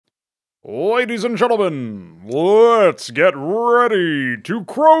Ladies and gentlemen, let's get ready to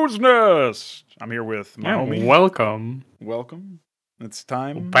Crow's Nest. I'm here with my homie. Welcome. Welcome. It's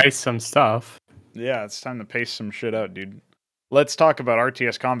time. We'll pace some stuff. Yeah, it's time to pace some shit out, dude. Let's talk about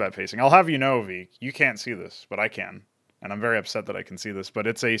RTS combat pacing. I'll have you know, Veek, you can't see this, but I can. And I'm very upset that I can see this, but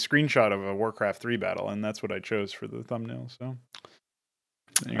it's a screenshot of a Warcraft 3 battle, and that's what I chose for the thumbnail, so.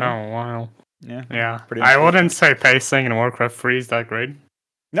 Oh, wow. Yeah. I wouldn't say pacing in Warcraft 3 is that great.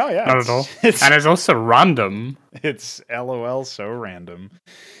 No, yeah. Not at all. And it's also random. It's LOL so random.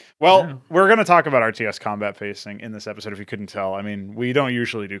 Well, We're going to talk about RTS combat pacing in this episode, if you couldn't tell. I mean, we don't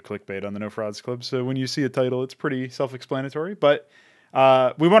usually do clickbait on the No Frauds Club, so when you see a title, it's pretty self-explanatory. But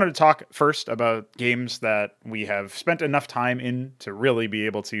we wanted to talk first about games that we have spent enough time in to really be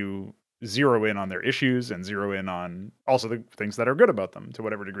able to zero in on their issues and zero in on also the things that are good about them to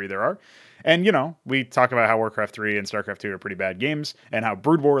whatever degree there are. And, you know, we talk about how Warcraft 3 and Starcraft 2 are pretty bad games and how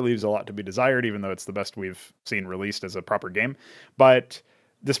Brood War leaves a lot to be desired, even though it's the best we've seen released as a proper game. But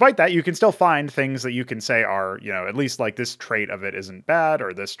despite that, you can still find things that you can say are, you know, at least like this trait of it isn't bad,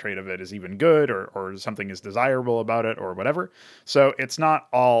 or this trait of it is even good, or something is desirable about it, or whatever. So it's not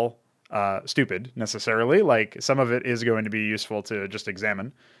all stupid necessarily. Like some of it is going to be useful to just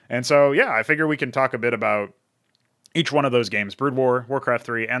examine. And so, yeah, I figure we can talk a bit about each one of those games, Brood War, Warcraft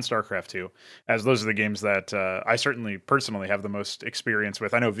 3, and Starcraft 2, as those are the games that I certainly personally have the most experience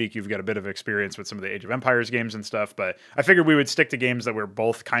with. I know, Veek, you've got a bit of experience with some of the Age of Empires games and stuff, but I figured we would stick to games that we're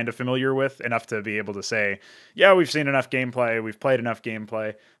both kind of familiar with, enough to be able to say, yeah, we've seen enough gameplay, we've played enough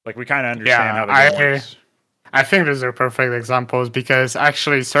gameplay, like we kind of understand how the game works. I think those are perfect examples, because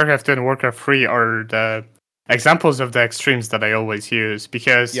actually Starcraft 2 and Warcraft 3 are the examples of the extremes that I always use,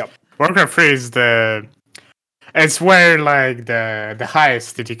 because Warcraft 3 is it's where like the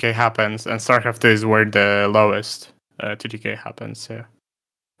highest TTK happens, and Starcraft 2 is where the lowest TTK happens. So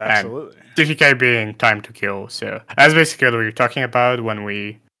absolutely, and TTK being time to kill. So that's basically what we're talking about when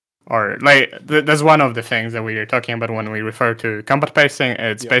we are like that's one of the things that we are talking about when we refer to combat pacing.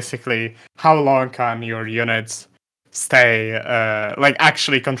 It's basically how long can your units stay like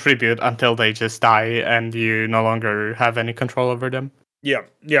actually contribute until they just die and you no longer have any control over them. Yeah.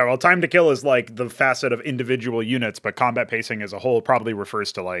 Well, time to kill is like the facet of individual units, but combat pacing as a whole probably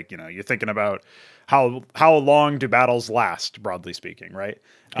refers to, like, you know, you're thinking about how long do battles last, broadly speaking, right?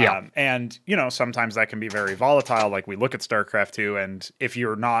 Yeah. And, you know, sometimes that can be very volatile. Like we look at StarCraft 2, and if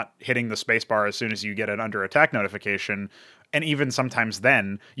you're not hitting the spacebar as soon as you get an under attack notification, and even sometimes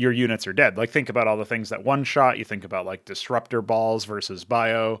then, your units are dead. Like, think about all the things that one-shot. You think about, like, disruptor balls versus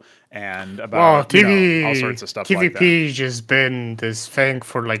bio, and about all sorts of stuff like that. TVP just been this thing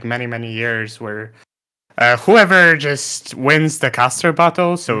for, like, many, many years where whoever just wins the caster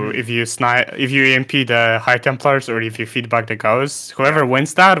battle, so if you EMP the High Templars or if you feedback the Ghosts, whoever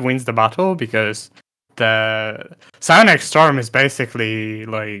wins that wins the battle, because the Psionic Storm is basically,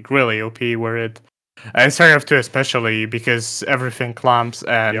 like, really OP where it... And Starcraft 2 especially, because everything clamps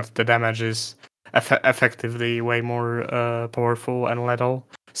and the damage is effectively way more powerful and lethal.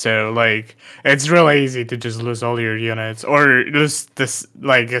 So, like, it's really easy to just lose all your units, or lose this,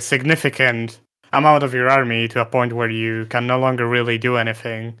 like, a significant amount of your army to a point where you can no longer really do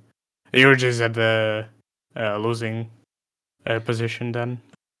anything. You're just at the losing position then.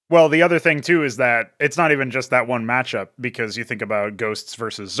 Well, the other thing, too, is that it's not even just that one matchup, because you think about Ghosts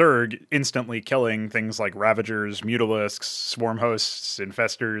versus Zerg instantly killing things like Ravagers, Mutalisks, Swarm Hosts,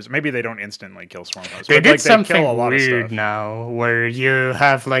 Infestors. Maybe they don't instantly kill Swarm Hosts. They but did like, something they kill a lot weird of stuff now, where you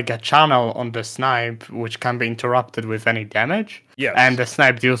have like a channel on the snipe, which can be interrupted with any damage. Yes. And the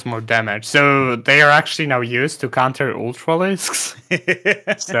snipe deals more damage. So they are actually now used to counter Ultralisks.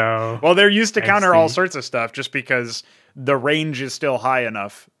 So well, they're used to counter all sorts of stuff, just because the range is still high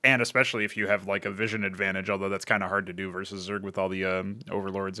enough, and especially if you have like a vision advantage, although that's kind of hard to do versus Zerg with all the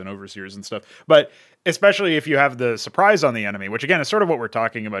overlords and overseers and stuff. But especially if you have the surprise on the enemy, which again is sort of what we're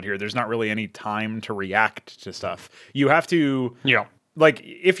talking about here. There's not really any time to react to stuff. You have to, like,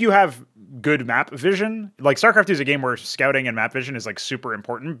 if you have good map vision, like StarCraft is a game where scouting and map vision is like super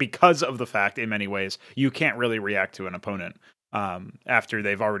important, because of the fact in many ways you can't really react to an opponent after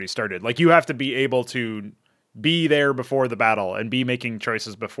they've already started. Like, you have to be able to be there before the battle and be making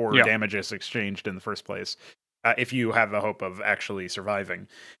choices before damage is exchanged in the first place, if you have a hope of actually surviving.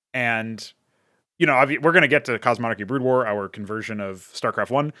 And, you know, we're going to get to Cosmonarchy Brood War, our conversion of StarCraft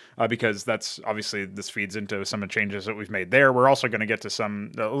 1, because that's obviously, this feeds into some of the changes that we've made there. We're also going to get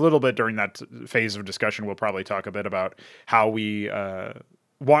to a little bit during that phase of discussion. We'll probably talk a bit about how we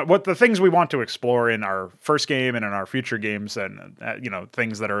what the things we want to explore in our first game and in our future games, and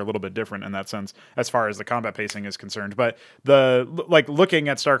things that are a little bit different in that sense as far as the combat pacing is concerned. But looking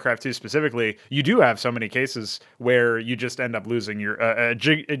at StarCraft 2 specifically, you do have so many cases where you just end up losing your a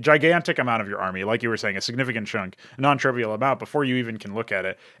gigantic amount of your army, like you were saying, a significant chunk, a non-trivial amount before you even can look at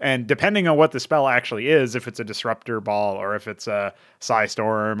it. And depending on what the spell actually is, if it's a disruptor ball or if it's a Psy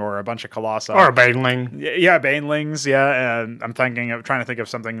Storm or a bunch of Colossi or a Baneling, Banelings, and I'm trying to think of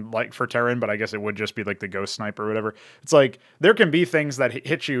something like for Terran, but I guess it would just be like the Ghost Sniper or whatever. It's like there can be things that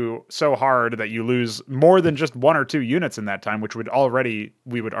hit you so hard that you lose more than just 1 or 2 units in that time, which would already,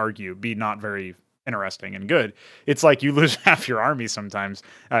 we would argue, be not very interesting and good. It's like you lose half your army sometimes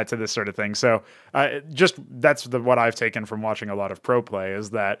to this sort of thing. So just that's what I've taken from watching a lot of pro play,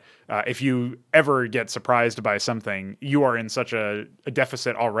 is that if you ever get surprised by something, you are in such a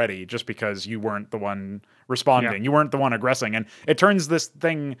deficit already just because you weren't the one responding. You weren't the one aggressing. And it turns this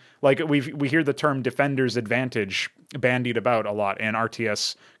thing, like we hear the term defender's advantage bandied about a lot in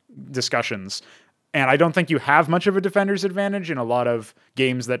RTS discussions. And I don't think you have much of a defender's advantage in a lot of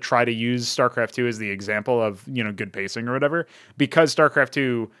games that try to use StarCraft 2 as the example of, good pacing or whatever, because StarCraft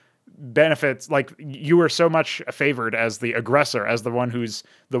 2 benefits, like, you are so much favored as the aggressor, as the one who's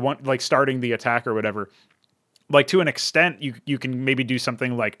the one, like, starting the attack or whatever. Like, to an extent, you can maybe do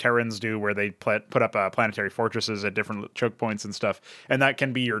something like Terrans do, where they put up planetary fortresses at different choke points and stuff, and that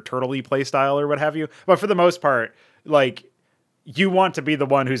can be your turtle-y play style or what have you. But for the most part, like, you want to be the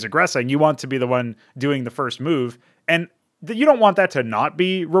one who's aggressing. You want to be the one doing the first move. And you don't want that to not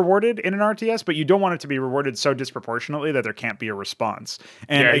be rewarded in an RTS, but you don't want it to be rewarded so disproportionately that there can't be a response.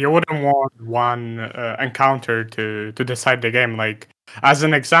 And you wouldn't want one encounter to decide the game. Like, as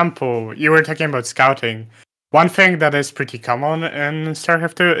an example, you were talking about scouting. One thing that is pretty common in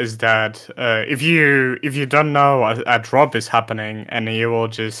StarCraft 2 is that if you don't know a drop is happening and you will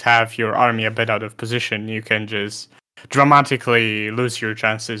just have your army a bit out of position, you can just dramatically lose your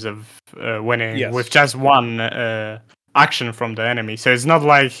chances of winning with just one action from the enemy. So it's not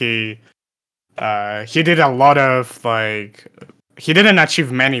like he did a lot of, like, he didn't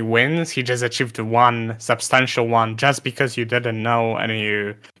achieve many wins. He just achieved one substantial one just because you didn't know and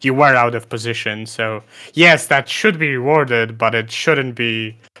you were out of position. So yes, that should be rewarded, but it shouldn't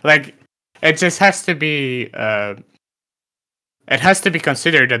be, like, it just has to be it has to be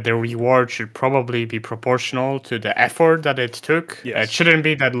considered that the reward should probably be proportional to the effort that it took. It shouldn't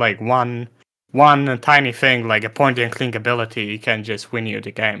be that, like, one tiny thing, like a point and click ability, can just win you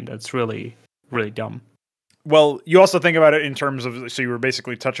the game. That's really, really dumb. Well, you also think about it in terms of, so you were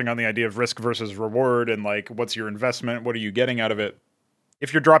basically touching on the idea of risk versus reward, and, like, what's your investment? What are you getting out of it?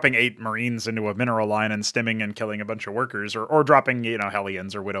 If you're dropping 8 Marines into a mineral line and stimming and killing a bunch of workers, or dropping,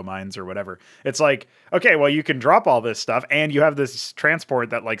 Hellions or Widow Mines or whatever, it's like, okay, well, you can drop all this stuff and you have this transport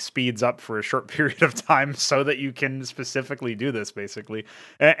that, like, speeds up for a short period of time so that you can specifically do this, basically.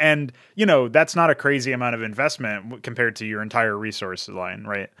 And that's not a crazy amount of investment compared to your entire resource line,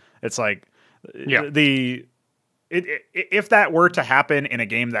 right? It's like, if that were to happen in a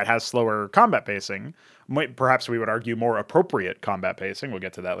game that has slower combat pacing, perhaps we would argue more appropriate combat pacing. We'll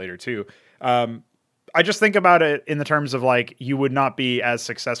get to that later too. I just think about it in the terms of, like, you would not be as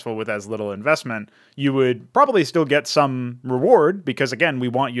successful with as little investment. You would probably still get some reward because, again, we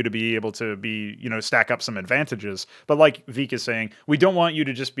want you to be able to be, stack up some advantages. But like Veeq is saying, we don't want you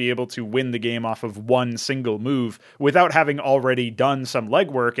to just be able to win the game off of one single move without having already done some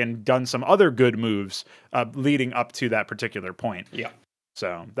legwork and done some other good moves leading up to that particular point. Yeah.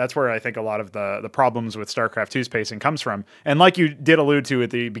 So that's where I think a lot of the problems with StarCraft 2's pacing comes from. And like you did allude to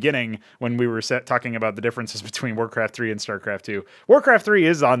at the beginning when we were talking about the differences between Warcraft 3 and StarCraft 2, Warcraft 3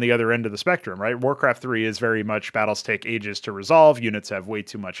 is on the other end of the spectrum, right? Warcraft 3 is very much battles take ages to resolve, units have way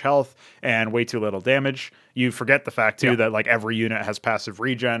too much health and way too little damage. You forget the fact, too, that, like, every unit has passive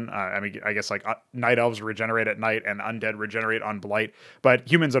regen. I guess, like, Night Elves regenerate at night and Undead regenerate on Blight. But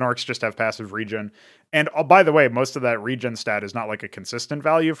humans and Orcs just have passive regen. And by the way, most of that regen stat is not, like, a consistent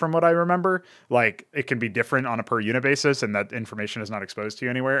value from what I remember. Like, it can be different on a per unit basis, and that information is not exposed to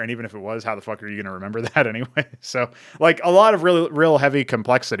you anywhere. And even if it was, how the fuck are you going to remember that anyway? So, like, a lot of real heavy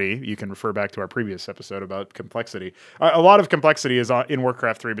complexity. You can refer back to our previous episode about complexity. A lot of complexity is in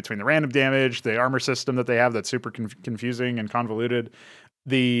Warcraft 3 between the random damage, the armor system that they have that's super confusing and convoluted,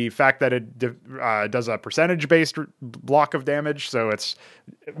 the fact that it does a percentage-based block of damage, so it's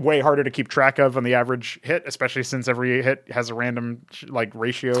way harder to keep track of on the average hit, especially since every hit has a random, like,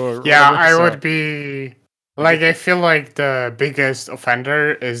 ratio. Or whatever, I would be Like, I feel like the biggest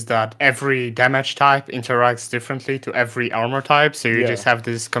offender is that every damage type interacts differently to every armor type. So you just have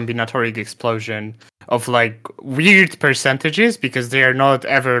this combinatoric explosion of like weird percentages because they are not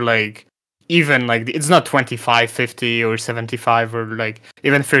ever like even like it's not 25, 50 or 75 or like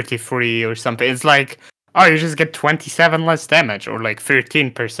even 33 or something. It's like, oh, you just get 27 less damage or like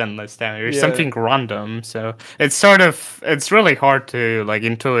 13% less damage or something random. So it's really hard to like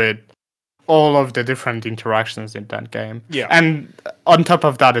intuit all of the different interactions in that game. Yeah. And on top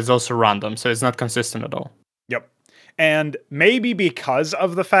of that is also random, so it's not consistent at all. Yep. And maybe because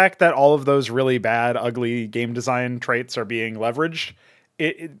of the fact that all of those really bad, ugly game design traits are being leveraged,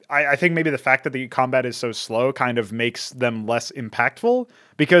 I think maybe the fact that the combat is so slow kind of makes them less impactful.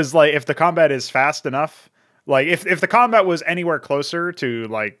 Because like if the combat is fast enough, like if the combat was anywhere closer to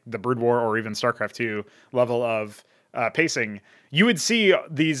like the Brood War or even StarCraft 2 level of pacing, you would see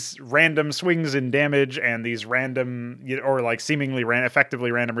these random swings in damage and these random or like seemingly effectively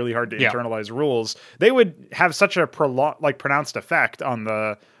random, really hard to internalize rules. They would have such a pronounced effect on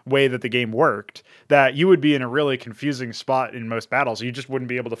the way that the game worked that you would be in a really confusing spot in most battles. You just wouldn't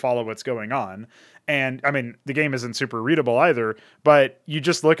be able to follow what's going on. And I mean, the game isn't super readable either, but you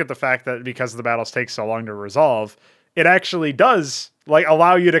just look at the fact that because the battles take so long to resolve, it actually does like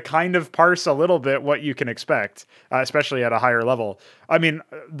allow you to kind of parse a little bit what you can expect, especially at a higher level. I mean,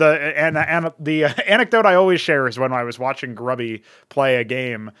 the anecdote I always share is when I was watching Grubby play a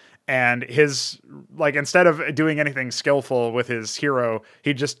game, and his like instead of doing anything skillful with his hero,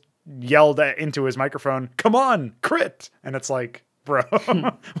 he just yelled into his microphone, "Come on, crit!" And it's like, bro,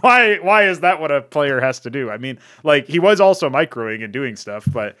 why is that what a player has to do? I mean, like he was also microing and doing stuff,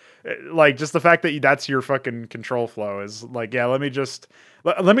 but like just the fact that that's your fucking control flow is like, yeah, let me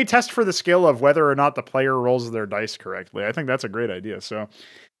test for the skill of whether or not the player rolls their dice correctly. I think that's a great idea. So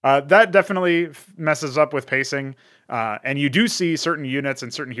that definitely messes up with pacing. And you do see certain units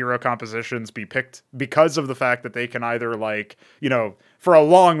and certain hero compositions be picked because of the fact that they can either like, for a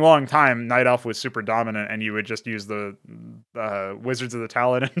long, long time, Night Elf was super dominant and you would just use the Wizards of the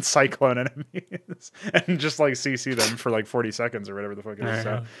Talon and Cyclone enemies and just like CC them for like 40 seconds or whatever the fuck it is.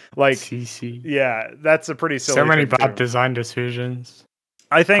 So, like, CC. Yeah, that's a pretty silly so many bad design decisions.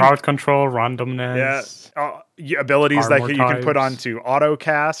 I think crowd control, randomness, abilities that you can put onto auto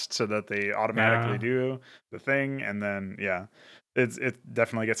cast so that they automatically do the thing, and then it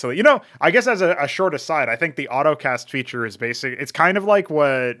definitely gets silly. I guess as a short aside, I think the auto cast feature is basic. It's kind of like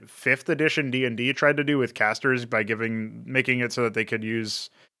what 5th edition D&D tried to do with casters by making it so that they could use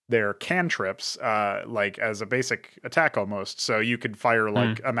their cantrips like as a basic attack almost, so you could fire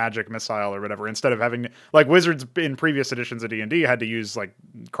like a magic missile or whatever instead of having like wizards in previous editions of D&D had to use like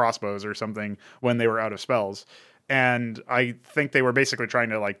crossbows or something when they were out of spells. And I think they were basically trying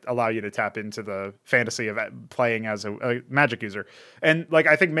to like allow you to tap into the fantasy of playing as a magic user. And like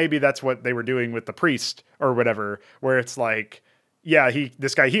I think maybe that's what they were doing with the priest or whatever, where it's like, yeah,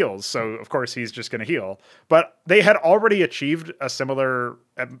 this guy heals, so of course he's just going to heal. But they had already achieved a similar,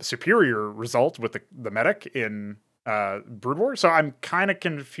 superior result with the medic in Brood War. So I'm kind of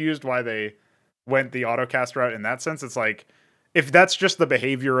confused why they went the autocast route in that sense. It's like, if that's just the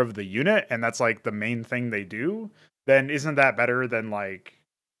behavior of the unit and that's like the main thing they do, then isn't that better than like,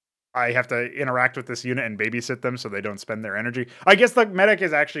 I have to interact with this unit and babysit them so they don't spend their energy? I guess the medic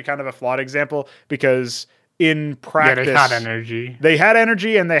is actually kind of a flawed example because in practice, they had energy. They had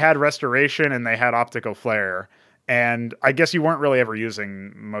energy and they had restoration and they had optical flare. And I guess you weren't really ever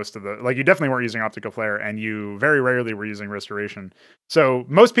using most of you definitely weren't using optical flare and you very rarely were using restoration. So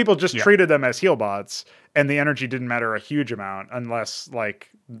most people just treated them as heal bots and the energy didn't matter a huge amount unless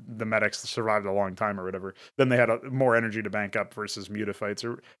like the medics survived a long time or whatever. Then they had more energy to bank up versus mutafights.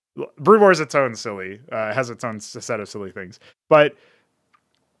 Or Brood War is its own silly, has its own set of silly things. But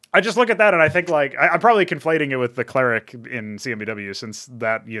I just look at that and I think like I'm probably conflating it with the cleric in CMBW since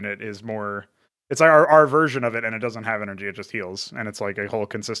that unit is more. It's like our version of it, and it doesn't have energy; it just heals, and it's like a whole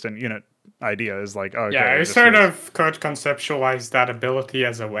consistent unit idea. Is like, okay, I sort of could conceptualize that ability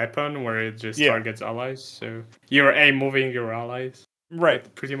as a weapon where it just targets allies. So you're moving your allies,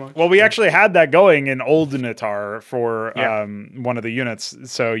 right? Pretty much. Well, we actually had that going in old Natar for one of the units,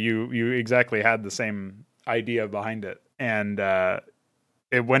 so you exactly had the same idea behind it, and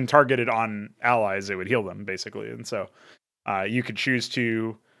when targeted on allies, it would heal them basically, and so you could choose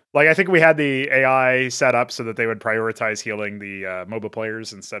to. Like, I think we had the AI set up so that they would prioritize healing the MOBA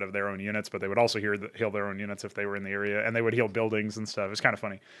players instead of their own units, but they would also heal their own units if they were in the area, and they would heal buildings and stuff. It's kind of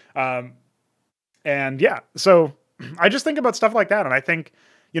funny. And yeah, so I just think about stuff like that, and I think,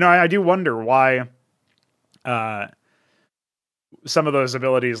 I do wonder why some of those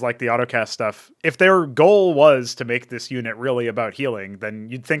abilities like the autocast stuff, if their goal was to make this unit really about healing, then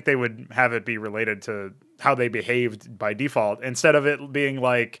you'd think they would have it be related to how they behaved by default, instead of it being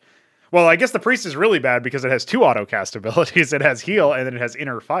like, well, I guess the priest is really bad because it has 2 autocast abilities. It has heal and then it has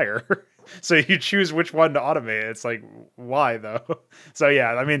inner fire. So you choose which one to automate. It's like, why though? So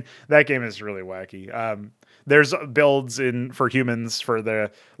yeah, I mean, that game is really wacky. There's builds in for humans for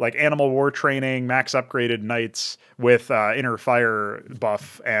the like animal war training, max upgraded knights with inner fire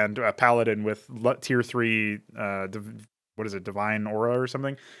buff, and a paladin with tier 3 what is it, divine aura or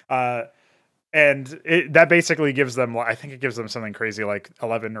something. And that basically gives them, I think it gives them something crazy like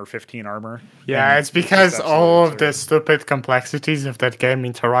 11 or 15 armor. Yeah, it's because all of the stupid complexities of that game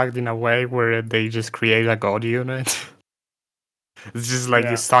interact in a way where they just create a god unit. It's just like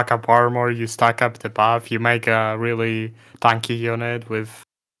you stack up armor, you stack up the buff, you make a really tanky unit with...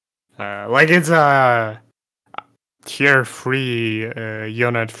 like it's a tier 3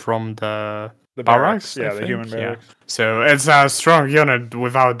 unit from the barracks, yeah, the human barracks. Yeah. So it's a strong unit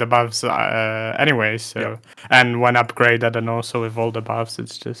without the buffs anyway. So and when upgraded and also with all the buffs,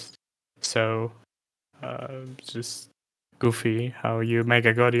 it's just so just goofy how you make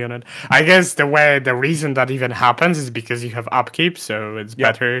a god unit. I guess the reason that even happens is because you have upkeep, so it's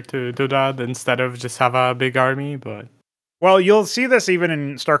better to do that instead of just have a big army. But well, you'll see this even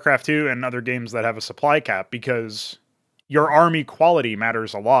in StarCraft 2 and other games that have a supply cap, because your army quality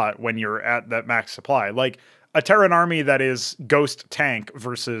matters a lot when you're at that max supply. Like a Terran army that is ghost tank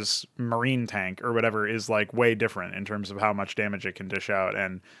versus marine tank or whatever is like way different in terms of how much damage it can dish out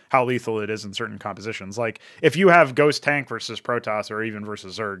and how lethal it is in certain compositions. Like if you have ghost tank versus Protoss or even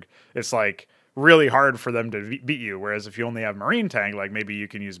versus Zerg, it's like really hard for them to beat you. Whereas if you only have marine tank, like maybe you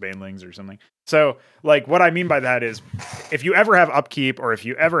can use banelings or something. So like what I mean by that is if you ever have upkeep or if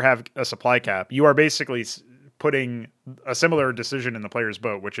you ever have a supply cap, you are basically putting a similar decision in the player's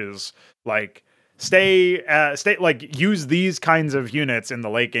boat, which is like stay like use these kinds of units in the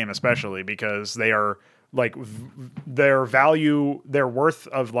late game, especially because they are like their value, their worth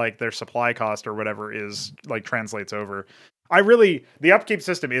of like their supply cost or whatever is like translates over. The upkeep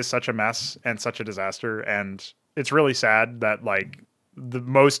system is such a mess and such a disaster, and it's really sad that like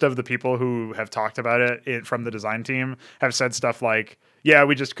most of the people who have talked about it from the design team have said stuff like, yeah,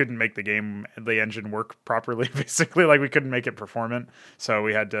 we just couldn't make the engine work properly, basically. Like we couldn't make it performant. So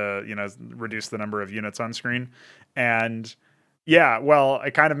we had to, reduce the number of units on screen. And yeah, well,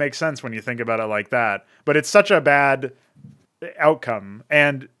 it kind of makes sense when you think about it like that. But it's such a bad outcome.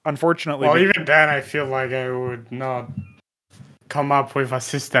 And unfortunately... Well, even then, I feel like I would not come up with a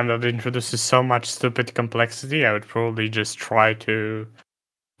system that introduces so much stupid complexity. I would probably just try to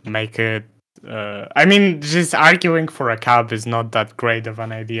make it... I mean, just arguing for a cap is not that great of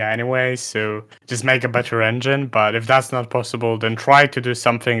an idea anyway, so just make a better engine. But if that's not possible, then try to do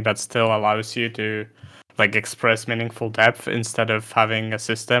something that still allows you to like express meaningful depth instead of having a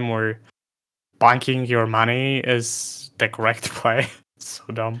system where banking your money is the correct play. It's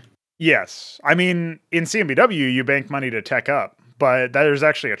so dumb. Yes. I mean, in CMBW, you bank money to tech up, but there's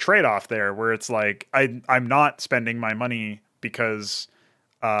actually a trade-off there where it's like, I'm not spending my money because...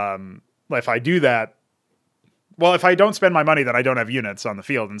 if I do that, well, if I don't spend my money, then I don't have units on the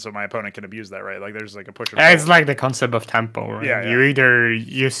field, and so my opponent can abuse that, right? Like there's like a push. It's like the concept of tempo, right? Yeah. You either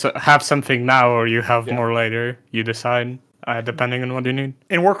have something now or you have more later. You decide depending on what you need.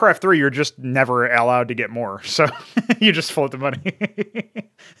 In Warcraft 3, you're just never allowed to get more, so you just float the money.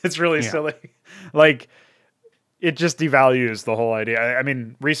 It's really silly. Like it just devalues the whole idea. I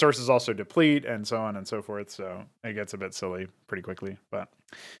mean, resources also deplete and so on and so forth, so it gets a bit silly pretty quickly, but.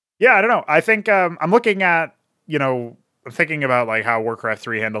 Yeah, I don't know. I think I'm looking at, I'm thinking about like how Warcraft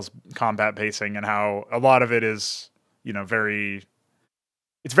 3 handles combat pacing and how a lot of it is, it's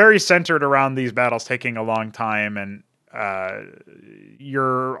very centered around these battles taking a long time. And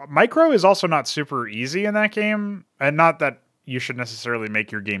your micro is also not super easy in that game. And not that you should necessarily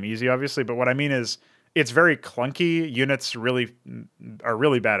make your game easy, obviously. But what I mean is it's very clunky. Units are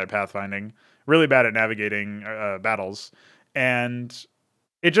really bad at pathfinding, really bad at navigating battles. And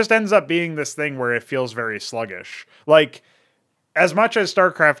it just ends up being this thing where it feels very sluggish. Like, as much as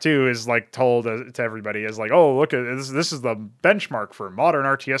StarCraft 2 is like told to everybody is like, oh, look at this. This is the benchmark for modern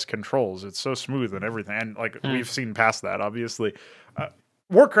RTS controls. It's so smooth and everything. And like we've seen past that, obviously.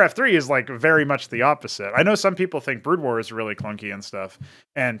 Warcraft 3 is like very much the opposite. I know some people think Brood War is really clunky and stuff.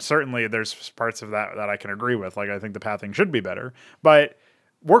 And certainly there's parts of that I can agree with. Like I think the pathing should be better. But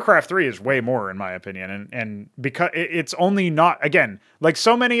Warcraft 3 is way more, in my opinion, and because it's only not, again, like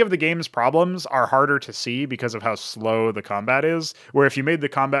so many of the game's problems are harder to see because of how slow the combat is, where if you made the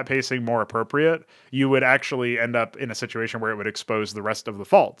combat pacing more appropriate, you would actually end up in a situation where it would expose the rest of the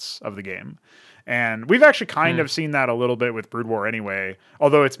faults of the game. And we've actually kind of seen that a little bit with Brood War anyway,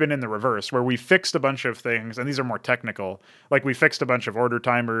 although it's been in the reverse, where we fixed a bunch of things, and these are more technical, like we fixed a bunch of order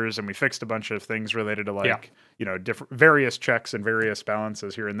timers, and we fixed a bunch of things related to different various checks and various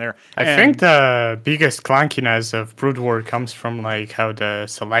balances here and there. I think the biggest clunkiness of Brood War comes from like how the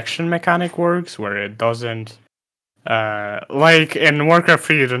selection mechanic works, where it doesn't like in Warcraft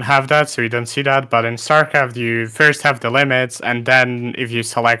 3 you don't have that, so you don't see that, but in Starcraft you first have the limits, and then if you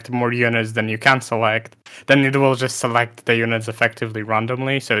select more units than you can select, then it will just select the units effectively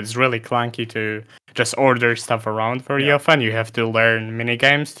randomly, so it's really clunky to just order stuff around very often. You have to learn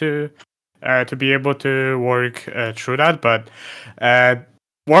minigames to be able to work through that, but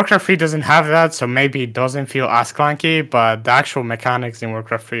Warcraft 3 doesn't have that, so maybe it doesn't feel as clunky, but the actual mechanics in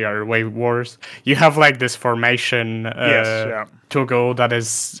Warcraft 3 are way worse. You have like this formation toggle that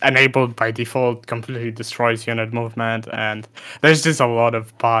is enabled by default, completely destroys unit movement, and there's just a lot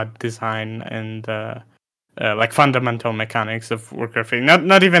of bad design and like fundamental mechanics of Warcraft 3.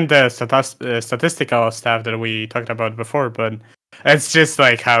 Not even the statistical stuff that we talked about before, but it's just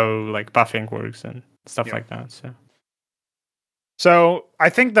like how like buffing works and stuff like that. So I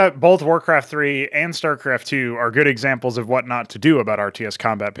think that both Warcraft 3 and Starcraft 2 are good examples of what not to do about RTS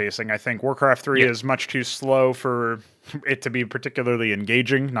combat pacing. I think Warcraft 3 is much too slow for it to be particularly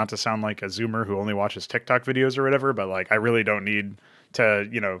engaging, not to sound like a Zoomer who only watches TikTok videos or whatever, but like I really don't need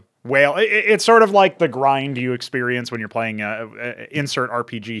to, wail. It's sort of like the grind you experience when you're playing insert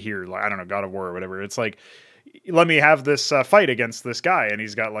RPG here, like I don't know, God of War or whatever. It's like, let me have this fight against this guy, and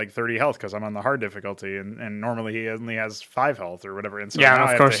he's got like 30 health because I'm on the hard difficulty, and normally he only has 5 health or whatever. And so and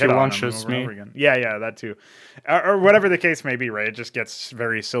of course he launches me. Yeah, that too, or whatever the case may be. Right, it just gets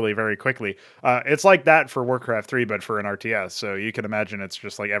very silly very quickly. It's like that for Warcraft 3, but for an RTS. So you can imagine it's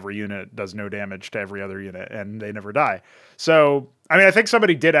just like every unit does no damage to every other unit, and they never die. So I mean, I think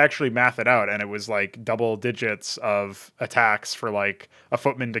somebody did actually math it out, and it was like double digits of attacks for like a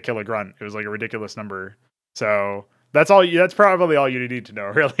footman to kill a grunt. It was like a ridiculous number. So that's probably all you need to know,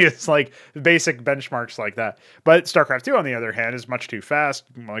 really. It's like basic benchmarks like that. But StarCraft 2, on the other hand, is much too fast.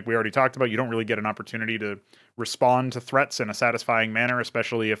 Like we already talked about, you don't really get an opportunity to respond to threats in a satisfying manner,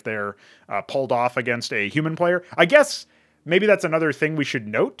 especially if they're pulled off against a human player. I guess maybe that's another thing we should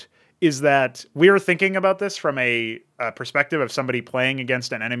note, is that we're thinking about this from a perspective of somebody playing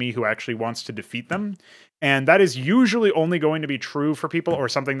against an enemy who actually wants to defeat them. And that is usually only going to be true for people, or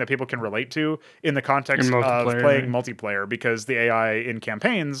something that people can relate to in the context of playing multiplayer, because the AI in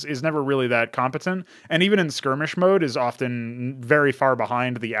campaigns is never really that competent. And even in skirmish mode is often very far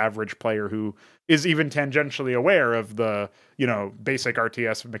behind the average player who is even tangentially aware of the, basic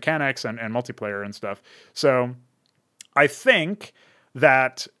RTS mechanics and multiplayer and stuff. So I think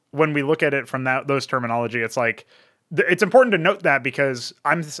that when we look at it from those terminology, it's like, it's important to note that, because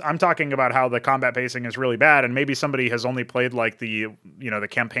I'm talking about how the combat pacing is really bad, and maybe somebody has only played like the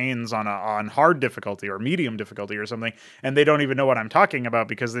campaigns on hard difficulty or medium difficulty or something, and they don't even know what I'm talking about,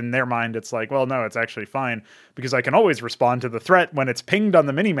 because in their mind it's like, well, no, it's actually fine because I can always respond to the threat when it's pinged on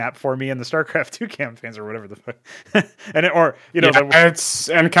the minimap for me in the StarCraft 2 campaigns or whatever the fuck.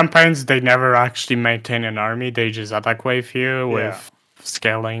 And campaigns, they never actually maintain an army; they just attack wave you with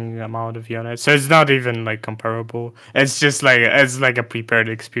scaling amount of units, so it's not even like comparable. It's just like a prepared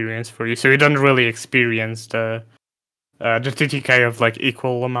experience for you, so you don't really experience the TTK of like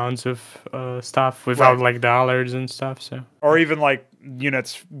equal amounts of stuff without like the alerts and stuff. So, or even like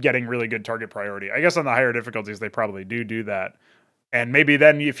units getting really good target priority. I guess on the higher difficulties they probably do that, and maybe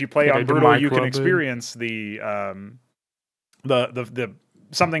then if you play on brutal, you can experience the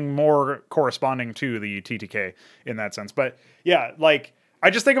something more corresponding to the TTK in that sense. But yeah, like I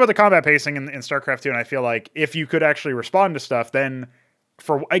just think about the combat pacing in StarCraft 2, and I feel like if you could actually respond to stuff, then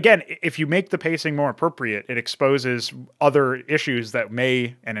if you make the pacing more appropriate, it exposes other issues that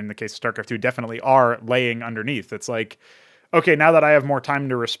may, and in the case of StarCraft 2, definitely are laying underneath. It's like, okay, now that I have more time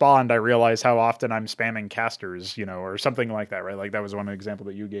to respond, I realize how often I'm spamming casters, or something like that, right? Like that was one example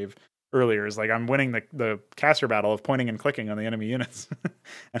that you gave earlier, is like I'm winning the caster battle of pointing and clicking on the enemy units.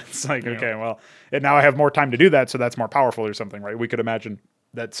 And it's like, okay, well, and now I have more time to do that, so that's more powerful or something, right? We could imagine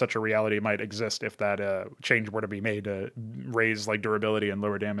that such a reality might exist if that change were to be made to raise like durability and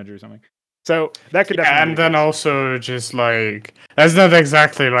lower damage or something. So that could definitely and then also just like, that's not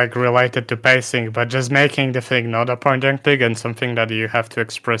exactly like related to pacing, but just making the thing not a point and click and something that you have to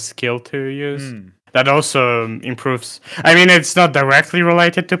express skill to use. that also improves. I mean, it's not directly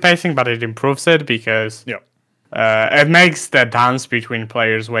related to pacing, but it improves it because it makes the dance between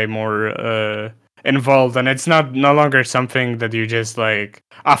players way more involved, and it's no longer something that you just like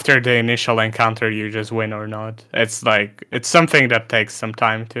after the initial encounter you just win or not. It's like it's something that takes some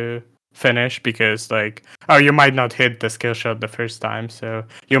time to finish because like you might not hit the skill shot the first time, so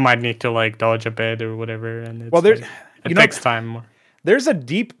you might need to like dodge a bit or whatever, and it's it takes time more. There's a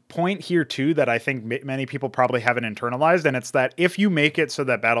deep point here too that I think many people probably haven't internalized, and it's that if you make it so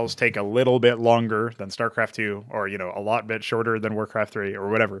that battles take a little bit longer than StarCraft 2, or a lot bit shorter than Warcraft 3, or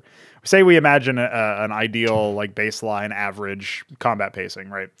whatever. Say we imagine an ideal like baseline average combat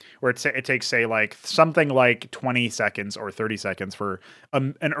pacing, right? Where it takes say like something like 20 seconds or 30 seconds for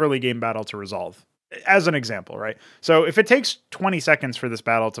an early game battle to resolve. As an example, right? So if it takes 20 seconds for this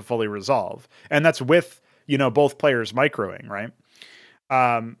battle to fully resolve, and that's with both players microing, right?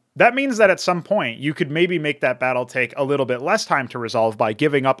 That means that at some point you could maybe make that battle take a little bit less time to resolve by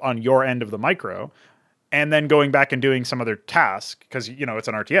giving up on your end of the micro and then going back and doing some other task because, it's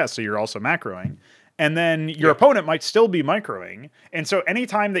an RTS, so you're also macroing. And then your opponent might still be microing. And so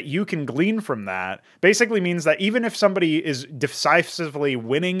anytime that you can glean from that basically means that even if somebody is decisively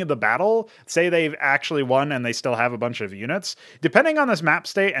winning the battle, say they've actually won and they still have a bunch of units, depending on this map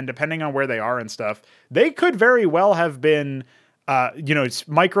state and depending on where they are and stuff, they could very well have been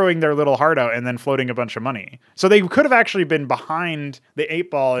microing their little heart out and then floating a bunch of money. So they could have actually been behind the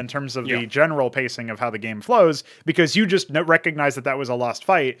 8-ball in terms of the general pacing of how the game flows because you just recognize that was a lost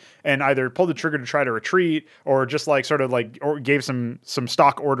fight and either pulled the trigger to try to retreat or just like sort of like or gave some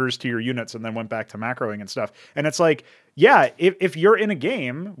stock orders to your units and then went back to macroing and stuff. And it's like, yeah, if you're in a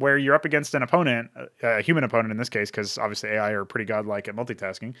game where you're up against an opponent, a human opponent in this case, because obviously AI are pretty godlike at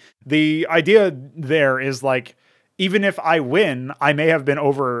multitasking, the idea there is like, even if I win, I may have been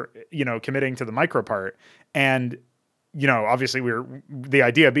over, committing to the micro part. And, obviously the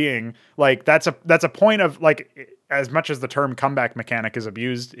idea being like, that's a point of like, as much as the term comeback mechanic is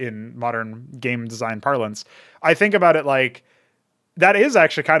abused in modern game design parlance, I think about it like that is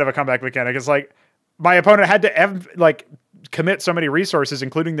actually kind of a comeback mechanic. It's like my opponent had to commit so many resources,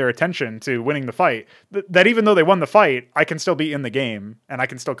 including their attention to winning the fight that even though they won the fight, I can still be in the game and I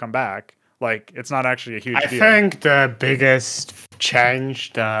can still come back. Like, it's not actually a huge deal. I think the biggest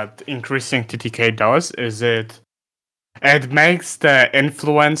change that increasing TTK does is it makes the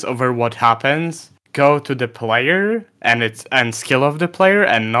influence over what happens go to the player and skill of the player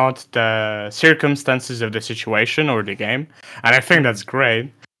and not the circumstances of the situation or the game. And I think that's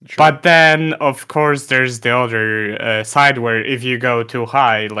great. Sure. But then, of course, there's the other side where if you go too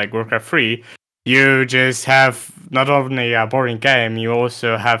high, like Warcraft 3, you just have not only a boring game, you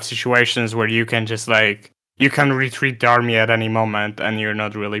also have situations where you can just you can retreat the army at any moment and you're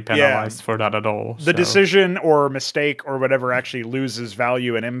not really penalized for that at all. The decision or mistake or whatever actually loses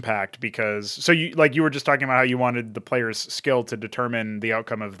value and impact because you were just talking about how you wanted the player's skill to determine the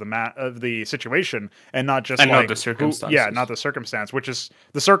outcome of the situation and not just not the circumstances. Not the circumstance, which is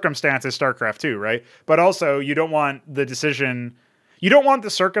the circumstance is StarCraft 2, right? But also you don't want the decision. You don't want the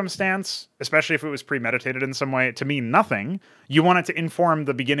circumstance, especially if it was premeditated in some way, to mean nothing. You want it to inform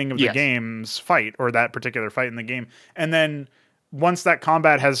the beginning of the game's fight or that particular fight in the game. And then once that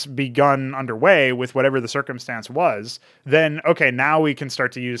combat has begun underway with whatever the circumstance was, then, okay, now we can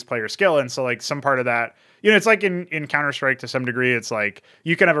start to use player skill. And so like some part of that, it's like in Counter-Strike to some degree, it's like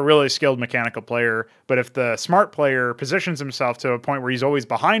you can have a really skilled mechanical player, but if the smart player positions himself to a point where he's always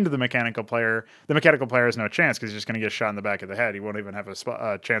behind the mechanical player has no chance because he's just going to get shot in the back of the head. He won't even have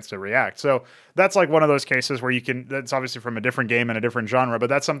a chance to react. So that's like one of those cases where that's obviously from a different game and a different genre, but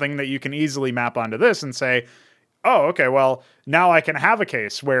that's something that you can easily map onto this and say, oh, okay, well, now I can have a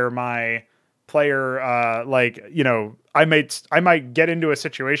case where my player, I might get into a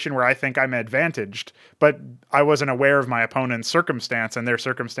situation where I think I'm advantaged, but I wasn't aware of my opponent's circumstance, and their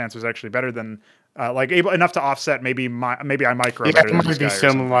circumstance was actually better than, able enough to offset maybe I micro better than this guy.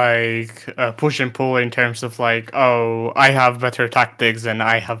 It might be some push and pull in terms of I have better tactics and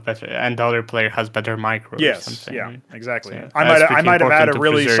I have better, and the other player has better micro. Yes, or something. Yeah, exactly. So I might have had a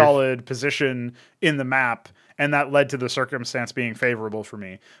really solid position in the map. And that led to the circumstance being favorable for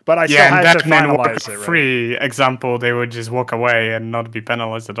me. But I still had to finalize it, right? Free example, they would just walk away and not be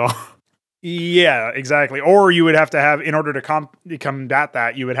penalized at all. Yeah, exactly. Or you would have to have, in order to combat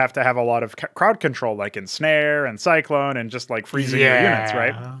that, you would have to have a lot of crowd control, like Ensnare and Cyclone and just like freezing your units,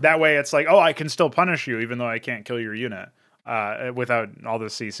 right? That way it's like, oh, I can still punish you even though I can't kill your unit without all the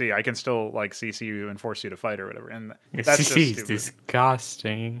CC. I can still CC you and force you to fight or whatever. And that's CC is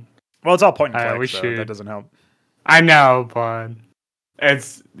disgusting. Well, it's all point and click, so that doesn't help. I know, but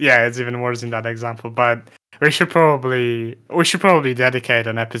it's even worse in that example. But we should probably dedicate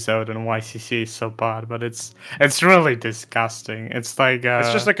an episode on why CC is so bad. But it's really disgusting. It's like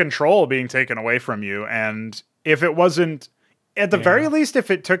it's just a control being taken away from you, and if it wasn't, at the very least, if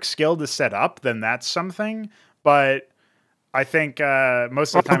it took skill to set up, then that's something. But I think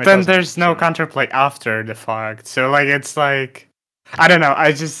most of the time, then there's no counterplay after the fact. So like, it's like, I don't know.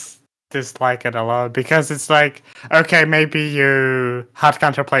 I just dislike it a lot because it's like, okay, maybe you had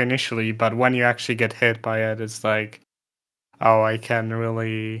counterplay initially, but when you actually get hit by it, it's like, oh, I can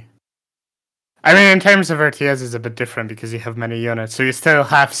really. I mean, in terms of RTS, it's a bit different because you have many units, so you still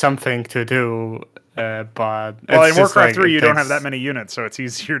have something to do. But well, in Warcraft 3, you don't have that many units, so it's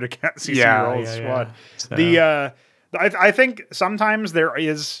easier to get CC rolls. So. I think sometimes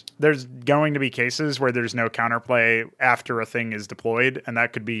there's going to be cases where there's no counterplay after a thing is deployed, and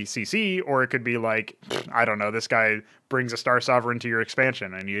that could be CC, or it could be like, I don't know, this guy brings a Star Sovereign to your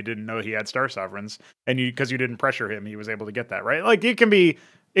expansion, and you didn't know he had Star Sovereigns, and because you didn't pressure him, he was able to get that, right? Like, it can be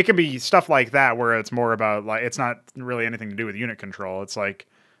stuff like that where it's more about, like, it's not really anything to do with unit control. It's like,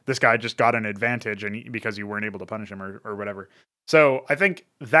 this guy just got an advantage because you weren't able to punish him or whatever. So I think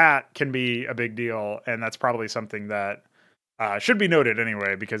that can be a big deal, and that's probably something that should be noted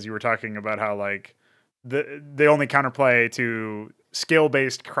anyway, because you were talking about how like the only counterplay to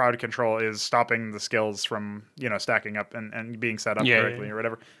skill-based crowd control is stopping the skills from, you know, stacking up and being set up correctly or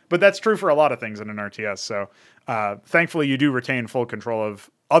whatever. But that's true for a lot of things in an RTS. So thankfully you do retain full control of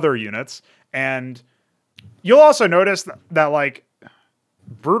other units, and you'll also notice that like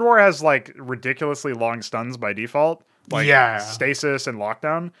Brood War has like ridiculously long stuns by default, like stasis and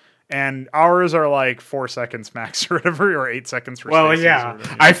lockdown, and ours are like 4 seconds max or whatever, or 8 seconds for stasis. Well,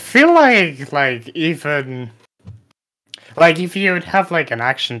 I feel like even like if you would have like an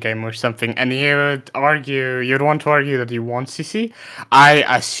action game or something, and you'd want to argue that you want CC, I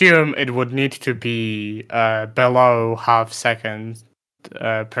assume it would need to be below half second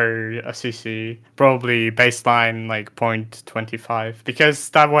per CC, probably baseline like 0.25, because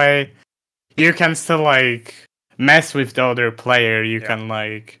that way you can still like mess with the other player, you can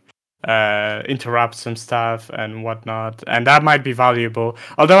like interrupt some stuff and whatnot, and that might be valuable.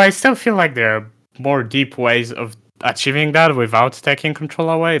 Although I still feel like there are more deep ways of achieving that without taking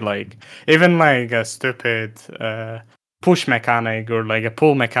control away, like even like a stupid push mechanic or like a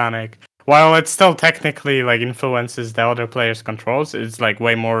pull mechanic. While it still technically like influences the other player's controls, it's like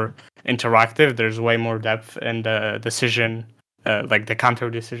way more interactive. There's way more depth in the decision, like the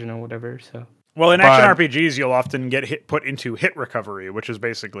counter decision or whatever. So, well, in action RPGs, you'll often get put into hit recovery, which is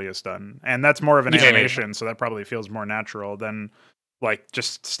basically a stun, and that's more of an animation, so that probably feels more natural than like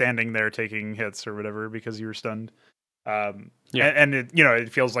just standing there taking hits or whatever because you were stunned. And it, you know,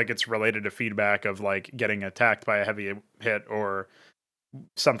 it feels like it's related to feedback of like getting attacked by a heavy hit or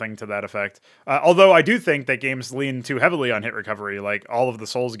something to that effect. Although I do think that games lean too heavily on hit recovery. Like all of the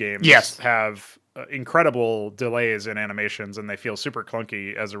Souls games have incredible delays in animations, and they feel super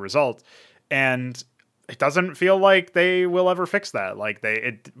clunky as a result. And it doesn't feel like they will ever fix that. Like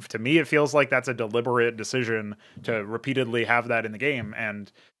to me, it feels like that's a deliberate decision to repeatedly have that in the game. And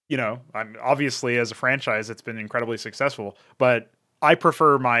you know, obviously as a franchise, it's been incredibly successful, but I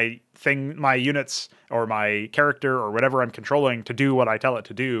prefer my units or my character or whatever I'm controlling to do what I tell it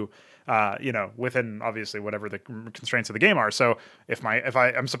to do, you know, within obviously whatever the constraints of the game are. So if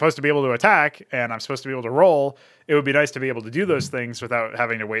I'm supposed to be able to attack and I'm supposed to be able to roll, it would be nice to be able to do those things without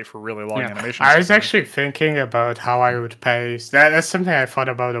having to wait for really long animations. I was actually thinking about how I would pace. That's something I thought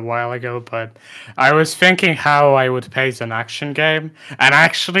about a while ago, but I was thinking how I would pace an action game. And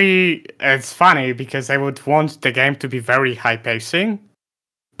actually, it's funny because I would want the game to be very high pacing,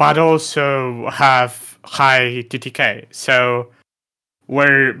 but also have high TTK. So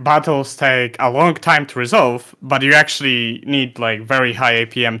where battles take a long time to resolve, but you actually need like very high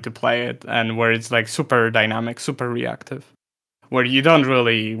APM to play it, and where it's like super dynamic, super reactive, where you don't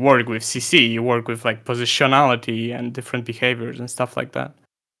really work with CC, you work with like positionality and different behaviors and stuff like that.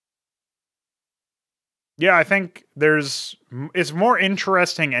 Yeah, I think it's more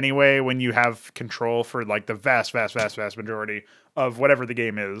interesting anyway when you have control for like the vast majority of whatever the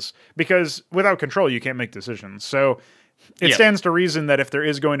game is, because without control you can't make decisions. So it stands to reason that if there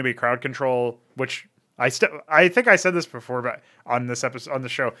is going to be crowd control, which I think I said this before on this episode on the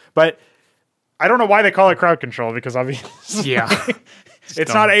show, but I don't know why they call it crowd control, because obviously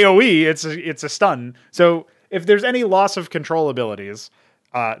it's not AoE, it's a stun. So if there's any loss of control abilities,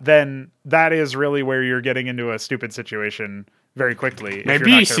 then that is really where you're getting into a stupid situation very quickly.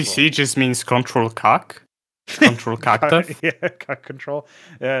 Maybe CC just means control cock. Control cactus. Yeah, cock control.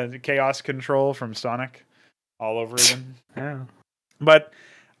 Chaos control from Sonic. All over again. But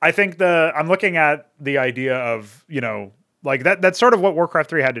I think I'm looking at the idea of, like that's sort of what Warcraft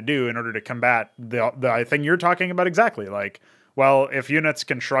 3 had to do in order to combat the thing you're talking about exactly. Like, well, if units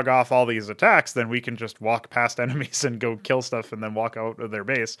can shrug off all these attacks, then we can just walk past enemies and go kill stuff and then walk out of their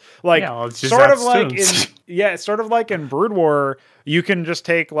base. Like, sort of like in Brood War, you can just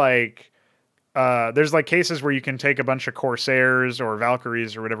take like, there's like cases where you can take a bunch of Corsairs or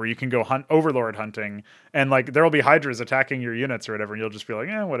Valkyries or whatever. You can go hunt Overlord hunting, and like there'll be Hydras attacking your units or whatever, and you'll just be like,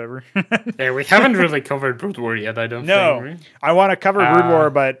 whatever. Yeah, we haven't really covered Brood War yet. I don't think. No, I want to cover Brood War,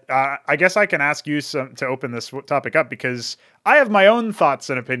 but I guess I can ask you to open this topic up because I have my own thoughts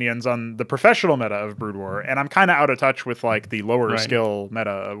and opinions on the professional meta of Brood War, and I'm kind of out of touch with like the lower skill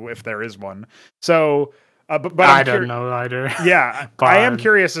meta if there is one. So. But I don't know either. Yeah, I am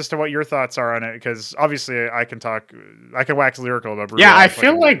curious as to what your thoughts are on it because obviously I can wax lyrical about Brood War. Yeah, I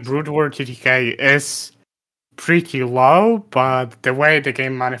feel like Brood War TTK is pretty low, but the way the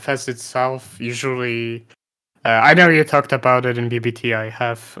game manifests itself usually. I know you talked about it in BBT. I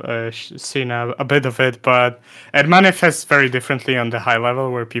have seen a bit of it, but it manifests very differently on the high level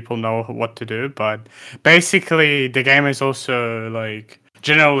where people know what to do. But basically, the game is also like.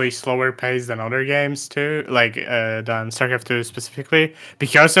 Generally slower paced than other games too, like than Starcraft 2 specifically,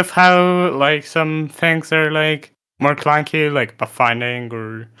 because of how like some things are like more clunky, like buff finding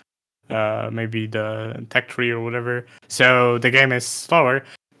or maybe the tech tree or whatever. So the game is slower,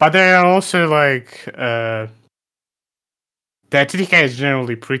 but there are also like the TTK is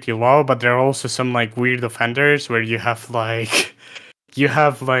generally pretty low, but there are also some like weird offenders where you have like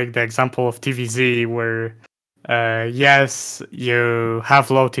the example of TVZ where. Yes, you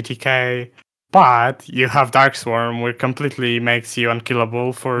have low TTK, but you have Dark Swarm, which completely makes you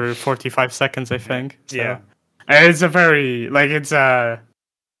unkillable for 45 seconds, I think. So, yeah. It's a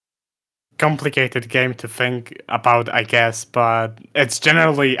complicated game to think about, I guess, but it's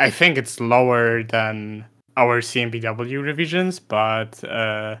generally, I think it's lower than our CMBW revisions, but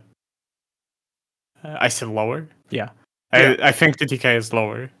I said lower? Yeah. I think TTK is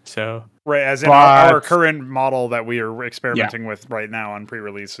lower, so... Right, as in our current model that we are experimenting with right now on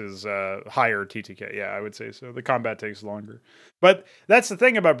pre-release is higher TTK. Yeah, I would say so. The combat takes longer. But that's the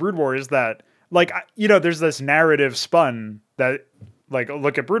thing about Brood War is that, like, there's this narrative spun that, like,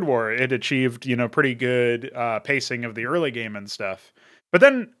 look at Brood War. It achieved, pretty good pacing of the early game and stuff. But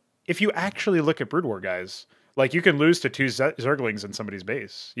then if you actually look at Brood War, guys... Like, you can lose to 2 Zerglings in somebody's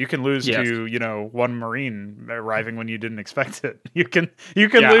base. You can lose to, 1 Marine arriving when you didn't expect it. You can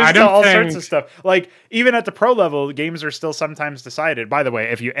lose to all sorts of stuff. Like, even at the pro level, games are still sometimes decided. By the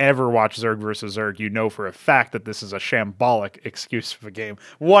way, if you ever watch Zerg versus Zerg, you know for a fact that this is a shambolic excuse of a game.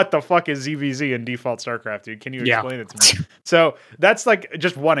 What the fuck is ZVZ in default StarCraft, dude? Can you explain it to me? So, that's, like,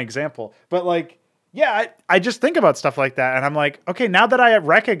 just one example. But, like, yeah, I just think about stuff like that, and I'm like, okay, now that I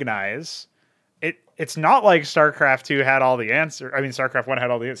recognize... It's not like StarCraft 2 had all the answers. I mean, StarCraft 1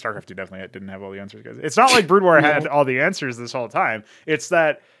 had all the answers. StarCraft 2 definitely didn't have all the answers, guys. It's not like Brood War had all the answers this whole time. It's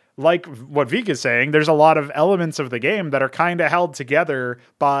that, like what Veeq is saying, there's a lot of elements of the game that are kind of held together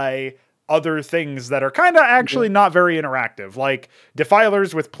by other things that are kind of actually not very interactive. Like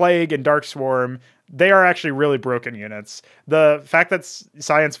Defilers with Plague and Dark Swarm, they are actually really broken units. The fact that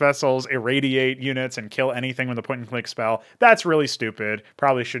Science Vessels irradiate units and kill anything with a point-and-click spell, that's really stupid.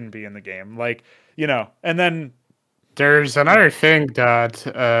 Probably shouldn't be in the game. Like, and then... There's another thing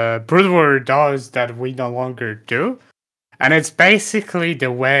that Brood War does that we no longer do, and it's basically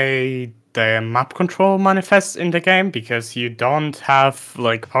the way the map control manifests in the game, because you don't have,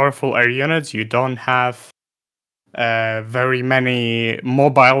 like, powerful air units, you don't have very many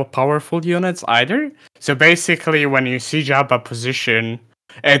mobile powerful units either. So basically, when you siege up a position,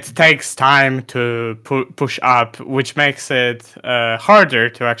 it takes time to push up, which makes it harder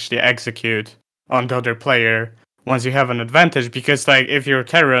to actually execute on the other player once you have an advantage. Because, like, if you're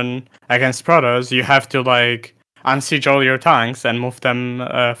Terran against Protoss, you have to, like, unsiege all your tanks and move them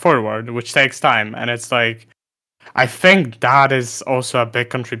forward, which takes time. And it's like, I think that is also a big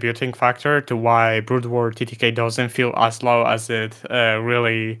contributing factor to why Brood War TTK doesn't feel as low as it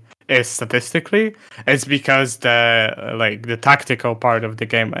really is statistically. It's because the tactical part of the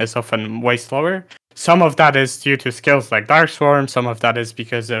game is often way slower. Some of that is due to skills like Dark Swarm. Some of that is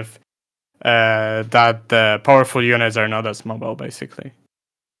because of that the powerful units are not as mobile, basically.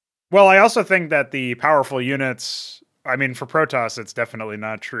 Well, I also think that the powerful units, I mean, for Protoss, it's definitely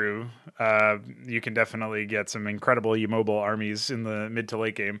not true. You can definitely get some incredibly mobile armies in the mid to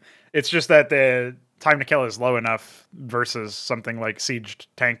late game. It's just that the time to kill is low enough versus something like sieged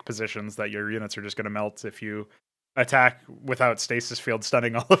tank positions that your units are just going to melt if you attack without stasis field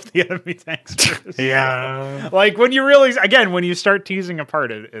stunning all of the enemy tanks first. Yeah. So, like when you really, again, when you start teasing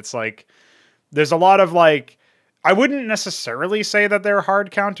apart it's like there's a lot of like, I wouldn't necessarily say that they're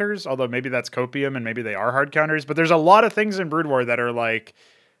hard counters, although maybe that's copium and maybe they are hard counters, but there's a lot of things in Brood War that are like,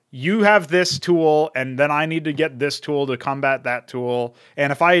 you have this tool and then I need to get this tool to combat that tool.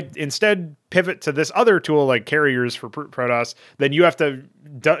 And if I instead pivot to this other tool like carriers for Protoss, then you have to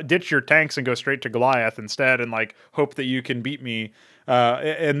ditch your tanks and go straight to Goliath instead and like hope that you can beat me.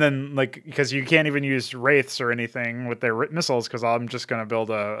 And then like, because you can't even use Wraiths or anything with their missiles because I'm just going to build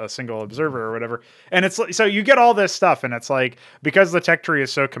a single observer or whatever. And it's so you get all this stuff and it's like, because the tech tree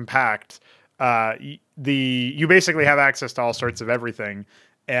is so compact, you basically have access to all sorts of everything.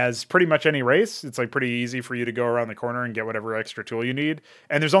 As pretty much any race, it's like pretty easy for you to go around the corner and get whatever extra tool you need.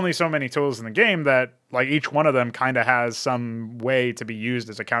 And there's only so many tools in the game that like each one of them kind of has some way to be used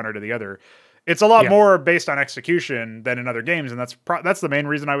as a counter to the other. It's a lot more based on execution than in other games, and that's the main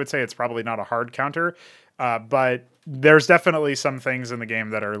reason I would say it's probably not a hard counter. But there's definitely some things in the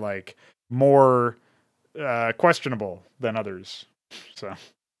game that are like more questionable than others. So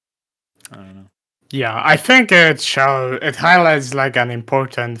I don't know. Yeah, I think it highlights like an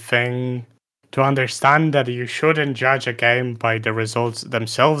important thing to understand, that you shouldn't judge a game by the results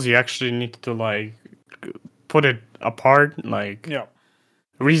themselves. You actually need to like put it apart, like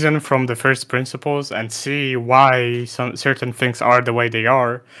reason from the first principles and see why some certain things are the way they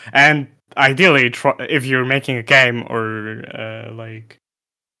are. And ideally, if you're making a game or like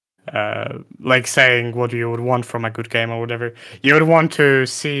saying what you would want from a good game or whatever, you would want to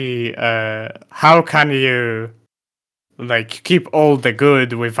see how can you like keep all the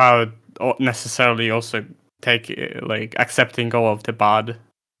good without necessarily also accepting all of the bad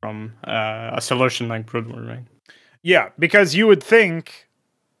from a solution like Brood War, right? Yeah, because you would think,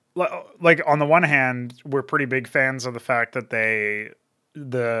 like on the one hand, we're pretty big fans of the fact that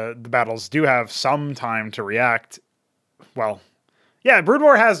the battles do have some time to react. Well, yeah, Brood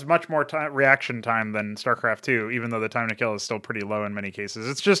War has much more reaction time than StarCraft 2, even though the time to kill is still pretty low in many cases.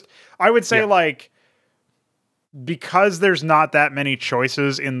 It's just, I would say, like, because there's not that many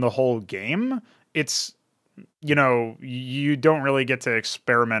choices in the whole game, it's, you know, you don't really get to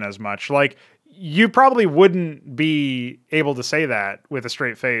experiment as much. Like, you probably wouldn't be able to say that with a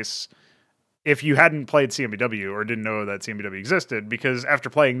straight face if you hadn't played CMBW or didn't know that CMBW existed, because after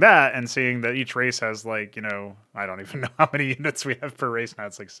playing that and seeing that each race has like, you know, I don't even know how many units we have per race now.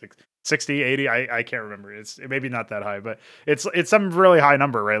 It's like 60, 80. I can't remember. It's maybe not that high, but it's some really high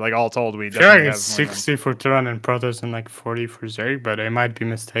number, right? Like all told, we definitely have 60 for Terran and Protoss and like 40 for Zerg, but I might be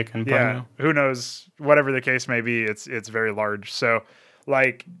mistaken. Yeah, who knows? Whatever the case may be, it's very large. So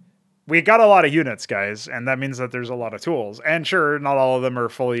like, we got a lot of units, guys, and that means that there's a lot of tools. And sure, not all of them are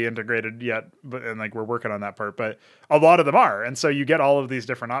fully integrated yet, and like we're working on that part, but a lot of them are. And so you get all of these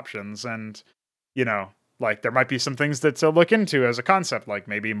different options, and you know, like there might be some things that to look into as a concept, like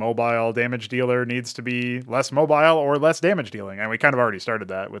maybe mobile damage dealer needs to be less mobile or less damage dealing. And we kind of already started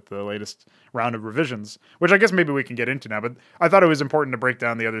that with the latest round of revisions, which I guess maybe we can get into now, but I thought it was important to break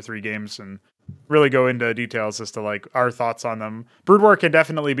down the other 3 games and really go into details as to like our thoughts on them. Brood War can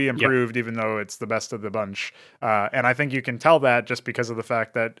definitely be improved, even though it's the best of the bunch. And I think you can tell that just because of the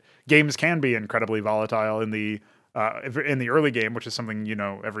fact that games can be incredibly volatile in the early game, which is something, you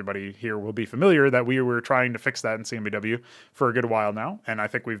know, everybody here will be familiar that we were trying to fix that in CMBW for a good while now. And I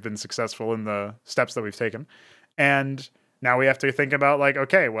think we've been successful in the steps that we've taken. And now we have to think about like,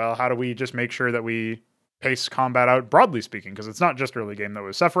 okay, well, how do we just make sure that we pace combat out, broadly speaking, because it's not just early game that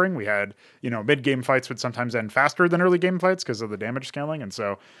was suffering. We had, you know, mid-game fights would sometimes end faster than early game fights because of the damage scaling. And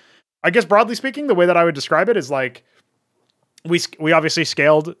so I guess broadly speaking, the way that I would describe it is like we obviously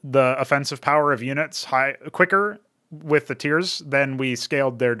scaled the offensive power of units quicker with the tiers than we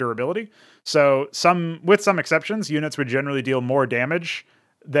scaled their durability. So with some exceptions, units would generally deal more damage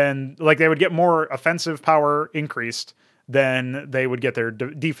than, like, they would get more offensive power increased than they would get their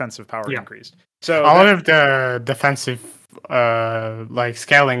defensive power increased. So all of the defensive like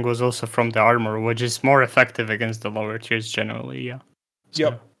scaling was also from the armor, which is more effective against the lower tiers generally. Yeah.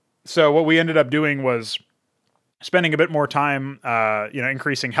 Yep. So what we ended up doing was spending a bit more time,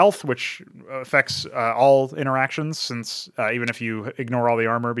 increasing health, which affects all interactions, since even if you ignore all the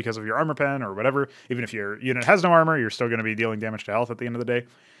armor because of your armor pen or whatever, even if your unit has no armor, you're still going to be dealing damage to health at the end of the day.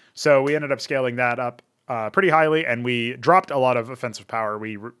 So we ended up scaling that up pretty highly, and we dropped a lot of offensive power.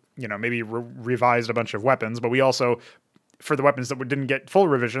 We, revised a bunch of weapons, but we also, for the weapons that didn't get full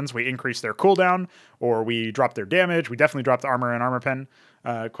revisions, we increased their cooldown, or we dropped their damage. We definitely dropped the armor and armor pen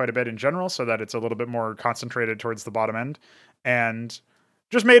quite a bit in general, so that it's a little bit more concentrated towards the bottom end. And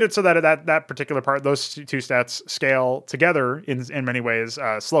just made it so that that particular part, those two stats scale together in many ways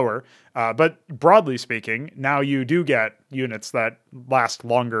slower. But broadly speaking, now you do get units that last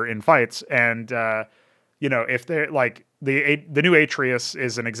longer in fights. And, if they're like the new Atreus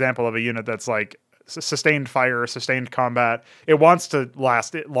is an example of a unit that's like sustained fire, sustained combat. It wants to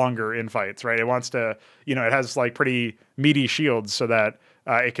last longer in fights, right? It wants to, it has like pretty meaty shields so that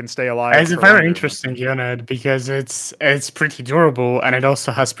it can stay alive. It's a very interesting unit because it's pretty durable and it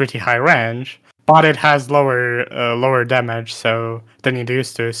also has pretty high range, but it has lower damage than it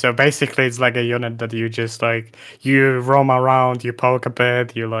used to. So basically, it's like a unit that you just like you roam around, you poke a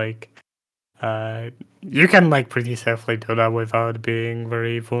bit, you like you can like pretty safely do that without being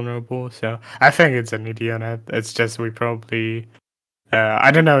very vulnerable. So I think it's a neat unit. It's just we probably.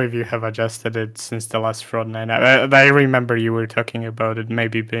 I don't know if you have adjusted it since the last Fortnite. I remember you were talking about it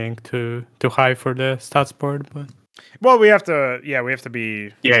maybe being too high for the stats board, but well, we have to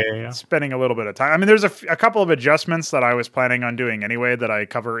be spending a little bit of time. I mean, there's a couple of adjustments that I was planning on doing anyway that I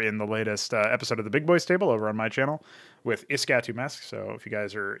cover in the latest episode of the Big Boys Table over on my channel with Iskatu Mask. So if you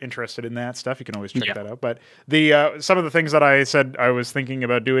guys are interested in that stuff, you can always check that out. But the some of the things that I said I was thinking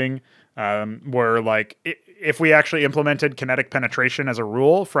about doing were like if we actually implemented kinetic penetration as a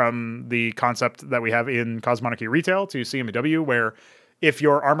rule from the concept that we have in Cosmonarchy Retail to CMW, where if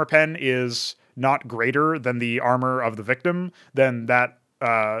your armor pen is not greater than the armor of the victim, then that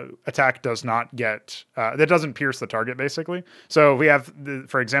attack does not get that doesn't pierce the target, basically. So we have,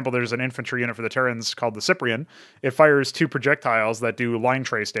 for example, there's an infantry unit for the Terrans called the Cyprian. It fires 2 projectiles that do line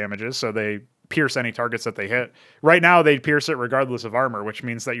trace damages, so they pierce any targets that they hit. Right now, they pierce it regardless of armor, which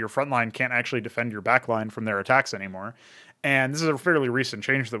means that your front line can't actually defend your back line from their attacks anymore. And this is a fairly recent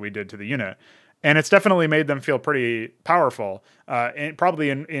change that we did to the unit. And it's definitely made them feel pretty powerful, and probably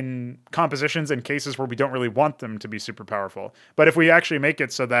in compositions and cases where we don't really want them to be super powerful. But if we actually make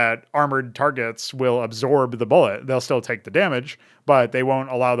it so that armored targets will absorb the bullet, they'll still take the damage, but they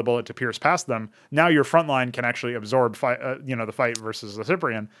won't allow the bullet to pierce past them. Now your front line can actually absorb the fight versus the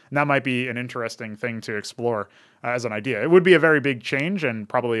Cyprian. And that might be an interesting thing to explore as an idea. It would be a very big change and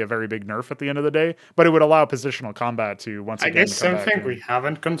probably a very big nerf at the end of the day, but it would allow positional combat to once again. I guess something we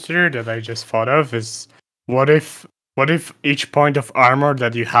haven't considered that I just thought of is what if each point of armor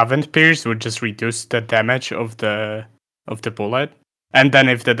that you haven't pierced would just reduce the damage of the bullet, and then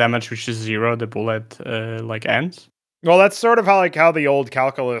if the damage reaches 0, the bullet ends. Well, that's sort of how the old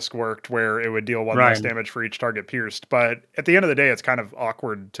calculus worked, where it would deal 1 less damage for each target pierced. But at the end of the day, it's kind of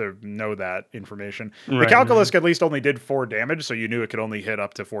awkward to know that information. The calculus at least only did 4 damage, so you knew it could only hit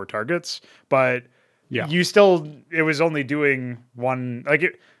up to 4 targets. But it was only doing 1.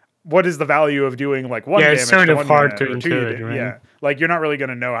 What is the value of doing like 1 damage? It's sort of hard to intuit, right? Yeah, like you're not really going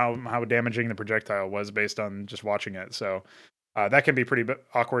to know how damaging the projectile was based on just watching it. So that can be pretty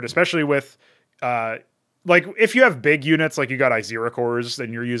awkward, especially with. Like, if you have big units, like you got Izira cores,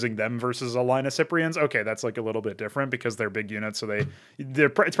 and you're using them versus a line of Cyprians, okay, that's like a little bit different because they're big units, so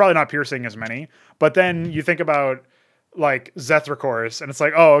it's probably not piercing as many. But then you think about, like, Zethra cores, and it's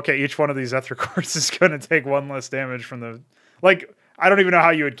like, oh, okay, each one of these Zethra cores is going to take 1 less damage from the... Like, I don't even know how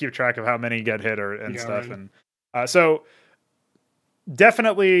you would keep track of how many get hit and stuff. Right. And so,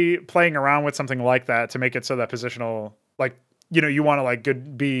 definitely playing around with something like that to make it so that positional... like. You want to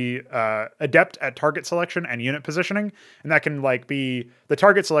be adept at target selection and unit positioning, and that can be the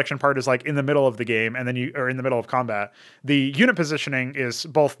target selection part is in the middle of the game, and then in the middle of combat. The unit positioning is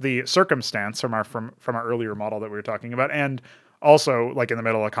both the circumstance from our earlier model that we were talking about, and also in the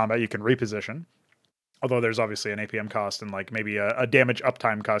middle of combat you can reposition. Although there's obviously an APM cost and maybe a damage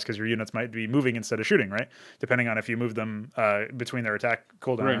uptime cost because your units might be moving instead of shooting, right? Depending on if you move them between their attack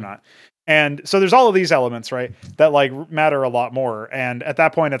cooldown or not. And so there's all of these elements, right, that matter a lot more. And at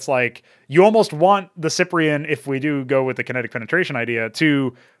that point, it's you almost want the Cyprian, if we do go with the kinetic penetration idea,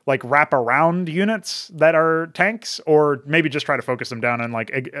 to wrap around units that are tanks, or maybe just try to focus them down and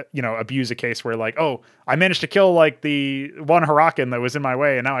abuse a case where oh, I managed to kill the one Hurakan that was in my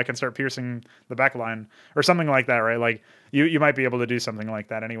way, and now I can start piercing the back line or something like that, right? You might be able to do something like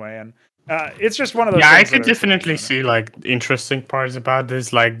that anyway. And it's just one of those. Yeah, I could definitely see interesting parts about this.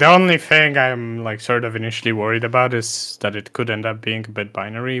 The only thing I'm sort of initially worried about is that it could end up being a bit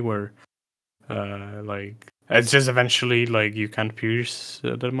binary, where it's just eventually you can't pierce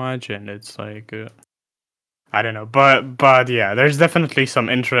that much, and it's I don't know, but yeah, there's definitely some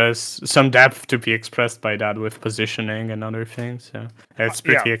interest, some depth to be expressed by that with positioning and other things. So it's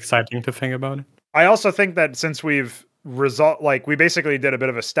pretty exciting to think about it. I also think that since we've result, like we basically did a bit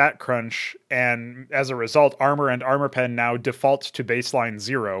of a stat crunch, and as a result, armor and armor pen now default to baseline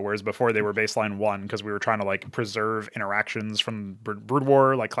 0, whereas before they were baseline 1 because we were trying to like preserve interactions from Brood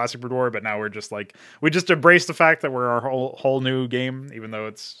War, like classic Brood War. But now we're just like, we just embrace the fact that we're our whole new game, even though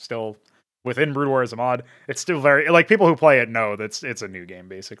it's still within Brood War as a mod. It's still very, like, people who play it know that it's a new game.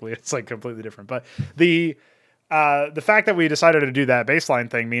 Basically, it's like completely different. But the fact that we decided to do that baseline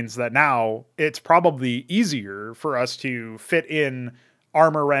thing means that now it's probably easier for us to fit in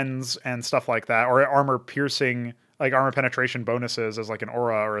armor rends and stuff like that, or armor piercing, like armor penetration bonuses as like an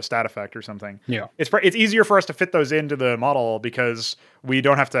aura or a stat effect or something. Yeah. It's easier for us to fit those into the model because we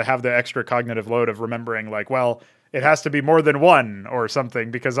don't have to have the extra cognitive load of remembering, like, well, it has to be more than 1 or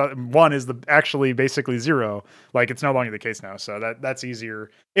something, because 1 is actually basically 0. Like, it's no longer the case now. So that's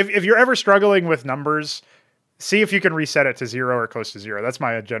easier. If you're ever struggling with numbers, see if you can reset it to 0 or close to 0. That's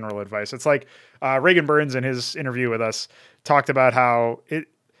my general advice. It's like Reagan Burns in his interview with us talked about how it,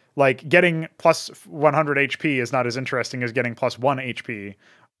 like, getting plus 100 HP is not as interesting as getting plus 1 HP,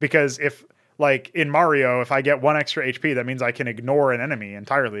 because if, like in Mario, if I get 1 extra HP, that means I can ignore an enemy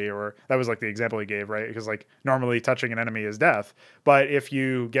entirely, or that was like the example he gave, right? Because like normally touching an enemy is death, but if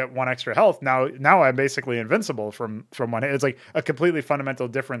you get 1 extra health, now I'm basically invincible from 1 hit. It's like a completely fundamental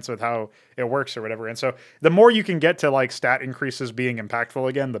difference with how it works or whatever. And so the more you can get to like stat increases being impactful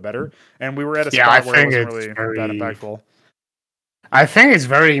again, the better. And we were at a spot where it wasn't really that impactful. I think it's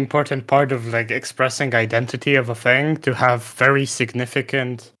very important part of like expressing identity of a thing to have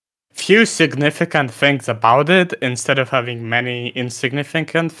few significant things about it instead of having many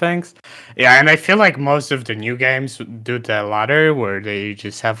insignificant things. Yeah, and I feel like most of the new games do the latter, where they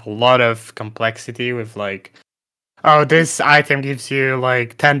just have a lot of complexity with like, oh, this item gives you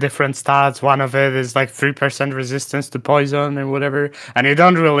like 10 different stats. One of it is like 3% resistance to poison or whatever. And you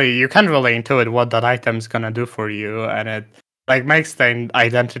can't really intuit what that item's gonna do for you. And it like makes the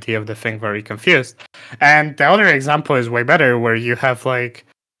identity of the thing very confused. And the other example is way better, where you have like,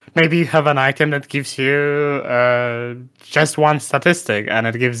 maybe you have an item that gives you just 1 statistic and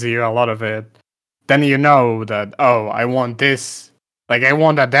it gives you a lot of it. Then you know that, oh, I want this. Like, I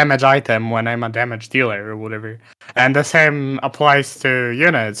want a damage item when I'm a damage dealer or whatever. And the same applies to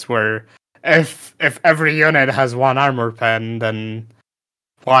units, where if every unit has 1 armor pen, then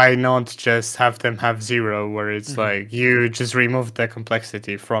why not just have them have 0, where it's like you just remove the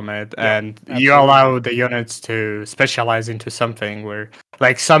complexity from it, and you allow the units to specialize into something, where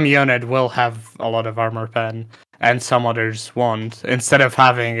like some unit will have a lot of armor pen and some others won't, instead of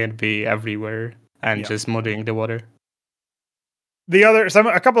having it be everywhere and just muddying the water.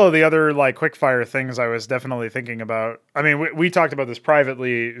 A couple of the other like quickfire things I was definitely thinking about. I mean, we talked about this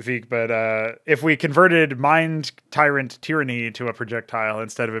privately, Veeq, but if we converted Mind Tyrant Tyranny to a projectile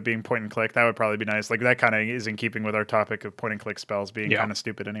instead of it being point and click, that would probably be nice. Like, that kind of is in keeping with our topic of point and click spells being kind of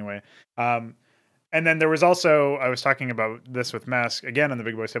stupid anyway. And then there was also, I was talking about this with Mask again on the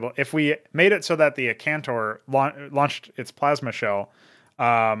Big Boys table. If we made it so that the Acantor launched its plasma shell,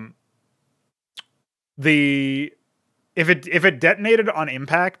 if it detonated on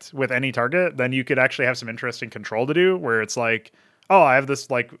impact with any target, then you could actually have some interesting control to do, where it's like, oh, I have this,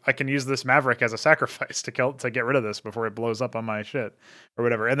 like, I can use this Maverick as a sacrifice to get rid of this before it blows up on my shit or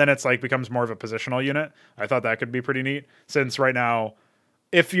whatever. And then it's like becomes more of a positional unit. I thought that could be pretty neat, since right now,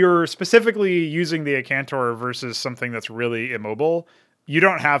 if you're specifically using the Acantor versus something that's really immobile, you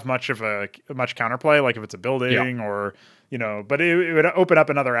don't have much counterplay. Like if it's a building or, but it would open up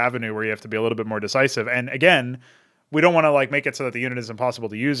another avenue where you have to be a little bit more decisive. And again, we don't want to like make it so that the unit is impossible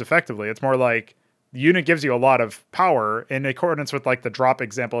to use effectively. It's more like the unit gives you a lot of power in accordance with like the drop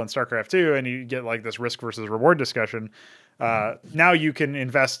example in StarCraft 2, and you get like this risk versus reward discussion. Now you can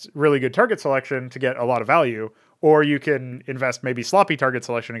invest really good target selection to get a lot of value, or you can invest maybe sloppy target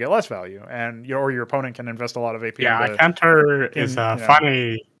selection to get less value, and or your opponent can invest a lot of AP. Yeah, Counter is a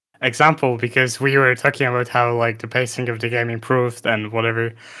funny example, because we were talking about how like the pacing of the game improved and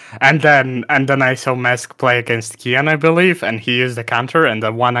whatever, and then I saw Mask play against Keyan, I believe, and he used a counter, and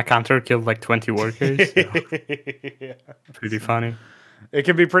the one counter killed like 20 workers. So. Yeah. Pretty funny. It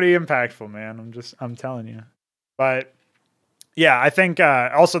can be pretty impactful, man. I'm telling you. But yeah, I think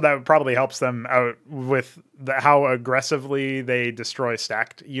also that probably helps them out with how aggressively they destroy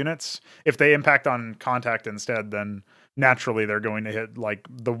stacked units. If they impact on contact instead, then naturally they're going to hit like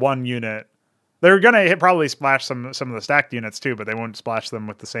the one unit. They're going to probably splash some of the stacked units too, but they won't splash them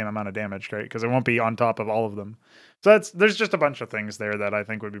with the same amount of damage, right? Because it won't be on top of all of them. So there's just a bunch of things there that I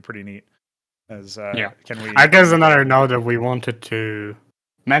think would be pretty neat. I guess another note that we wanted to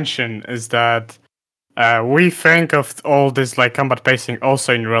mention is that we think of all this like combat pacing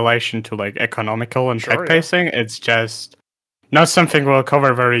also in relation to like economical and tech pacing. It's just not something we'll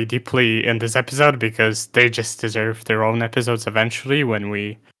cover very deeply in this episode because they just deserve their own episodes eventually when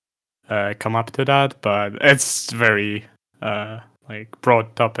we come up to that. But it's very like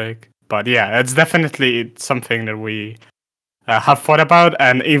broad topic. But yeah, it's definitely something that we have thought about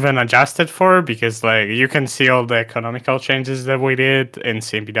and even adjusted for, because like you can see all the economical changes that we did in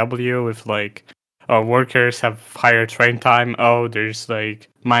CMPW with like workers have higher train time. There's like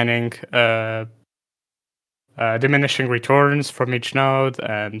mining diminishing returns from each node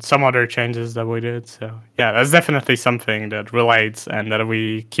and some other changes that we did. So yeah, that's definitely something that relates and that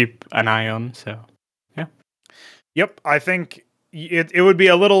we keep an eye on. So yeah. Yep, I think it would be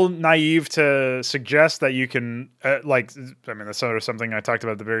a little naive to suggest that you can that's sort of something I talked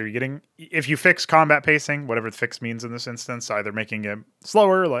about at the very beginning. If you fix combat pacing, whatever the fix means in this instance, either making it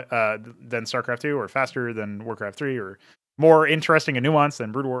slower than StarCraft 2 or faster than Warcraft 3 or more interesting and nuanced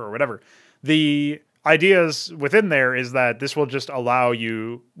than Brood War or whatever, the ideas within there is that this will just allow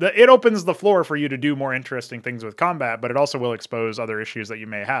you, it opens the floor for you to do more interesting things with combat, but it also will expose other issues that you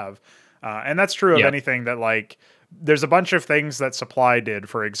may have. And that's true of anything that like, there's a bunch of things that supply did,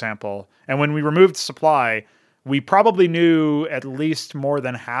 for example. And when we removed supply, we probably knew at least more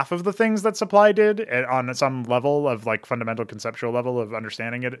than half of the things that supply did on some level of like fundamental conceptual level of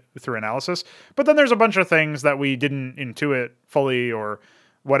understanding it through analysis. But then there's a bunch of things that we didn't intuit fully or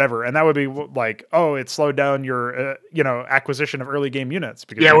whatever. And that would be like, it slowed down your, acquisition of early game units.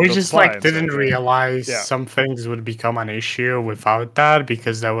 Because we just like didn't realize some things would become an issue without that,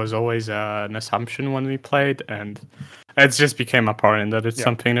 because that was always an assumption when we played, and it just became apparent that it's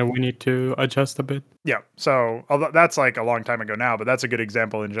something that we need to adjust a bit. Yeah. So that's like a long time ago now, but that's a good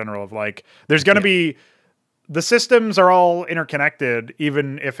example in general of like, there's going to be, the systems are all interconnected,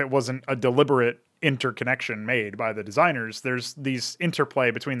 even if it wasn't a deliberate interconnection made by the designers. There's these interplay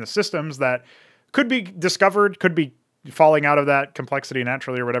between the systems that could be discovered, could be falling out of that complexity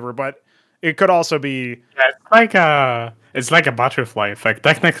naturally or whatever, but it could also be it's like a butterfly effect.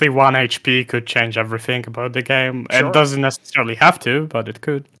 Technically 1 HP could change everything about the game. Sure. It doesn't necessarily have to, but it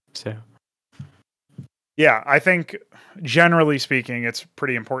could. So yeah, I think generally speaking it's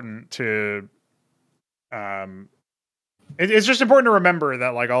pretty important to it's just important to remember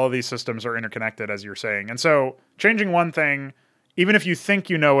that like all of these systems are interconnected, as you're saying. And so changing one thing, even if you think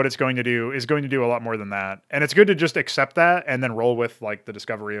you know what it's going to do, is going to do a lot more than that. And it's good to just accept that and then roll with like the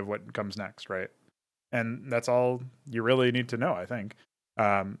discovery of what comes next, right? And that's all you really need to know, I think.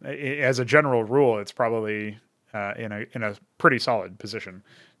 As a general rule, it's probably in a pretty solid position.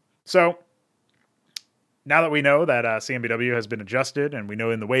 So now that we know that CMBW has been adjusted, and we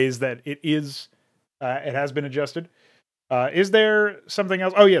know in the ways that it has been adjusted, is there something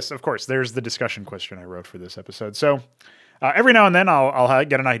else? Oh, yes, of course. There's the discussion question I wrote for this episode. So every now and then I'll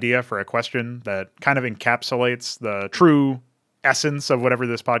get an idea for a question that kind of encapsulates the true essence of whatever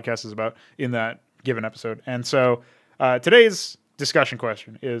this podcast is about in that given episode. And so today's discussion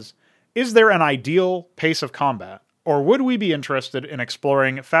question is there an ideal pace of combat, or would we be interested in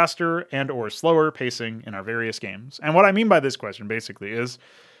exploring faster and or slower pacing in our various games? And what I mean by this question basically is,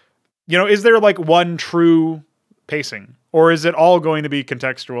 is there like one true pacing, or is it all going to be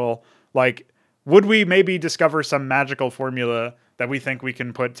contextual? Like, would we maybe discover some magical formula that we think we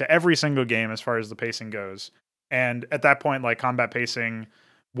can put to every single game as far as the pacing goes? And at that point, like combat pacing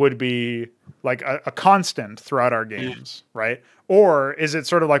would be like a constant throughout our games, right? Or is it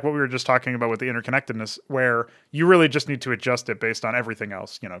sort of like what we were just talking about with the interconnectedness, where you really just need to adjust it based on everything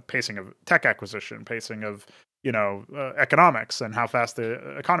else, pacing of tech acquisition, pacing of, economics and how fast the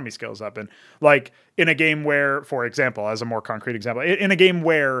economy scales up. And like in a game where, for example, as a more concrete example, in a game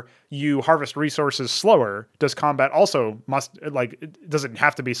where you harvest resources slower, does combat also does it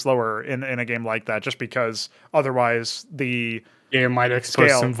have to be slower in a game like that, just because otherwise the game might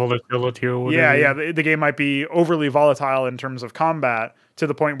expose some volatility or whatever. Yeah. The game might be overly volatile in terms of combat to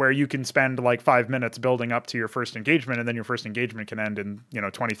the point where you can spend like 5 minutes building up to your first engagement, and then your first engagement can end in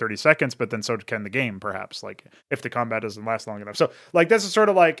 20, 30 seconds, but then so can the game, perhaps, like if the combat doesn't last long enough. So like this is sort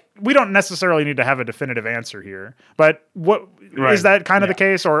of like, we don't necessarily need to have a definitive answer here, but is that kind of the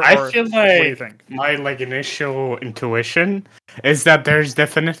case, or I feel like what do you think? My initial intuition is that there's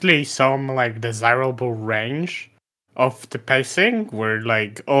definitely some desirable range of the pacing where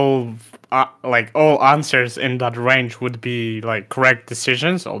all answers in that range would be correct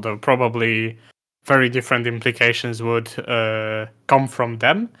decisions, although probably very different implications would come from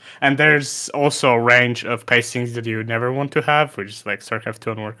them. And there's also a range of pacings that you never want to have, which is Starcraft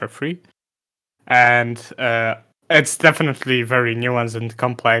 2 and Warcraft 3. And it's definitely very nuanced and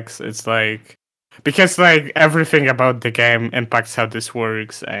complex. It's because like everything about the game impacts how this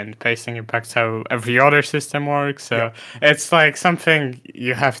works, and pacing impacts how every other system works. So it's like something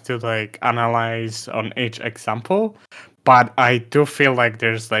you have to like analyze on each example. But I do feel like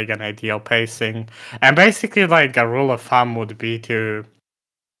there's like an ideal pacing, and basically like a rule of thumb would be to,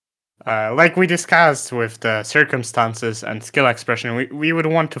 like we discussed with the circumstances and skill expression, we would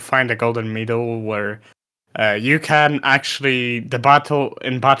want to find a golden middle where you can actually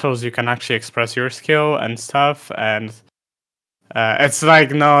in battles you can actually express your skill and stuff, and it's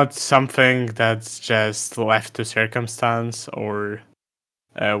like not something that's just left to circumstance, or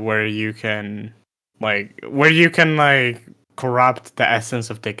where you can corrupt the essence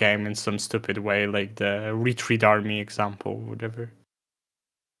of the game in some stupid way, like the retreat army example, whatever.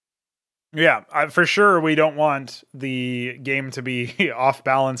 Yeah, for sure we don't want the game to be off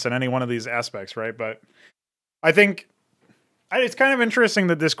balance in any one of these aspects, right? But I think it's kind of interesting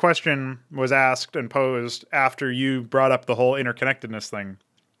that this question was asked and posed after you brought up the whole interconnectedness thing.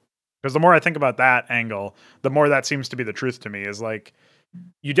 Because the more I think about that angle, the more that seems to be the truth to me, is like,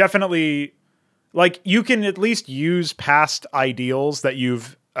 you definitely, like, you can at least use past ideals that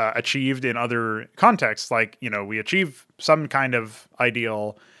you've achieved in other contexts. Like, you know, we achieve some kind of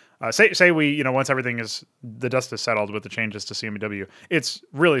ideal. Say we, you know, once everything is, the dust is settled with the changes to CMW, it's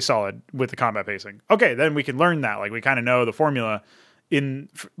really solid with the combat pacing. Okay, then we can learn that. Like, we kind of know the formula in,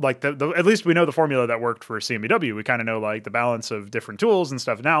 like, at least we know the formula that worked for CMW. We kind of know, like, the balance of different tools and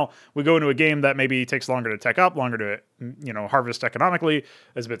stuff. Now we go into a game that maybe takes longer to tech up, longer to, you know, harvest economically,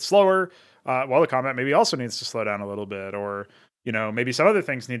 is a bit slower. Well, the combat maybe also needs to slow down a little bit, or, you know, maybe some other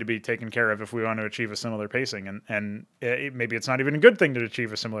things need to be taken care of if we want to achieve a similar pacing. And maybe it's not even a good thing to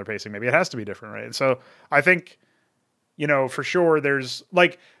achieve a similar pacing. Maybe it has to be different, right? And so I think, you know, for sure there's,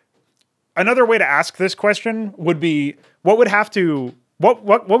 like, another way to ask this question would be, what would have to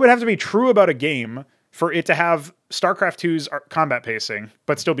be true about a game for it to have Starcraft 2's combat pacing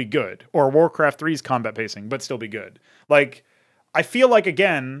but still be good, or Warcraft 3's combat pacing but still be good? Like, I feel like,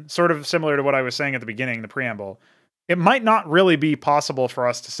 again, sort of similar to what I was saying at the beginning, the preamble, it might not really be possible for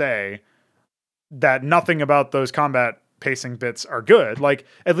us to say that nothing about those combat pacing bits are good. Like,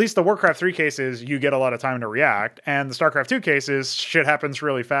 at least the Warcraft 3 cases, you get a lot of time to react, and the Starcraft 2 cases, shit happens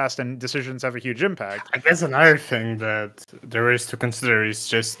really fast and decisions have a huge impact. I guess another thing that there is to consider is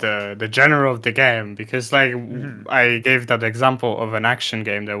just the genre of the game, because, like, I gave that example of an action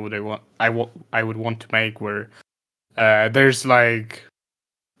game that I would want to make, where there's like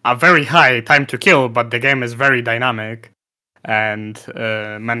a very high time to kill, but the game is very dynamic and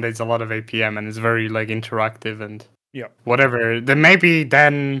mandates a lot of APM and is very like interactive and whatever. Then maybe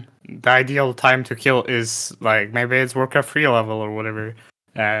the ideal time to kill is like, maybe it's Warcraft 3 level or whatever.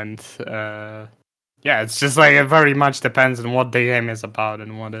 And it's just like, it very much depends on what the game is about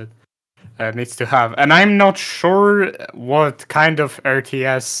and what it needs to have. And I'm not sure what kind of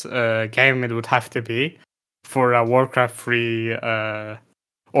RTS game it would have to be for a Warcraft 3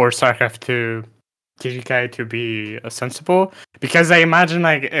 or Starcraft 2 TTK to be sensible. Because I imagine,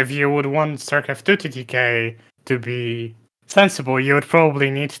 like, if you would want Starcraft 2 TTK to be sensible, you would probably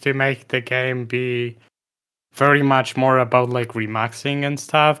need to make the game be very much more about, like, remaxing and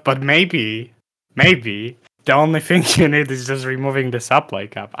stuff. But maybe the only thing you need is just removing the supply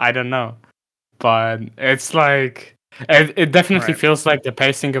cap. I don't know. But it's like, it definitely feels like the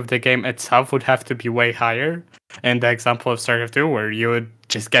pacing of the game itself would have to be way higher in the example of StarCraft 2, where you would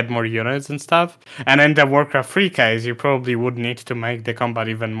just get more units and stuff. And in the Warcraft 3 case, you probably would need to make the combat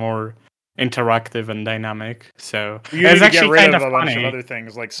even more interactive and dynamic. So it's actually kind of a bunch of other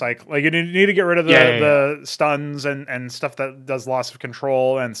things like like, you need to get rid of the stuns and stuff that does loss of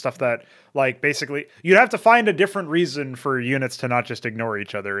control and stuff that, like, basically you'd have to find a different reason for units to not just ignore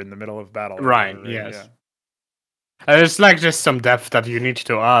each other in the middle of battle. Right. Yes. Yeah. There's like just some depth that you need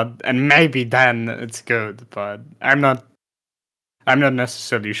to add, and maybe then it's good. But I'm not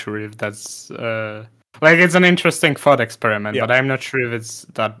necessarily sure if that's like, it's an interesting thought experiment, but I'm not sure if it's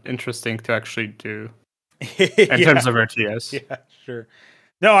that interesting to actually do in terms of RTS. Yeah, sure.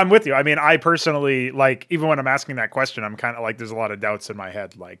 No, I'm with you. I mean, I personally, like, even when I'm asking that question, I'm kind of like, there's a lot of doubts in my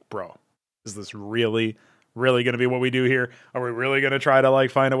head. Like, bro, is this really going to be what we do here? Are we really going to try to,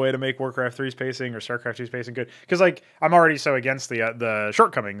 like, find a way to make Warcraft 3's pacing or Starcraft 2's pacing good? Because, like, I'm already so against the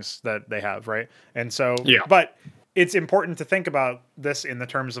shortcomings that they have, right? And so, but it's important to think about this in the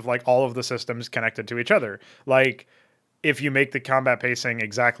terms of, like, all of the systems connected to each other. Like, if you make the combat pacing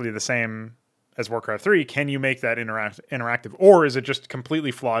exactly the same as Warcraft 3, can you make that interactive? Or is it just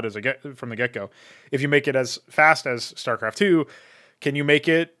completely flawed from the get-go? If you make it as fast as Starcraft 2, can you make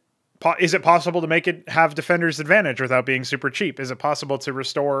it is it possible to make it have defender's advantage without being super cheap? Is it possible to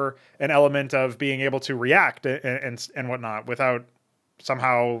restore an element of being able to react and whatnot without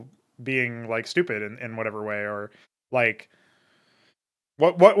somehow being like stupid in whatever way? Or like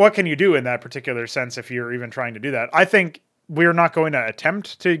what can you do in that particular sense if you're even trying to do that? I think we're not going to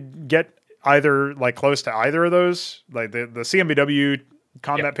attempt to get either like close to either of those. Like the CMBW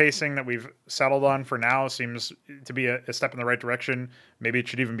combat pacing that we've settled on for now seems to be a step in the right direction. Maybe it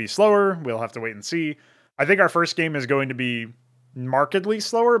should even be slower. We'll have to wait and see. I think our first game is going to be markedly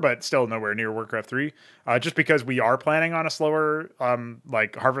slower, but still nowhere near Warcraft 3, just because we are planning on a slower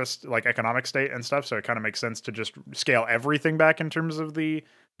like harvest, like economic state and stuff. So it kind of makes sense to just scale everything back in terms of the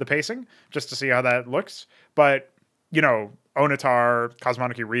pacing, just to see how that looks. But you know, Onatar,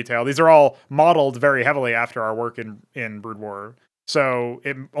 Cosmonarchy Retail, these are all modeled very heavily after our work in Brood War. So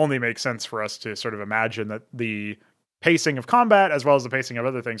it only makes sense for us to sort of imagine that the pacing of combat as well as the pacing of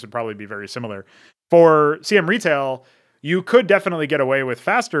other things would probably be very similar. For CM Retail, you could definitely get away with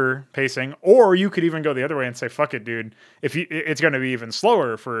faster pacing, or you could even go the other way and say, fuck it, dude. It's going to be even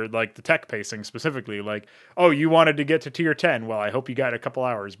slower for like the tech pacing specifically. Like, oh, you wanted to get to tier 10. Well, I hope you got a couple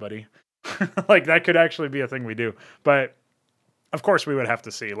hours, buddy. Like that could actually be a thing we do. But of course, we would have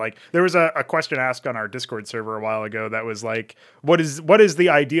to see. Like, there was a question asked on our Discord server a while ago that was like, what is the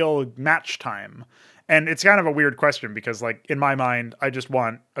ideal match time? And it's kind of a weird question because, like, in my mind, I just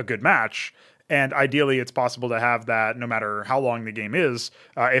want a good match. And ideally, it's possible to have that no matter how long the game is,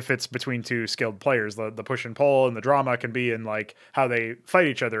 if it's between two skilled players. The push and pull and the drama can be in, like, how they fight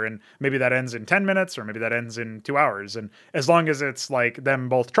each other. And maybe that ends in 10 minutes or maybe that ends in 2 hours. And as long as it's, like, them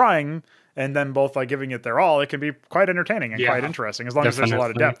both trying and then both like giving it their all, it can be quite entertaining and quite interesting as long as there's a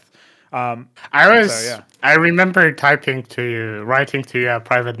lot of depth. I remember writing to you a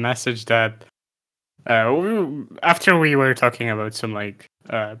private message that after we were talking about some like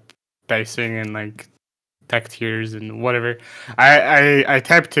pacing and like tech tiers and whatever, I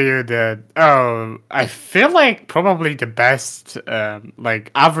typed to you that I feel like probably the best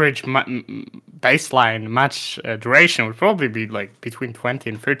like average baseline match duration would probably be like between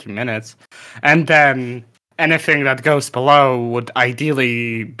 20 and 30 minutes, and then anything that goes below would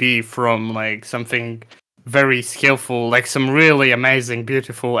ideally be from like something very skillful, like some really amazing,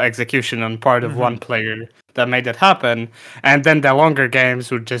 beautiful execution on part of one player that made it happen, and then the longer games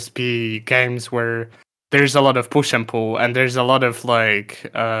would just be games where there's a lot of push and pull, and there's a lot of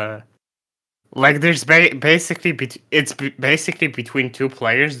like there's basically between two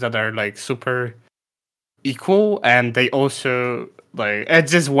players that are like super equal, and they also like it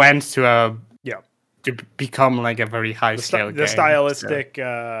just went to become like a very high scale game. The stylistic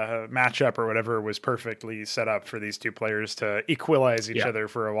matchup or whatever was perfectly set up for these two players to equalize each other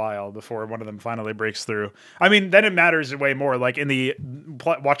for a while before one of them finally breaks through. I mean, then it matters way more. Like in the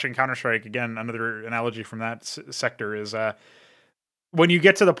watching Counter-Strike, again, another analogy from that sector is when you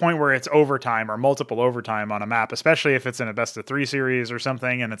get to the point where it's overtime or multiple overtime on a map, especially if it's in a best of 3 series or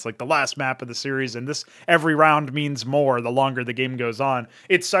something, and it's like the last map of the series, and this every round means more the longer the game goes on.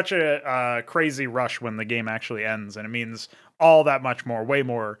 It's such a crazy rush when the game actually ends, and it means all that much more, way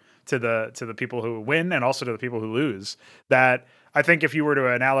more to the people who win and also to the people who lose. That I think if you were to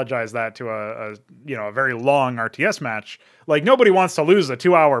analogize that to a very long RTS match, like nobody wants to lose a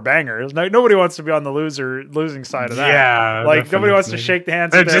 2-hour banger. Nobody wants to be on the losing side of that. Yeah, like definitely. Nobody wants to shake the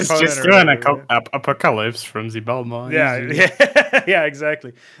hands of their opponent. Just doing apocalypse from the Belmont. Yeah,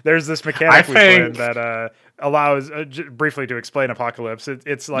 exactly. There's this mechanic we play that allows briefly to explain apocalypse.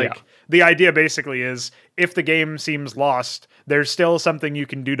 It's like the idea basically is if the game seems lost, there's still something you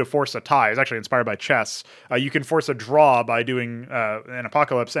can do to force a tie. It's actually inspired by chess. You can force a draw by doing an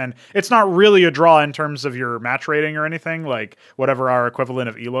apocalypse, and it's not really a draw in terms of your match rating or anything, like whatever our equivalent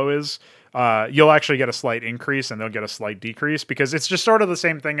of ELO is. You'll actually get a slight increase and they'll get a slight decrease, because it's just sort of the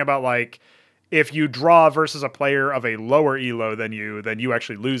same thing about like if you draw versus a player of a lower ELO than you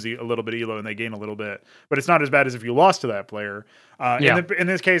actually lose a little bit ELO and they gain a little bit. But it's not as bad as if you lost to that player. In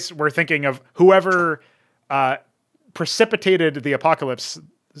this case, we're thinking of whoever precipitated the apocalypse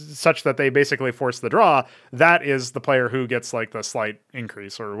such that they basically force the draw. That is the player who gets like the slight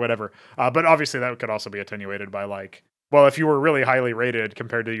increase or whatever. But obviously that could also be attenuated by like, well, if you were really highly rated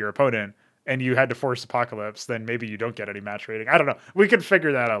compared to your opponent and you had to force apocalypse, then maybe you don't get any match rating. I don't know. We could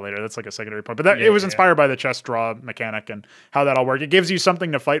figure that out later. That's like a secondary point. But it was inspired by the chess draw mechanic and how that all worked. It gives you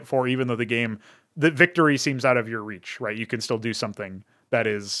something to fight for, even though the victory seems out of your reach, right? You can still do something that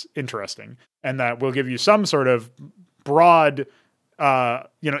is interesting, and that will give you some sort of broad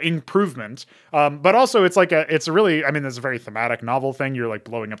improvement. But also it's like it's a really, I mean, it's a very thematic novel thing. You're like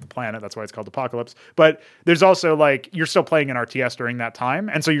blowing up the planet. That's why it's called Apocalypse. But there's also like, you're still playing an RTS during that time.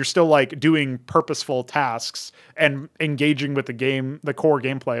 And so you're still like doing purposeful tasks and engaging with the game, the core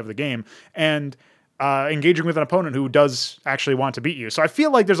gameplay of the game, and engaging with an opponent who does actually want to beat you. So I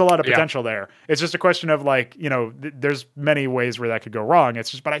feel like there's a lot of potential there. It's just a question of like, there's many ways where that could go wrong. It's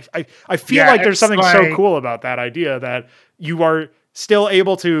just, but I feel like there's something so cool about that idea that you are still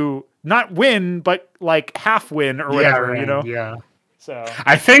able to not win, but like half win or whatever, Yeah. So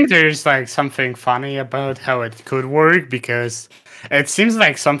I think there's like something funny about how it could work, because it seems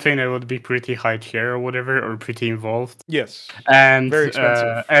like something that would be pretty high tier or whatever, or pretty involved. Yes. And very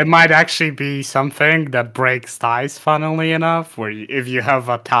expensive. It might actually be something that breaks ties, funnily enough, where if you have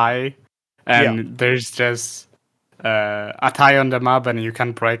a tie and there's just a tie on the map and you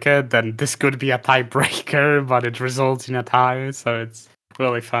can break it, then this could be a tiebreaker, but it results in a tie. So it's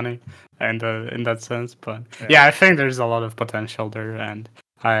really funny and in that sense. But yeah, I think there's a lot of potential there, and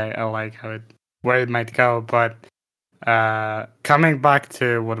I like where it might go. But coming back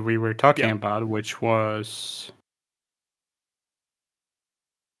to what we were talking about, which was...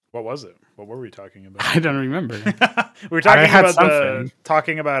 What was it? What were we talking about? I don't remember. We were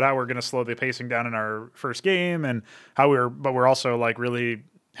talking about how we're going to slow the pacing down in our first game, and how we're also like really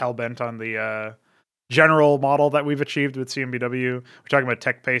hell bent on the general model that we've achieved with CMBW. We're talking about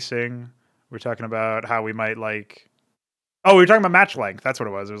tech pacing. We're talking about how we might like... Oh, we were talking about match length. That's what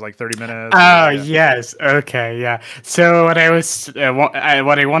it was. It was like 30 minutes. Oh, yes. Okay, yeah. So what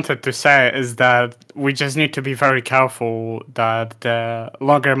I wanted to say is that we just need to be very careful that the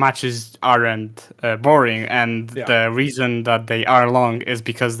longer matches aren't boring, and the reason that they are long is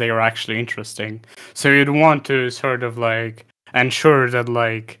because they are actually interesting. So you'd want to sort of like ensure that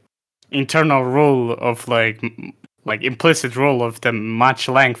like internal rule of like implicit rule of the match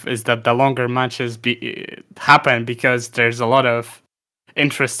length is that the longer matches happen because there's a lot of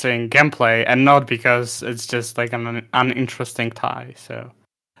interesting gameplay, and not because it's just like an uninteresting tie. So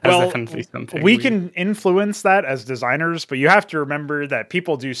that's definitely something we can influence that as designers, but you have to remember that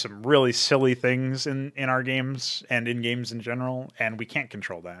people do some really silly things in our games and in games in general, and we can't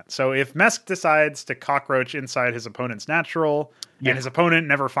control that. So if Mesk decides to cockroach inside his opponent's natural, and his opponent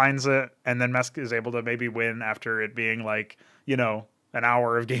never finds it, and then Mesk is able to maybe win after it being like, an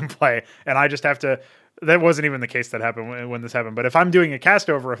hour of gameplay, and I just have to... That wasn't even the case that happened when this happened. But if I'm doing a cast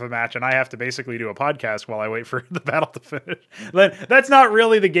over of a match and I have to basically do a podcast while I wait for the battle to finish, then that's not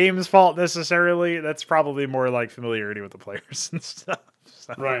really the game's fault necessarily. That's probably more like familiarity with the players and stuff.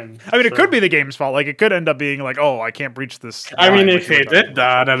 So, right. I mean, it could be the game's fault. Like, it could end up being like, oh, I can't breach this. I mean, if it did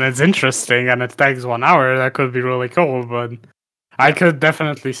that and it's interesting and it takes 1 hour, that could be really cool. But I could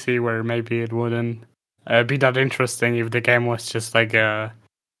definitely see where maybe it wouldn't be that interesting if the game was just like a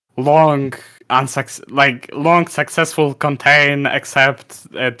long successful contain, except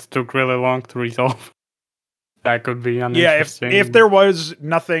it took really long to resolve. That could be uninteresting. Yeah, if there was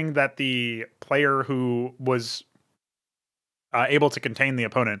nothing that the player who was able to contain the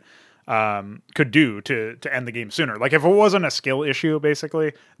opponent could do to end the game sooner. Like if it wasn't a skill issue,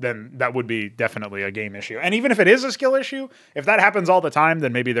 basically, then that would be definitely a game issue. And even if it is a skill issue, if that happens all the time,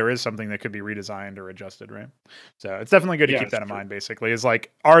 then maybe there is something that could be redesigned or adjusted, right? So it's definitely good to keep that in mind, basically. Is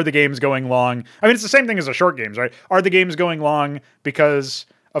like, are the games going long? I mean, it's the same thing as the short games, right? Are the games going long because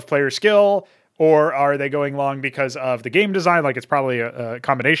of player skill, or are they going long because of the game design? Like, it's probably a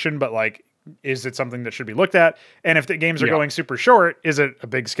combination, but like, is it something that should be looked at? And if the games are going super short, is it a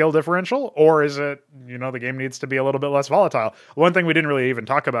big skill differential, or is it, the game needs to be a little bit less volatile? One thing we didn't really even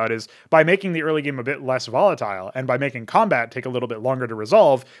talk about is by making the early game a bit less volatile and by making combat take a little bit longer to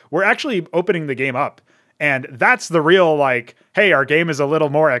resolve, we're actually opening the game up. And that's the real, like, hey, our game is a little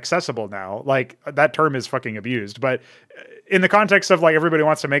more accessible now. Like, that term is fucking abused, but in the context of like everybody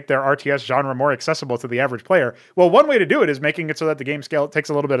wants to make their RTS genre more accessible to the average player. Well, one way to do it is making it so that the game takes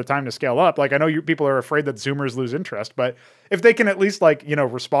a little bit of time to scale up. Like I know people are afraid that Zoomers lose interest, but if they can at least like,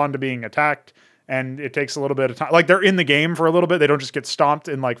 respond to being attacked and it takes a little bit of time, like they're in the game for a little bit, they don't just get stomped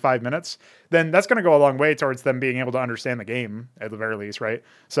in like 5 minutes, then that's going to go a long way towards them being able to understand the game at the very least. Right.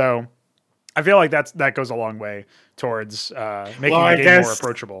 So I feel like that goes a long way towards making the game more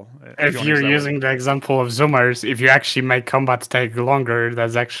approachable. If you're using the example of Zoomers, if you actually make combat take longer,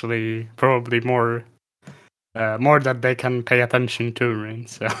 that's actually probably more that they can pay attention to, right?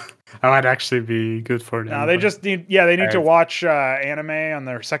 So that might actually be good for them. No, they just need to watch anime on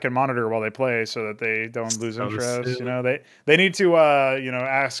their second monitor while they play, so that they don't lose interest. They need to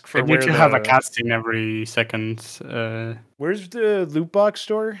ask for. They need to have a casting every second. Where's the loot box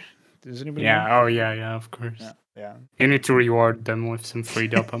store? Does anybody know? Oh yeah, of course. Yeah. You need to reward them with some free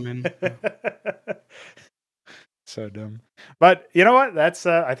dopamine. So dumb. But you know what? That's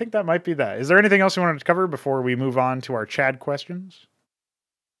I think that might be that. Is there anything else you wanted to cover before we move on to our Chad questions?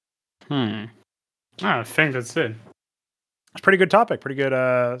 I think that's it. It's a pretty good topic, pretty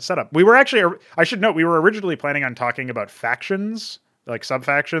good setup. We were actually, I should note, we were originally planning on talking about factions, like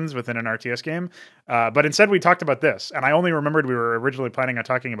sub-factions within an RTS game. But instead we talked about this. And I only remembered we were originally planning on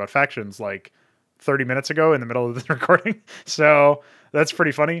talking about factions like 30 minutes ago in the middle of the recording. So that's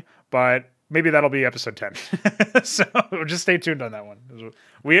pretty funny. But maybe that'll be episode 10. So just stay tuned on that one.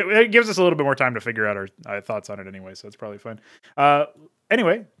 It gives us a little bit more time to figure out our thoughts on it anyway. So it's probably fun.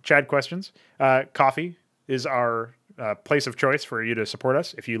 Anyway, Chad questions. Coffee is our place of choice for you to support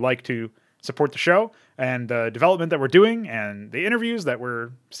us. If you like to support the show and the development that we're doing and the interviews that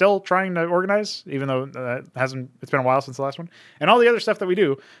we're still trying to organize, even though it's been a while since the last one, and all the other stuff that we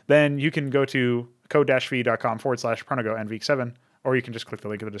do, then you can go to code-fee.com/Pr0nogo and Veeq7, or you can just click the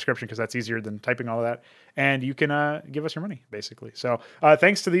link in the description because that's easier than typing all of that. And you can give us your money, basically. So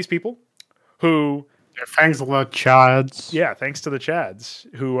thanks to these people who... Yeah, thanks a lot, Chads. Yeah, thanks to the Chads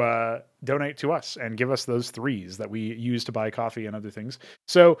who donate to us and give us those threes that we use to buy coffee and other things.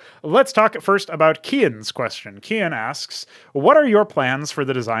 So let's talk first about Keyan's question. Keyan asks, what are your plans for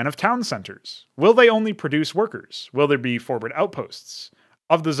the design of town centers? Will they only produce workers? Will there be forward outposts?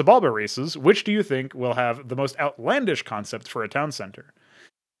 Of the Zabalba races, which do you think will have the most outlandish concept for a town center?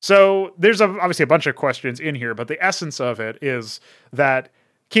 So there's obviously a bunch of questions in here, but the essence of it is that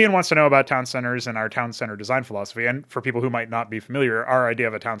Keyan wants to know about town centers and our town center design philosophy. And for people who might not be familiar, our idea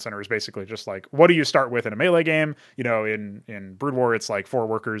of a town center is basically just like, what do you start with in a melee game? You know, in Brood War, it's like 4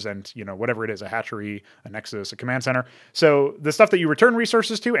 workers and, you know, whatever it is, a hatchery, a nexus, a command center. So the stuff that you return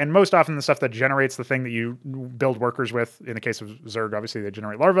resources to, and most often the stuff that generates the thing that you build workers with, in the case of Zerg, obviously they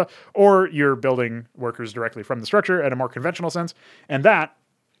generate larvae, or you're building workers directly from the structure at a more conventional sense. And that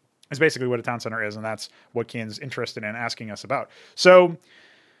is basically what a town center is. And that's what Keyan's interested in asking us about. So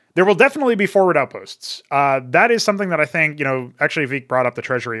there will definitely be forward outposts. That is something that I think, you know, actually Veeq brought up the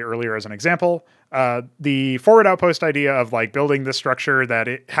treasury earlier as an example. The forward outpost idea of like building this structure that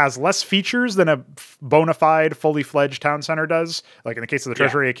it has less features than a bona fide, fully fledged town center does. Like in the case of the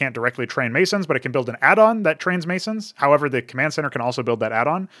treasury, it can't directly train masons, but it can build an add-on that trains masons. However, the command center can also build that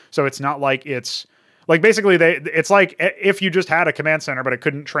add-on. So it's not like it's like basically it's like if you just had a command center, but it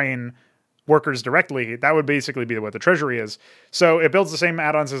couldn't train workers directly, that would basically be what the treasury is. So it builds the same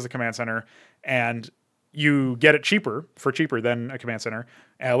add-ons as the command center, and you get it cheaper than a command center,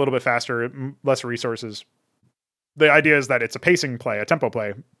 and a little bit faster, less resources. The idea is that it's a pacing play, a tempo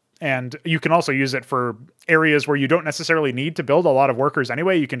play, and you can also use it for areas where you don't necessarily need to build a lot of workers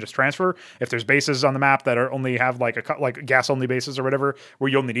anyway. You can just transfer. If there's bases on the map that are only have like gas-only bases or whatever,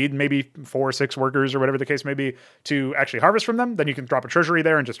 where you only need maybe 4 or 6 workers or whatever the case may be to actually harvest from them, then you can drop a treasury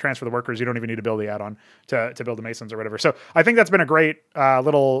there and just transfer the workers. You don't even need to build the add-on to build the masons or whatever. So I think that's been a great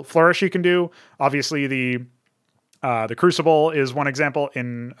little flourish you can do. Obviously, the Crucible is one example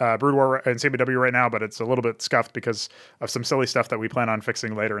in Brood War and CBW right now, but it's a little bit scuffed because of some silly stuff that we plan on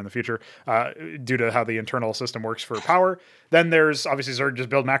fixing later in the future due to how the internal system works for power. Then there's obviously Zerg just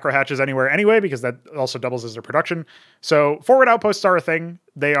build macro hatches anywhere anyway, because that also doubles as their production. So forward outposts are a thing.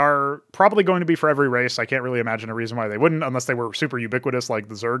 They are probably going to be for every race. I can't really imagine a reason why they wouldn't, unless they were super ubiquitous like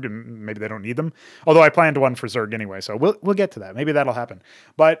the Zerg, and maybe they don't need them. Although I planned one for Zerg anyway, so we'll get to that. Maybe that'll happen.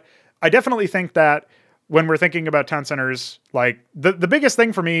 But I definitely think that when we're thinking about town centers, like the biggest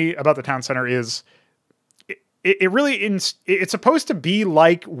thing for me about the town center is it's supposed to be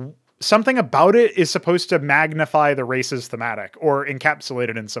like something about it is supposed to magnify the race's thematic or encapsulate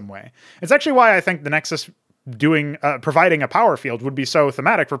it in some way. It's actually why I think the Nexus providing a power field would be so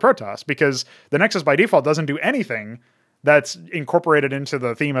thematic for Protoss, because the Nexus by default doesn't do anything that's incorporated into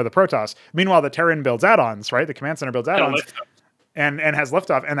the theme of the Protoss. Meanwhile, the Terran builds add-ons, right? The command center builds add-ons. And has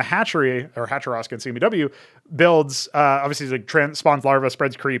liftoff, and the hatchery or Hatcherosk in CMW builds obviously like spawns larva,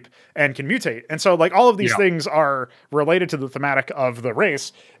 spreads creep, and can mutate. And so like all of these things are related to the thematic of the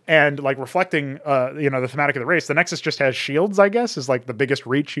race and like reflecting the thematic of the race. The Nexus just has shields, I guess, is like the biggest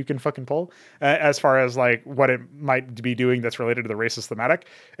reach you can fucking pull as far as like what it might be doing that's related to the race's thematic,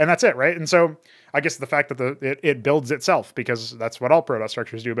 and that's it, right? And so I guess the fact that it builds itself, because that's what all Protoss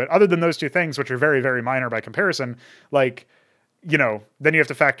structures do. But other than those two things, which are very, very minor by comparison, like, you know, then you have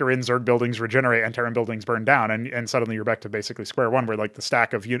to factor in Zerg buildings regenerate and Terran buildings burn down, and suddenly you're back to basically square one, where like the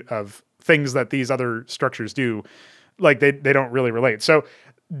stack of things that these other structures do, like they don't really relate. So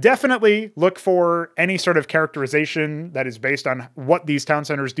definitely look for any sort of characterization that is based on what these town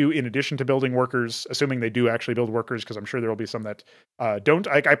centers do in addition to building workers, assuming they do actually build workers, because I'm sure there will be some that don't.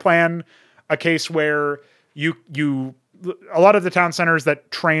 I plan a case where a lot of the town centers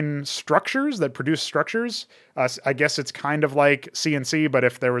that train structures, that produce structures, I guess it's kind of like CNC, but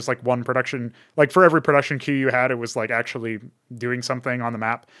if there was like one production, like for every production queue you had, it was like actually doing something on the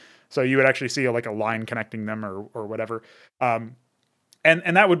map. So you would actually see like a line connecting them or whatever. And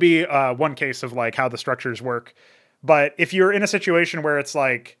that would be one case of like how the structures work. But if you're in a situation where it's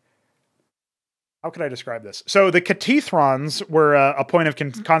like, how could I describe this? So the Cathethrons were a point of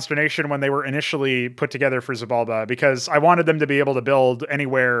consternation when they were initially put together for Xibalba, because I wanted them to be able to build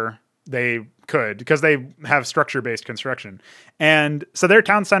anywhere they could, because they have structure-based construction. And so their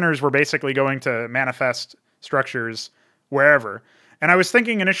town centers were basically going to manifest structures wherever. And I was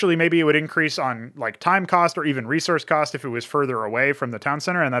thinking initially maybe it would increase on like time cost or even resource cost if it was further away from the town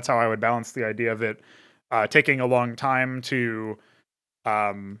center. And that's how I would balance the idea of it taking a long time to...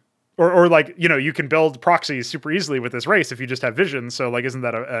 Or like, you know, you can build proxies super easily with this race if you just have vision. So like, isn't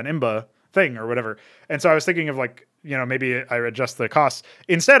that an IMBA thing or whatever? And so I was thinking of like, you know, maybe I adjust the costs.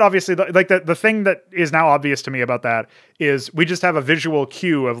 Instead, obviously, the thing that is now obvious to me about that is we just have a visual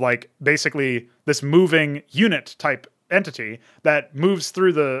cue of like basically this moving unit type entity that moves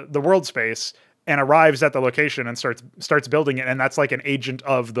through the world space and arrives at the location and starts building it, and that's like an agent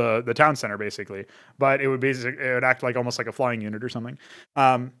of the town center basically. But it would act like almost like a flying unit or something.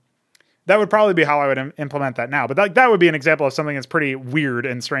 That would probably be how I would implement that now. But that would be an example of something that's pretty weird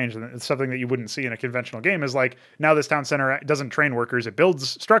and strange, and it's something that you wouldn't see in a conventional game. Is like, now this town center doesn't train workers, it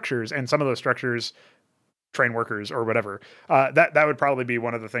builds structures, and some of those structures train workers or whatever. That would probably be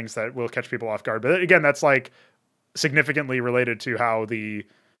one of the things that will catch people off guard. But again, that's like significantly related to how the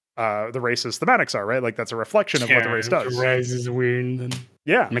race's thematics are, right? Like that's a reflection of what the race does. The race is weird, and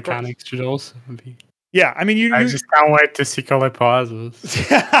yeah, mechanics should also be. Yeah, I mean, I just can't wait to see Colopoazos.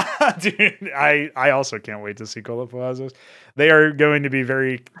 Dude, I also can't wait to see Colopoazos. They are going to be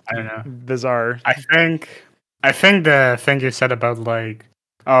very bizarre. I think the thing you said about like,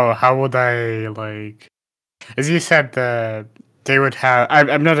 oh, how would I like, as you said, they would have.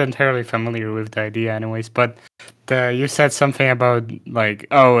 I'm not entirely familiar with the idea, anyways. But you said something about like,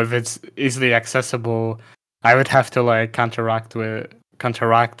 oh, if it's easily accessible, I would have to like counteract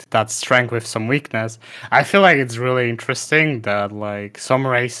that strength with some weakness. I feel like it's really interesting that like some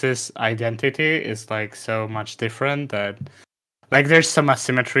races' identity is like so much different that like there's some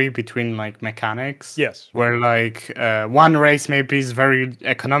asymmetry between like mechanics. Yes. Where like one race maybe is very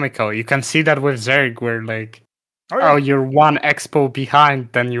economical. You can see that with Zerg where like you're one expo behind,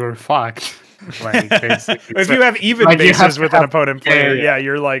 then you're fucked. Like if you have even like bases with an opponent player,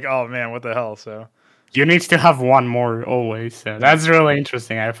 you're like, oh man, what the hell? So you need to have one more always. So that's really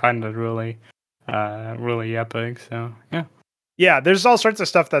interesting. I find it really, really epic. So yeah. Yeah, there's all sorts of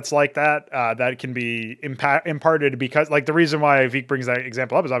stuff that's like that that can be imparted, because like the reason why Veeq brings that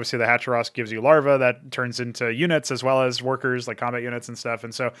example up is obviously the Hatcheros gives you larvae that turns into units as well as workers, like combat units and stuff.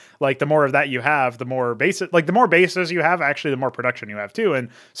 And so like the more of that you have, the more bases you have, actually the more production you have too. And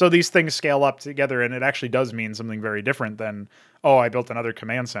so these things scale up together, and it actually does mean something very different than, oh, I built another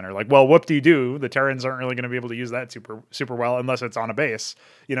command center. Like, well, whoop-de-doo, the Terrans aren't really going to be able to use that super well unless it's on a base.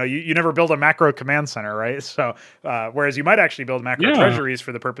 You know, you never build a macro command center, right? So, whereas you might actually build macro treasuries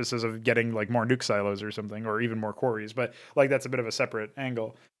for the purposes of getting like more nuke silos or something, or even more quarries. But like that's a bit of a separate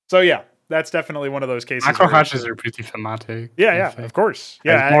angle. So yeah, that's definitely one of those cases. Macro hatches are pretty thematic. Yeah, of course.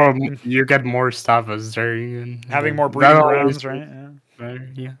 Yeah, you get more stuff as Zerg, having more breeding grounds, right?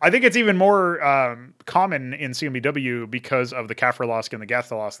 Yeah. I think it's even more common in CMBW because of the Kaffirlosk and the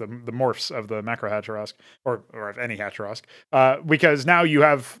Gathalos, the morphs of the macro Hatcherosk, or of any Hatcherosk, because now you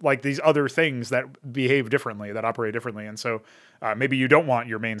have like these other things that behave differently, that operate differently, and so maybe you don't want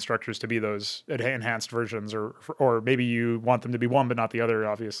your main structures to be those enhanced versions, or maybe you want them to be one but not the other,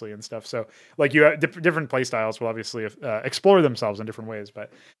 obviously, and stuff. So like you have different play styles will obviously explore themselves in different ways,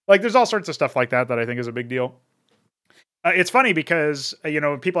 but like there's all sorts of stuff like that I think is a big deal. It's funny because, you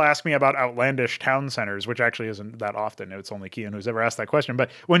know, people ask me about outlandish town centers, which actually isn't that often. It's only Keyan who's ever asked that question. But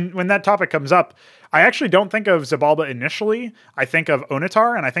when that topic comes up, I actually don't think of Xibalba initially. I think of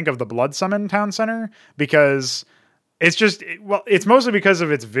Onatar, and I think of the Blood Summon town center, because it's just, well, it's mostly because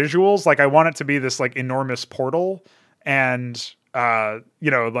of its visuals. Like I want it to be this like enormous portal, and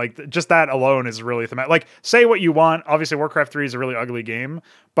you know, like just that alone is really thematic. Like, say what you want. Obviously, Warcraft 3 is a really ugly game,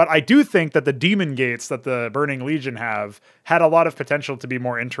 but I do think that the demon gates that the Burning Legion had a lot of potential to be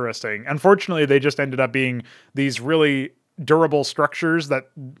more interesting. Unfortunately, they just ended up being these really durable structures that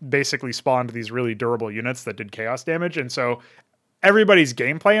basically spawned these really durable units that did chaos damage, and so everybody's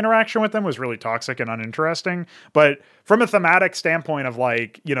gameplay interaction with them was really toxic and uninteresting. But from a thematic standpoint of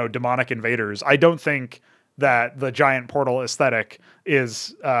like, you know, demonic invaders, I don't think that the giant portal aesthetic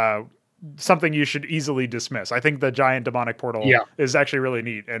is something you should easily dismiss. I think the giant demonic portal is actually really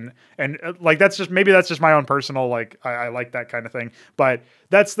neat, and like that's just my own personal like I like that kind of thing. But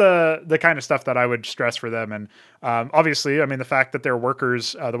that's the kind of stuff that I would stress for them. And obviously, I mean the fact that their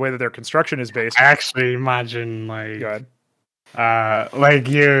workers, the way that their construction is based. I actually imagine like. Go ahead. Like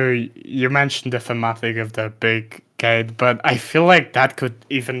you mentioned the thematic of the big gate, but I feel like that could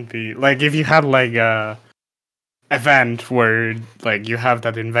even be like if you had like a event where like you have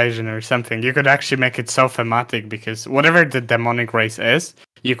that invasion or something, you could actually make it so thematic because whatever the demonic race is,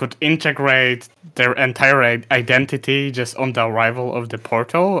 you could integrate their entire identity just on the arrival of the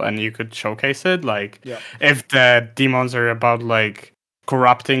portal, and you could showcase it. Like if the demons are about like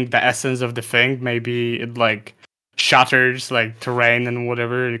corrupting the essence of the thing, maybe it like shatters like terrain and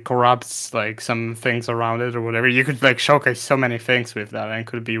whatever, it corrupts like some things around it or whatever. You could like showcase so many things with that, and it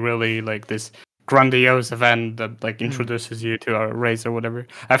could be really like this grandiose event that like introduces you to a race or whatever.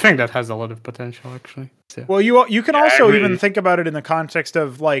 I think that has a lot of potential actually. So, well, you can also even think about it in the context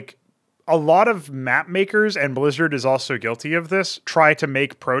of like a lot of map makers, and Blizzard is also guilty of this, try to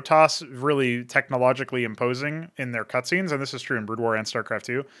make Protoss really technologically imposing in their cutscenes, and this is true in Brood War and Starcraft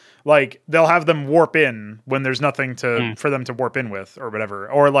too. Like they'll have them warp in when there's nothing for them to warp in with or whatever,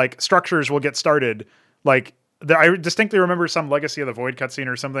 or like structures will get started. Like I distinctly remember some Legacy of the Void cutscene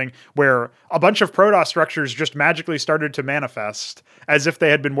or something where a bunch of Protoss structures just magically started to manifest as if they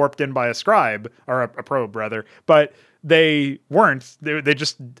had been warped in by a scribe or a probe rather, but they weren't. They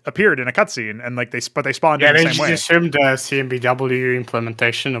just appeared in a cutscene, and like they spawned in the same way. Yeah, they just assumed the CMBW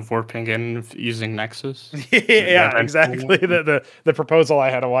implementation of warping in using Nexus. Yeah, exactly. The proposal I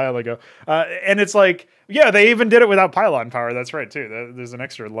had a while ago, and it's like, yeah, they even did it without pylon power. That's right too. There's an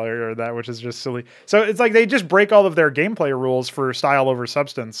extra layer of that, which is just silly. So it's like they just break all of their gameplay rules for style over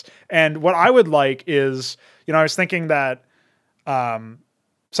substance. And what I would like is, I was thinking that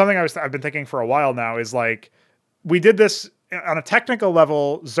something I've been thinking for a while now is like, we did this on a technical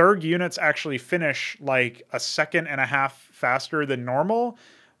level. Zerg units actually finish like a second and a half faster than normal,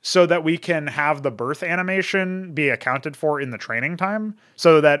 so that we can have the birth animation be accounted for in the training time,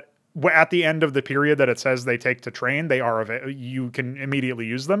 so that at the end of the period that it says they take to train, you can immediately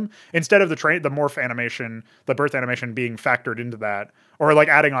use them instead of the morph animation, the birth animation being factored into that, or like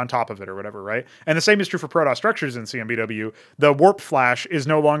adding on top of it or whatever, right? And the same is true for Protoss structures in CMBW. The warp flash is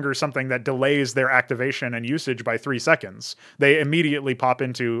no longer something that delays their activation and usage by 3 seconds. They immediately pop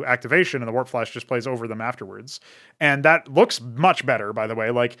into activation, and the warp flash just plays over them afterwards. And that looks much better, by the way.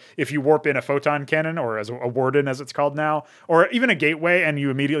 Like if you warp in a photon cannon, or as a warden as it's called now, or even a gateway, and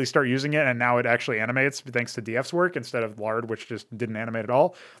you immediately start using it, and now it actually animates thanks to DF's work instead of Lard, which just didn't animate at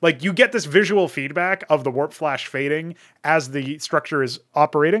all. Like you get this visual feedback of the warp flash fading as the structure is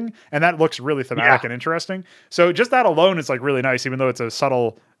operating, and that looks really thematic and interesting. So just that alone is like really nice, even though it's a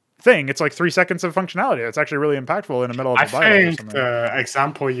subtle thing. It's like 3 seconds of functionality. It's actually really impactful in the middle of a battle. I think the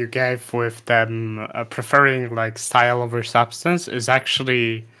example you gave with them preferring like style over substance is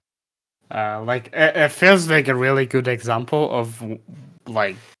actually like it feels like a really good example of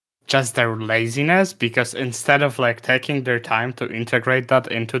like just their laziness, because instead of like taking their time to integrate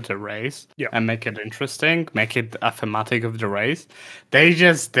that into the race and make it interesting, make it a thematic of the race, they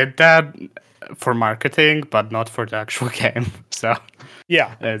just did that for marketing, but not for the actual game. So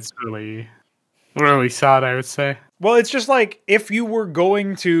yeah, it's really, really sad, I would say. Well, it's just like if you're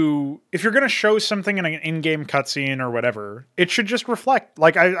going to show something in an in-game cutscene or whatever, it should just reflect.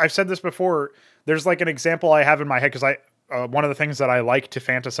 Like I've said this before. There's like an example I have in my head because one of the things that I like to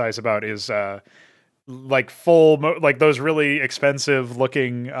fantasize about is like like those really expensive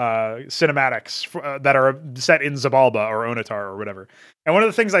looking cinematics that are set in Zabalba or Onatar or whatever. And one of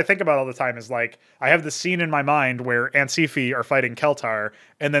the things I think about all the time is like I have this scene in my mind where Ansifi are fighting Keltar,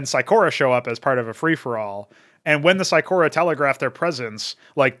 and then Psychora show up as part of a free-for-all. And when the Psychora telegraph their presence,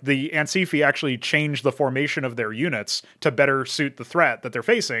 like the Ansifi actually change the formation of their units to better suit the threat that they're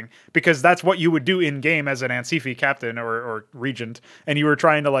facing, because that's what you would do in game as an Ansifi captain or regent, and you were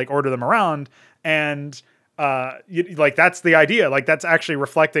trying to like order them around, and like that's the idea. Like that's actually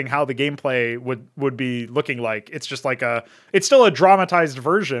reflecting how the gameplay would be looking like. It's just like it's still a dramatized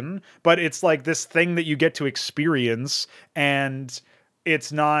version, but it's like this thing that you get to experience, and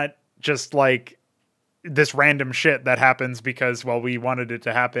it's not just like this random shit that happens because, well, we wanted it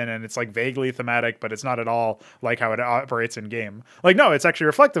to happen, and it's like vaguely thematic, but it's not at all like how it operates in game. Like, no, it's actually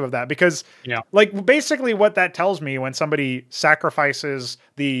reflective of that, because like basically what that tells me when somebody sacrifices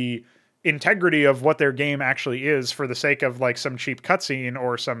the integrity of what their game actually is for the sake of like some cheap cutscene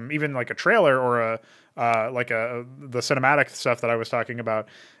or some even like a trailer or the cinematic stuff that I was talking about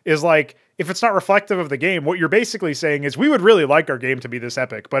is like, if it's not reflective of the game, what you're basically saying is we would really like our game to be this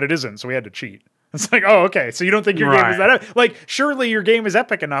epic, but it isn't, so we had to cheat. It's like, oh, okay, so you don't think your game is that epic? Like, surely your game is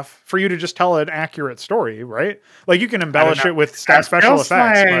epic enough for you to just tell an accurate story, right? Like, you can embellish it with special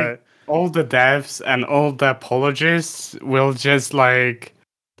effects, but all the devs and all the apologists will just like,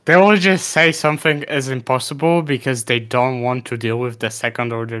 they will just say something is impossible because they don't want to deal with the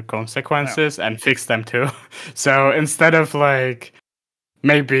second order consequences and fix them too. So instead of like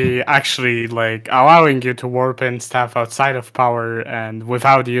maybe actually like allowing you to warp in stuff outside of power and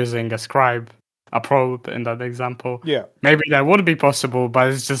without using a probe in that example. Yeah. Maybe that would be possible, but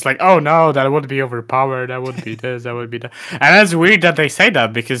it's just like, oh no, that would be overpowered, that would be this, that would be that. And it's weird that they say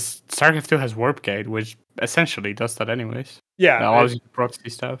that because Starcraft 2 has Warp Gate, which essentially does that anyways. Yeah. It allows you to proxy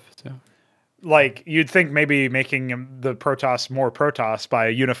stuff. So. Like, you'd think maybe making the Protoss more Protoss by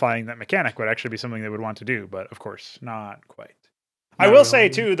unifying that mechanic would actually be something they would want to do, but of course, not quite. I will say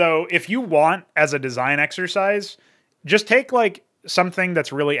too, though, if you want as a design exercise, just take like something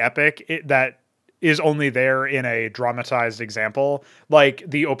that's really epic that is only there in a dramatized example, like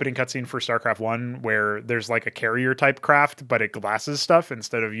the opening cutscene for StarCraft 1, where there's like a carrier type craft, but it glasses stuff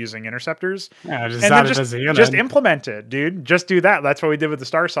instead of using interceptors. Yeah, just implement it, dude. Just do that. That's what we did with the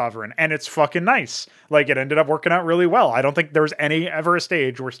Star Sovereign, and it's fucking nice. Like, it ended up working out really well. I don't think there was ever a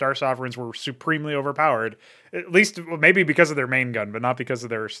stage where Star Sovereigns were supremely overpowered, at least maybe because of their main gun, but not because of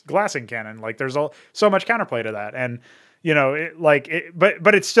their glassing cannon. Like, there's so much counterplay to that, and you know,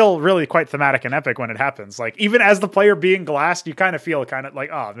 but it's still really quite thematic and epic when it happens. Like, even as the player being glassed, you kind of feel kind of like,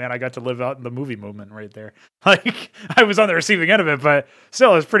 oh man, I got to live out in the movie moment right there. Like, I was on the receiving end of it, but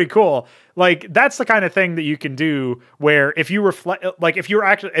still, it's pretty cool. Like, that's the kind of thing that you can do where if you reflect, like, if you're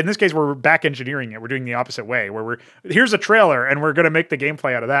actually, in this case, we're back engineering it. We're doing the opposite way where here's a trailer and we're going to make the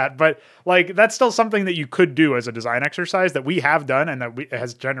gameplay out of that. But like, that's still something that you could do as a design exercise that we have done and that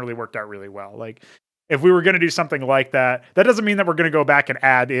has generally worked out really well. Like, if we were going to do something like that, that doesn't mean that we're going to go back and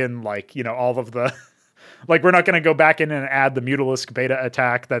add in, like, you know, all of the, like, we're not going to go back in and add the Mutalisk beta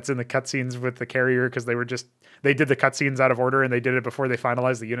attack that's in the cutscenes with the carrier because they did the cutscenes out of order and they did it before they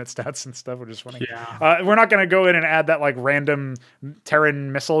finalized the unit stats and stuff, which is funny. Yeah. We're not going to go in and add that, like, random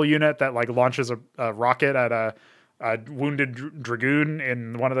Terran missile unit that, like, launches a rocket at a wounded Dragoon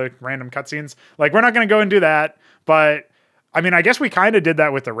in one of the random cutscenes. Like, we're not going to go and do that, but I mean, I guess we kind of did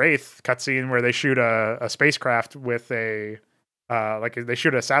that with the Wraith cutscene where they shoot a spacecraft with they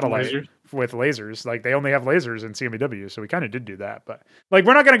shoot a satellite with lasers. Like, they only have lasers in CMEW, so we kind of did do that. But like,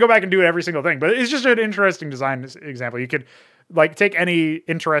 we're not going to go back and do every single thing. But it's just an interesting design example. You could like take any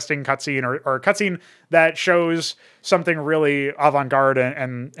interesting cutscene or a cutscene that shows something really avant-garde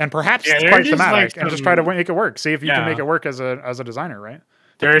and perhaps quite thematic, and just try to make it work. See if you can make it work as a designer, right?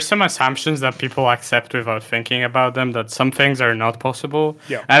 There are some assumptions that people accept without thinking about them, that some things are not possible.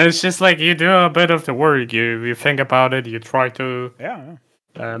 Yeah. And it's just like, you do a bit of the work. You think about it, you try to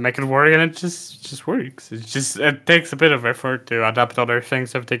make it work, and it just works. It takes a bit of effort to adapt other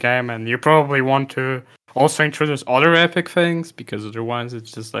things of the game, and you probably want to also introduce other epic things, because otherwise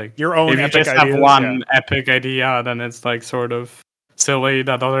it's just like, your own if you just have one epic idea, then it's like sort of silly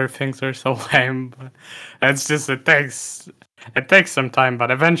that other things are so lame. But it's just, it takes some time,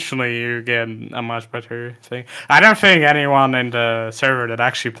 but eventually you get a much better thing. I don't think anyone in the server that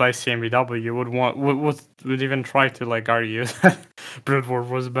actually plays CMBW would even try to like argue that Brood War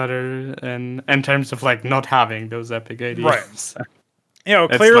was better in terms of like not having those epic ideas. Right. You know,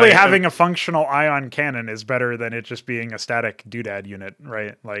 clearly like, having a functional ion cannon is better than it just being a static doodad unit,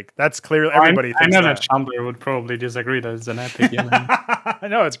 right? Like, that's clearly everybody thinks I know that Chandler would probably disagree that it's an epic unit.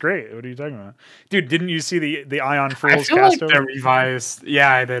 No, it's great. What are you talking about? Dude, didn't you see the Ion Fools I feel cast like the revised...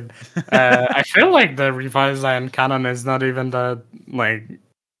 Yeah, I did. I feel like the revised Ion Cannon is not even that, like...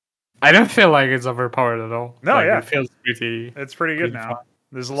 I don't feel like it's overpowered at all. No, like, yeah. It feels pretty... It's pretty good now. Fun.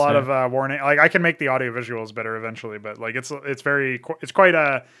 There's a lot of warning. Like, I can make the audio visuals better eventually, but like it's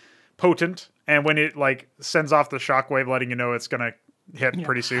quite potent. And when it like sends off the shockwave, letting you know it's gonna hit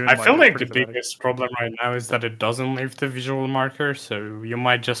pretty soon. I feel like the biggest problem right now is that it doesn't leave the visual marker, so you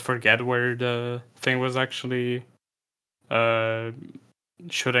might just forget where the thing was actually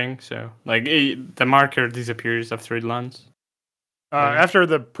shooting. So like the marker disappears after it lands. After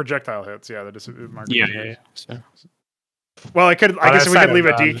the projectile hits, the marker. Yeah. So. Well, I guess we could leave a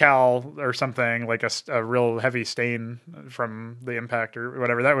that, decal or something, like a real heavy stain from the impact or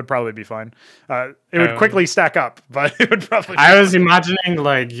whatever. That would probably be fine. It would quickly stack up, but it would probably. I was imagining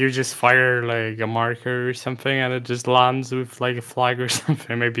like you just fire like a marker or something, and it just lands with like a flag or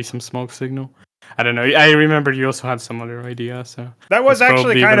something, maybe some smoke signal. I don't know. I remember you also had some other idea, so that was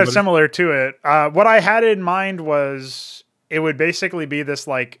actually kind of similar to it. What I had in mind was it would basically be this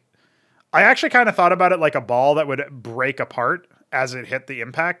like. I actually kind of thought about it like a ball that would break apart as it hit the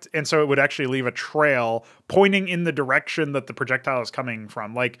impact. And so it would actually leave a trail pointing in the direction that the projectile is coming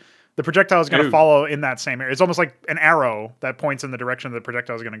from. Like the projectile is going to follow in that same area. It's almost like an arrow that points in the direction the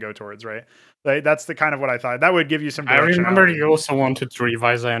projectile is going to go towards, right? That's the kind of what I thought. That would give you some direction. I remember you also wanted to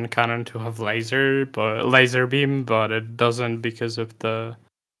revise Ion Cannon to have laser beam, but it doesn't because of the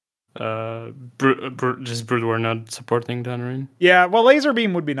Brood War not supporting that, right? Yeah, well, laser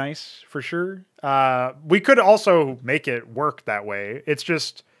beam would be nice for sure. We could also make it work that way. It's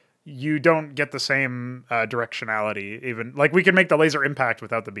just you don't get the same directionality. Even like we could make the laser impact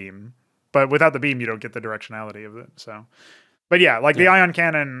without the beam, but without the beam, you don't get the directionality of it. So, but yeah, like the ion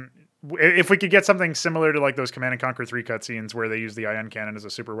cannon. If we could get something similar to like those Command and Conquer 3 cutscenes where they use the ion cannon as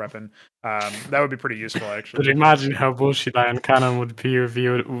a super weapon, that would be pretty useful, actually. But imagine how bullshit ion cannon would be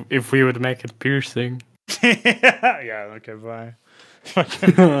if we would make it piercing. Yeah, okay, bye.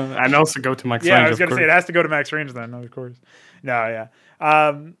 And also go to max range. Yeah, I was going to say it has to go to max range then, of course. No, yeah.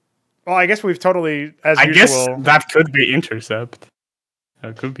 Well, I guess we've totally, as usual. I guess that could be intercept.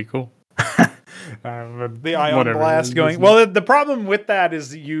 That could be cool. The ion blast going. Well, the problem with that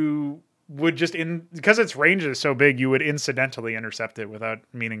is you would just because its range is so big, you would incidentally intercept it without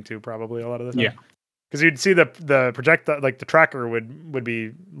meaning to, probably a lot of the time. Yeah, because you'd see the projectile, like the tracker would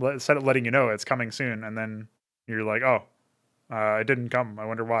be letting you know it's coming soon, and then you're like, oh, it didn't come. I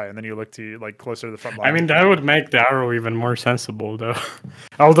wonder why. And then you look to like closer to the front line. I mean, that would make the arrow even more sensible, though.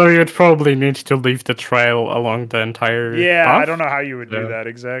 Although you'd probably need to leave the trail along the entire. Yeah, path. I don't know how you would do that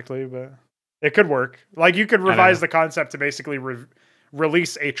exactly, but. It could work. Like you could revise the concept to basically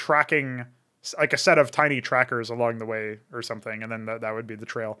release a tracking, like a set of tiny trackers along the way or something, and then that would be the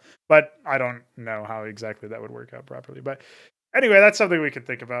trail. But I don't know how exactly that would work out properly. But anyway, that's something we could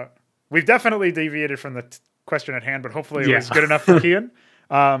think about. We've definitely deviated from the question at hand, but hopefully it was good enough for Keyan.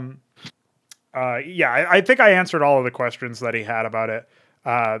 I think I answered all of the questions that he had about it.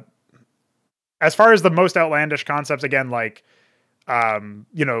 As far as the most outlandish concepts, again, like,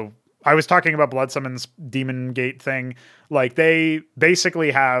 I was talking about Blood Summon's Demon Gate thing. Like, they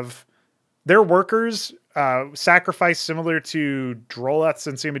basically have their workers sacrifice similar to Droleths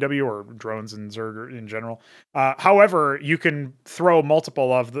in CMBW or drones in Zerg in general. However, you can throw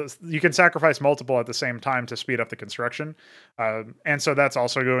multiple of you can sacrifice multiple at the same time to speed up the construction. And so that's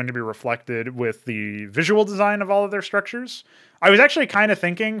also going to be reflected with the visual design of all of their structures. I was actually kind of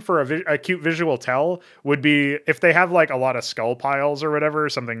thinking for a cute visual tell would be if they have like a lot of skull piles or whatever,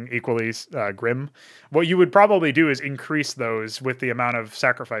 something equally grim. What you would probably do is increase those with the amount of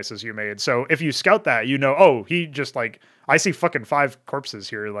sacrifices you made. So if you scout that, oh, he just like, I see fucking 5 corpses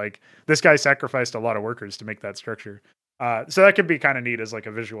here. Like this guy sacrificed a lot of workers to make that structure. So that could be kind of neat as like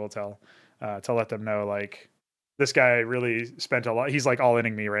a visual tell to let them know like, this guy really spent a lot. He's like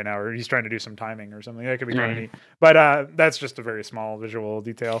all-inning me right now, or he's trying to do some timing or something. That could be kind of neat. But that's just a very small visual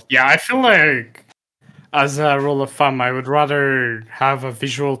detail. Yeah, I feel like as a rule of thumb, I would rather have a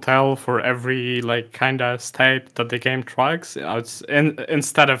visual tell for every like kind of state that the game tracks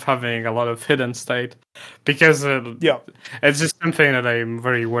instead of having a lot of hidden state, because it's just something that I'm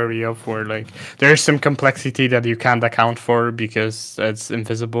very wary of. Where like there's some complexity that you can't account for because it's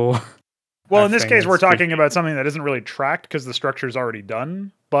invisible. Well, in this case, we're talking about something that isn't really tracked because the structure's already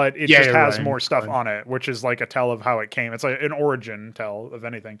done, but it just has more stuff on it, which is like a tell of how it came. It's like an origin tell of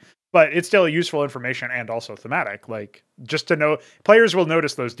anything, but it's still useful information and also thematic. Like just to know, players will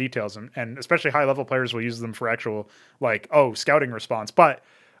notice those details, and especially high-level players will use them for actual like, scouting response. But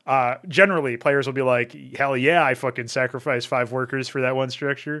generally, players will be like, hell yeah, I fucking sacrificed 5 workers for that one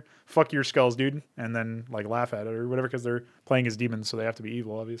structure. Fuck your skulls, dude. And then like laugh at it or whatever because they're playing as demons, so they have to be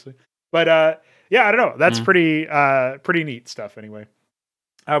evil, obviously. But I don't know. That's pretty neat stuff anyway.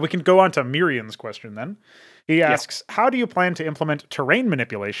 We can go on to Myrian's question then. He asks, how do you plan to implement terrain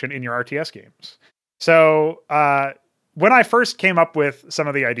manipulation in your RTS games? So when I first came up with some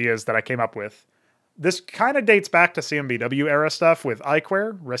of the ideas that I came up with, this kind of dates back to CMBW era stuff with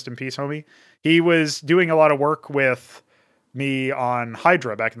Iquare. Rest in peace, homie. He was doing a lot of work with me on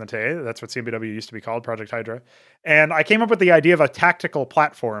Hydra back in the day. That's what CMBW used to be called, Project Hydra. And I came up with the idea of a tactical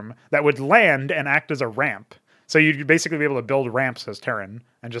platform that would land and act as a ramp. So you'd basically be able to build ramps as Terran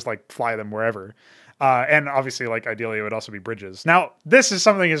and just like fly them wherever. And obviously, like, ideally, it would also be bridges. Now, this is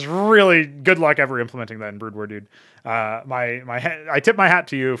something is really good luck ever implementing that in Brood War, dude. I tip my hat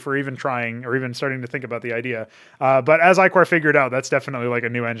to you for even trying or even starting to think about the idea. But as iCore figured out, that's definitely like a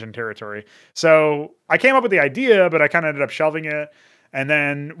new engine territory. So I came up with the idea, but I kind of ended up shelving it. And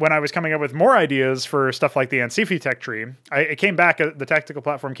then when I was coming up with more ideas for stuff like the Ansifi tech tree, it came back, the tactical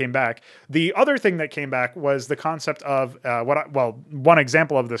platform came back. The other thing that came back was the concept of, one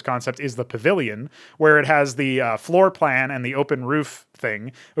example of this concept is the pavilion, where it has the floor plan and the open roof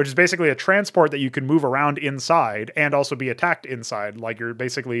thing, which is basically a transport that you can move around inside and also be attacked inside. Like you're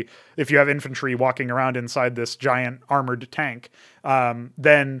basically, if you have infantry walking around inside this giant armored tank,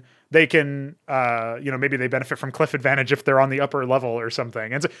 then they can, maybe they benefit from cliff advantage if they're on the upper level or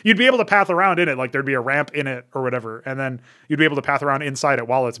something. And so you'd be able to path around in it, like there'd be a ramp in it or whatever. And then you'd be able to path around inside it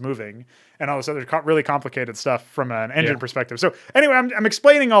while it's moving. And all this other really complicated stuff from an engine perspective. So anyway, I'm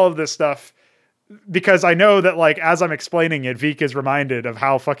explaining all of this stuff because I know that, like, as I'm explaining it, Veeq is reminded of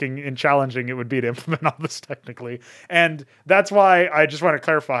how fucking challenging it would be to implement all this technically. And that's why I just want to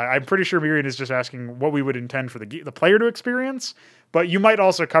clarify. I'm pretty sure Myrian is just asking what we would intend for the player to experience. But you might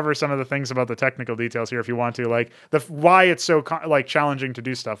also cover some of the things about the technical details here if you want to, like why it's so challenging to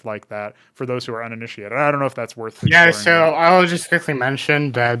do stuff like that for those who are uninitiated. I don't know if that's worth. Yeah, so I'll just quickly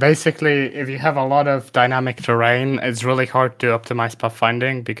mention that basically, if you have a lot of dynamic terrain, it's really hard to optimize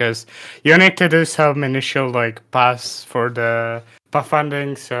pathfinding because you need to do some initial paths for the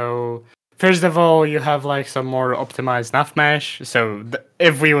pathfinding. So first of all, you have some more optimized nav mesh. So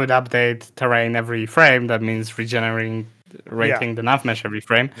if we would update terrain every frame, that means regenerating the nav mesh every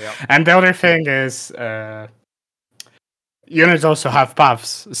frame. Yeah. And the other thing is units also have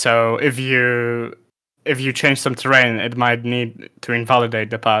paths. So if you change some terrain, it might need to invalidate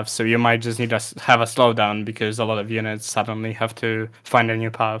the path. So you might just need to have a slowdown because a lot of units suddenly have to find a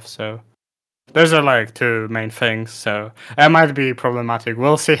new path. So those are two main things. So it might be problematic.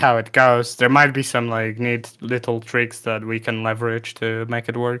 We'll see how it goes. There might be some neat little tricks that we can leverage to make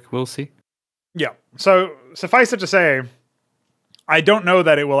it work. We'll see. Yeah. So suffice it to say, I don't know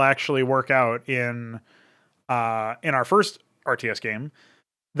that it will actually work out in our first RTS game.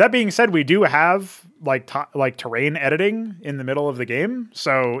 That being said, we do have terrain editing in the middle of the game,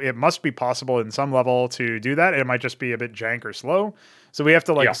 so it must be possible in some level to do that. It might just be a bit jank or slow. So we have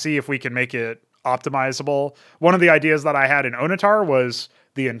to see if we can make it optimizable. One of the ideas that I had in Onatar was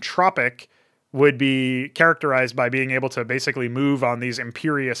the entropic would be characterized by being able to basically move on these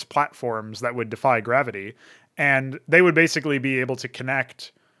imperious platforms that would defy gravity. And they would basically be able to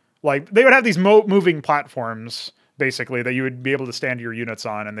connect, they would have these moving platforms, basically, that you would be able to stand your units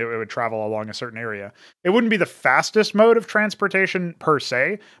on, and it would travel along a certain area. It wouldn't be the fastest mode of transportation per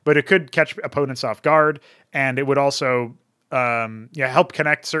se, but it could catch opponents off guard, and it would also help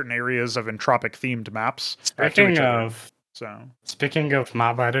connect certain areas of entropic-themed maps. Speaking of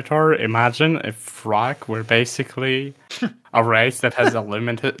map editor, imagine if Rock were basically a race that has a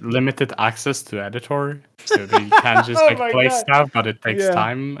limited access to editor, so they can just play stuff, but it takes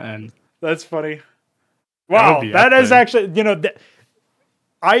time. And that's funny. Wow, that is actually,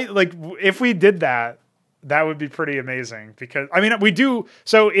 if we did that, that would be pretty amazing because we do.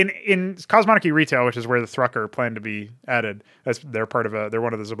 So in Cosmonarchy Retail, which is where the Thrucker plan to be added, they're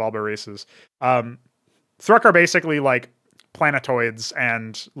one of the Zabalba races. Thruck are basically planetoids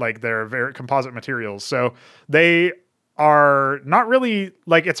and they're very composite materials. So they are not really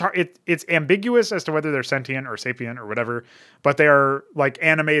it's ambiguous as to whether they're sentient or sapient or whatever, but they are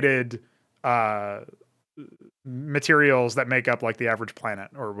animated materials that make up the average planet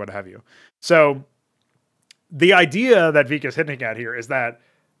or what have you. So the idea that Veeq is hinting at here is that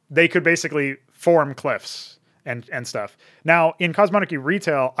they could basically form cliffs and stuff. Now, in Cosmonarchy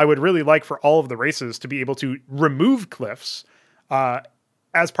Retail, I would really like for all of the races to be able to remove cliffs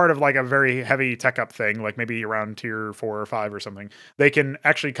as part of a very heavy tech up thing, maybe around tier 4 or 5 or something. They can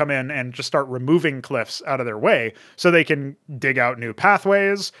actually come in and just start removing cliffs out of their way so they can dig out new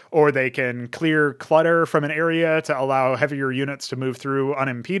pathways, or they can clear clutter from an area to allow heavier units to move through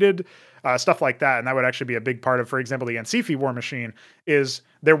unimpeded, stuff like that. And that would actually be a big part of, for example, the Ansifi War Machine. Is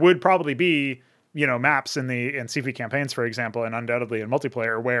there would probably be maps in the Ansifi campaigns, for example, and undoubtedly in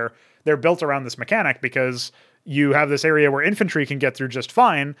multiplayer, where they're built around this mechanic because you have this area where infantry can get through just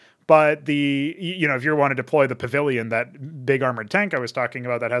fine, but if you want to deploy the pavilion, that big armored tank I was talking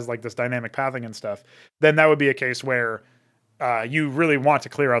about that has this dynamic pathing and stuff, then that would be a case where you really want to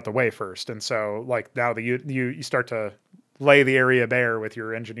clear out the way first. And so now that you start to lay the area bare with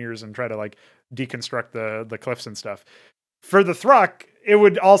your engineers and try to deconstruct the cliffs and stuff. For the Thruck, it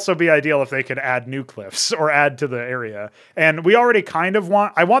would also be ideal if they could add new cliffs or add to the area. And we already kind of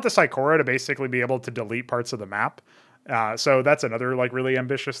I want the Psychora to basically be able to delete parts of the map. So that's another like really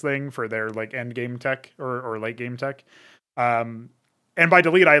ambitious thing for their like end game tech or late game tech. And by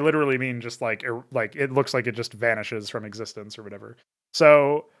delete, I literally mean just like it looks like it just vanishes from existence or whatever.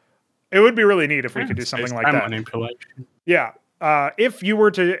 So it would be really neat if we could do something like that. Manipulation. Yeah. If you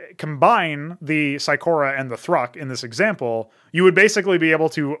were to combine the Psychora and the Thruck in this example, you would basically be able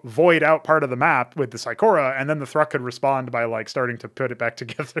to void out part of the map with the Psychora, and then the Thruck could respond by like starting to put it back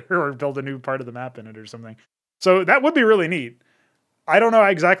together or build a new part of the map in it or something. So that would be really neat. I don't know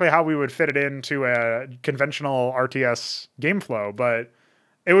exactly how we would fit it into a conventional RTS game flow, but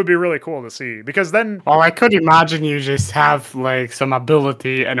it would be really cool to see, because then... Well, I could imagine you just have like some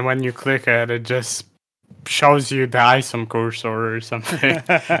ability, and when you click it, it just shows you the ISOM cursor or something,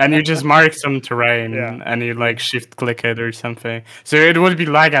 and you just mark some terrain, and you like shift click it or something. So it would be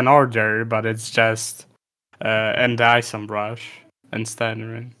like an order, but it's just in the ISOM brush instead,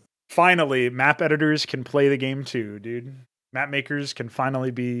 right? Finally, map editors can play the game too, dude. Map makers can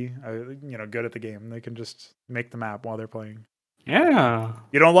finally be, good at the game. They can just make the map while they're playing. Yeah.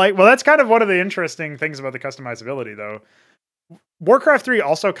 You don't like... Well, that's kind of one of the interesting things about the customizability, though. Warcraft 3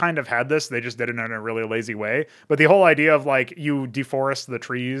 also kind of had this. They just did it in a really lazy way. But the whole idea of, like, you deforest the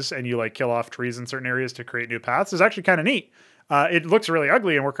trees and you, like, kill off trees in certain areas to create new paths is actually kind of neat. It looks really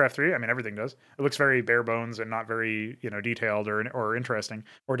ugly in Warcraft 3. I mean, everything does. It looks very bare bones and not very, detailed or interesting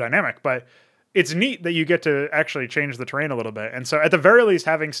or dynamic. But it's neat that you get to actually change the terrain a little bit. And so at the very least,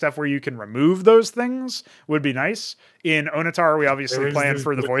 having stuff where you can remove those things would be nice. In Onatar, we obviously plan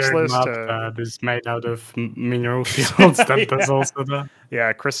for the voiceless that is made out of mineral fields. That does also that.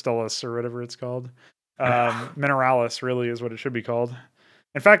 Yeah, Crystallis or whatever it's called. Mineralis really is what it should be called.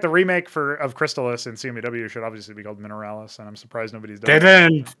 In fact, the remake of Crystallis in CMW should obviously be called Mineralis, and I'm surprised nobody's done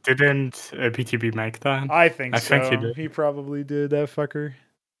it. Didn't PTB make that? I think so. He did. He probably did, that fucker.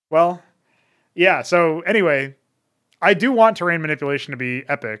 Well... Yeah, so anyway, I do want terrain manipulation to be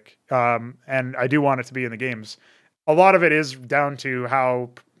epic, and I do want it to be in the games. A lot of it is down to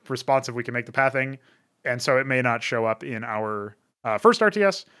how responsive we can make the pathing, and so it may not show up in our first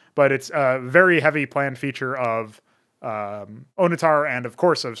RTS, but it's a very heavy planned feature of Onatar and, of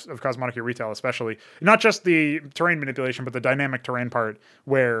course, of Cosmonarchy Retail especially. Not just the terrain manipulation, but the dynamic terrain part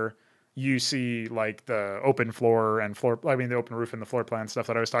where... you see like the open floor and the open roof and the floor plan stuff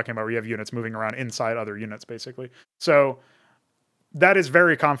that I was talking about, where you have units moving around inside other units, basically. So that is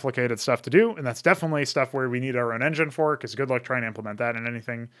very complicated stuff to do. And that's definitely stuff where we need our own engine for, because good luck trying to implement that in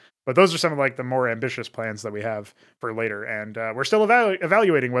anything. But those are some of like the more ambitious plans that we have for later. And we're still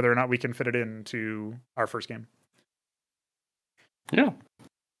evaluating whether or not we can fit it into our first game. Yeah.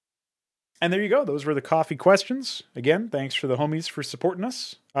 And there you go. Those were the coffee questions. Again, thanks for the homies for supporting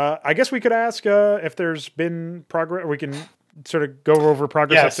us. I guess we could ask if there's been progress. We can sort of go over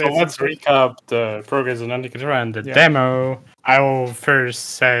progress. Yeah, so let's recap the progress on Antikythera and the demo. I will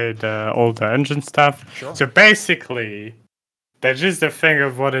first say all the engine stuff. Sure. So basically, the gist of thing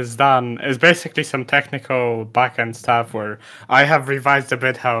of what is done is basically some technical backend stuff where I have revised a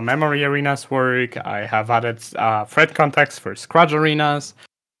bit how memory arenas work. I have added thread context for Scratch arenas.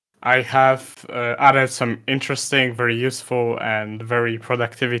 I have added some interesting, very useful, and very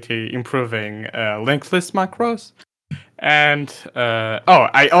productivity improving linked list macros. And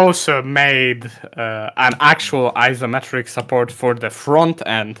I also made an actual isometric support for the front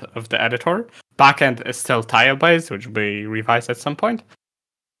end of the editor. Back end is still tile based, which will be revised at some point.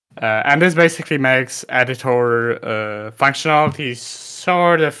 And this basically makes editor functionality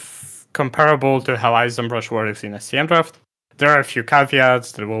sort of comparable to how IsomBrush works in SCM Draft. There are a few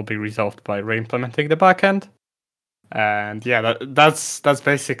caveats that will be resolved by re-implementing the backend. And yeah, that's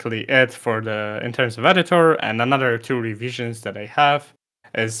basically it for in terms of editor. And another 2 revisions that I have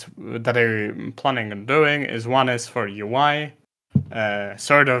is that I'm planning on doing is one is for UI,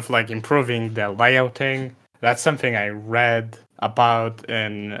 sort of like improving the layouting. That's something I read about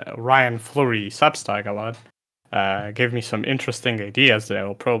in Ryan Fleury Substack a lot. Gave me some interesting ideas that I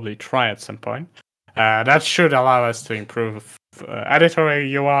will probably try at some point. That should allow us to improve editor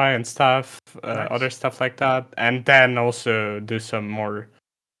UI and stuff, Nice. Other stuff like that, and then also do some more.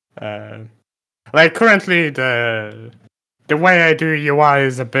 Like currently, the way I do UI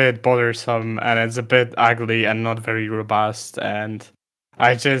is a bit bothersome and it's a bit ugly and not very robust, and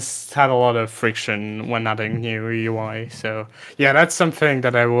I just had a lot of friction when adding new UI. So yeah, that's something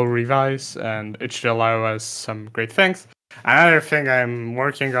that I will revise, and it should allow us some great things. Another thing I'm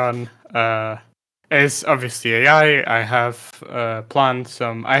working on is obviously AI. I have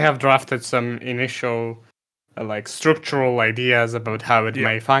drafted some initial like structural ideas about how it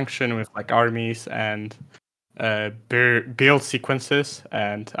may function with like armies and build sequences,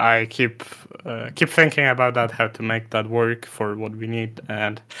 and I keep thinking about that, how to make that work for what we need.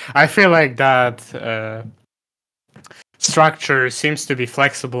 And I feel like that structure seems to be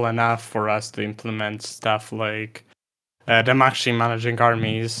flexible enough for us to implement stuff like them actually managing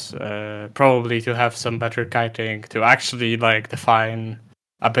armies, probably to have some better kiting, to actually like define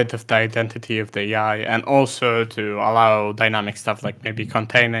a bit of the identity of the AI, and also to allow dynamic stuff like maybe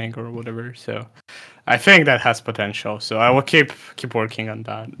containing or whatever. So I think that has potential. So I will keep working on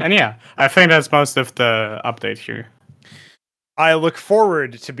that. And yeah, I think that's most of the update here. I look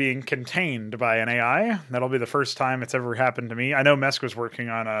forward to being contained by an AI. That'll be the first time it's ever happened to me. I know Mesk was working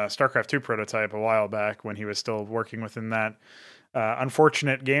on a StarCraft 2 prototype a while back when he was still working within that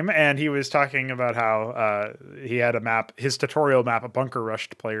unfortunate game, and he was talking about how he had a map, his tutorial map, bunker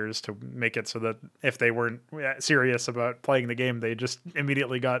rushed players to make it so that if they weren't serious about playing the game, they just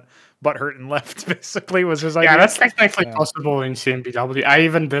immediately got butthurt and left. Basically, was his idea. Yeah, that's technically possible in CMBW. I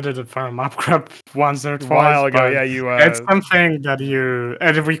even did it for Mapcraft once or twice. A while ago, yeah. It's something that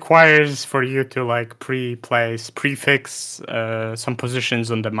it requires for you to like prefix some positions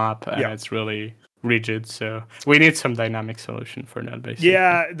on the map, and it's really rigid, so we need some dynamic solution for that, basically.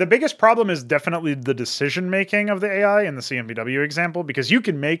 Yeah, the biggest problem is definitely the decision making of the AI in the CMBW example, because you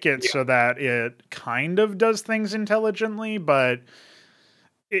can make it so that it kind of does things intelligently, but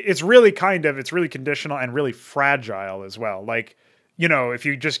it's really conditional and really fragile as well. Like, you know, if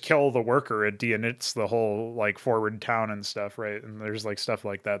you just kill the worker, it de-inits the whole like forward town and stuff, right? And there's like stuff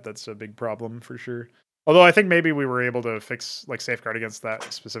like that that's a big problem for sure. Although I think maybe we were able to fix like safeguard against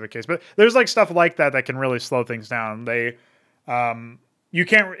that specific case, but there's like stuff like that that can really slow things down. You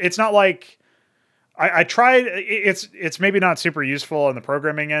can't. It's not like I tried. It's maybe not super useful on the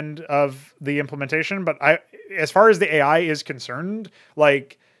programming end of the implementation, but as far as the AI is concerned,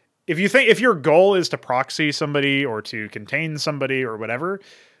 like if your goal is to proxy somebody or to contain somebody or whatever,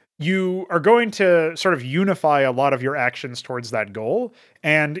 you are going to sort of unify a lot of your actions towards that goal.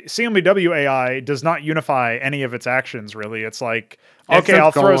 And CMBW AI does not unify any of its actions, really. It's like, okay,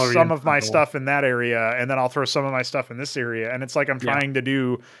 I'll throw some of my stuff in that area, and then I'll throw some of my stuff in this area. And it's like I'm trying to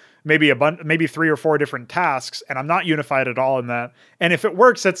do maybe maybe 3 or 4 different tasks, and I'm not unified at all in that. And if it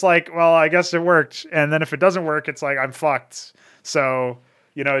works, it's like, well, I guess it worked. And then if it doesn't work, it's like, I'm fucked. So,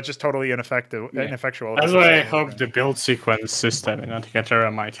 you know, it's just totally ineffectual. That's why I hope the build sequence system in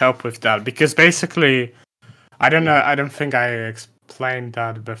Antikythera might help with that, because basically, I don't think I explained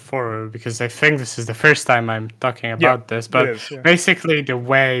that before, because I think this is the first time I'm talking about this, but basically the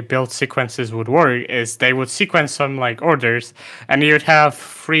way build sequences would work is they would sequence some like orders, and you'd have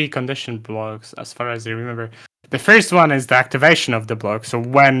 3 condition blocks, as far as I remember. The first one is the activation of the block, so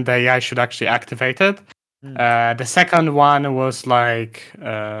when the AI should actually activate it. The second one was like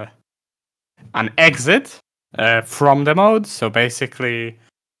an exit from the mode, so basically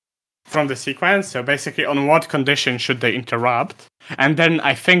from the sequence, so basically on what condition should they interrupt. And then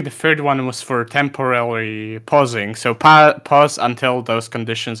I think the third one was for temporary pausing, so pause until those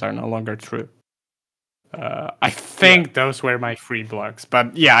conditions are no longer true. I think those were my 3 blocks,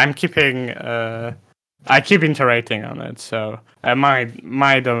 but yeah, I keep iterating on it, so it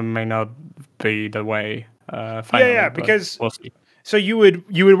might or may not be the way. Finally, because so you would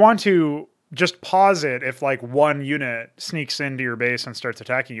want to just pause it if like one unit sneaks into your base and starts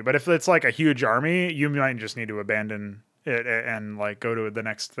attacking you. But if it's like a huge army, you might just need to abandon it and like go to the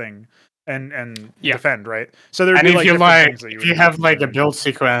next thing and defend, right? So there'd be like if you have like a build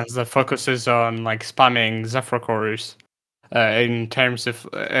sequence that focuses on like spamming Zephyr cores, in terms of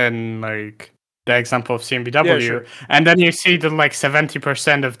like the example of CMBW, and then you see that like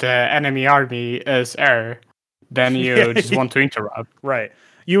 70% of the enemy army is air, then you just want to interrupt. Right.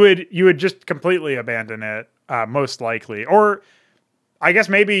 You would just completely abandon it, most likely. Or I guess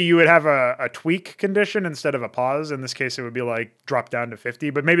maybe you would have a tweak condition instead of a pause. In this case, it would be like drop down to 50,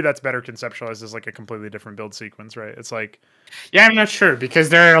 but maybe that's better conceptualized as like a completely different build sequence, right? It's like... Yeah, I'm not sure, because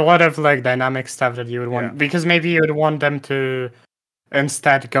there are a lot of like dynamic stuff that you would want, because maybe you would want them to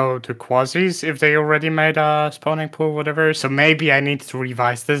instead go to quasis if they already made a spawning pool or whatever. So maybe I need to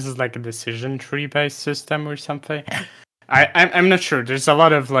revise this as like a decision tree based system or something. I'm not sure. There's a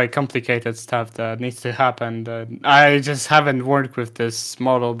lot of like complicated stuff that needs to happen. I just haven't worked with this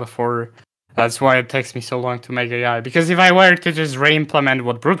model before. That's why it takes me so long to make AI. Because if I were to just re-implement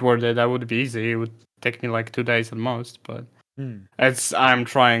what Brood War did, that would be easy. It would take me like 2 days at most. But I'm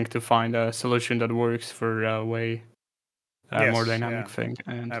trying to find a solution that works for way more dynamic thing.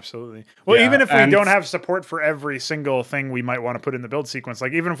 And absolutely. Well, even if we don't have support for every single thing we might want to put in the build sequence,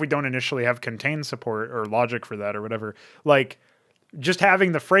 like even if we don't initially have contain support or logic for that or whatever, like just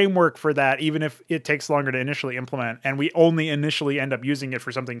having the framework for that, even if it takes longer to initially implement, and we only initially end up using it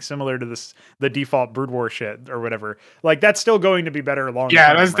for something similar to the default Brood War shit or whatever, like that's still going to be better long term.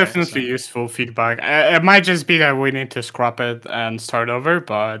 Yeah, that's definitely useful feedback. It might just be that we need to scrap it and start over,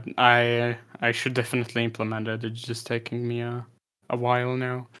 but I should definitely implement it. It's just taking me a while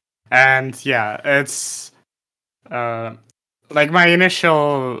now. And yeah, it's like my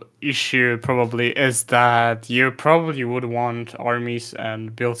initial issue probably is that you probably would want armies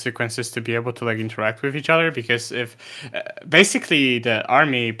and build sequences to be able to like interact with each other, because if basically the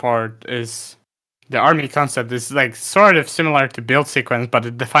army concept is like sort of similar to build sequence, but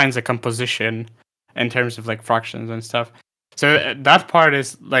it defines a composition in terms of like fractions and stuff. So that part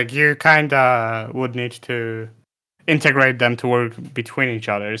is like you kind of would need to integrate them to work between each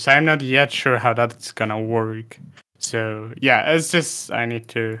other. So I'm not yet sure how that's gonna work. So yeah, it's just I need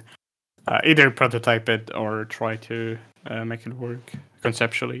to either prototype it or try to make it work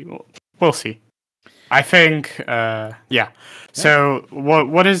conceptually. We'll see. I think yeah. So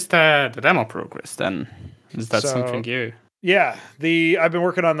what is the demo progress then? Is that something you? Yeah, I've been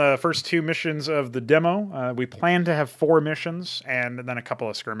working on the first 2 missions of the demo. We plan to have 4 missions and then a couple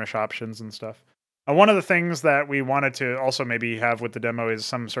of skirmish options and stuff. One of the things that we wanted to also maybe have with the demo is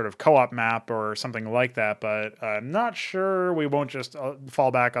some sort of co-op map or something like that, but I'm not sure we won't just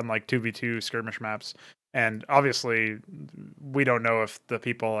fall back on like 2v2 skirmish maps. And obviously, we don't know if the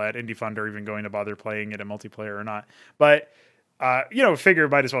people at Indie Fund are even going to bother playing it in multiplayer or not. But figure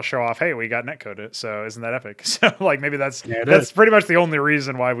might as well show off, hey, we got netcode, so isn't that epic? So like maybe that's pretty much the only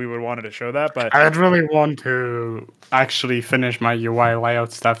reason why we would wanted to show that. But I'd really want to actually finish my UI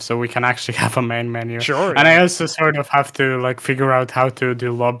layout stuff so we can actually have a main menu. Sure. And I also sort of have to like figure out how to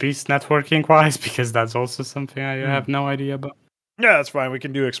do lobbies networking wise, because that's also something I have no idea about. Yeah, that's fine. We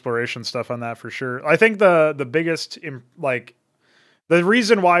can do exploration stuff on that for sure. I think the biggest the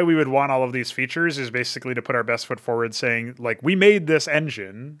reason why we would want all of these features is basically to put our best foot forward, saying like we made this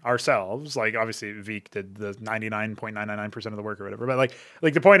engine ourselves. Like obviously Veeq did the 99.999% of the work or whatever, but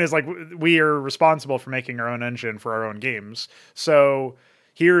like the point is like we are responsible for making our own engine for our own games. So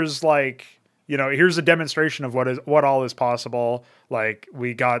here's here's a demonstration of what all is possible. Like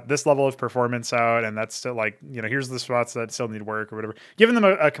we got this level of performance out, and that's still like here's the spots that still need work or whatever. Giving them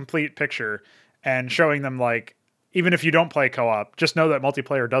a complete picture and showing them like, even if you don't play co-op, just know that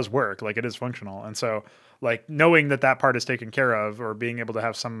multiplayer does work, like it is functional. And so like knowing that part is taken care of, or being able to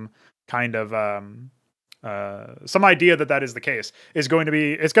have some kind of some idea that is the case, it's going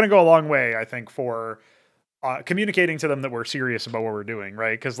to go a long way, I think, for communicating to them that we're serious about what we're doing,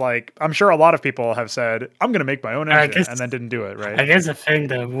 right? Because like I'm sure a lot of people have said, I'm going to make my own engine, and then didn't do it, right? I guess a thing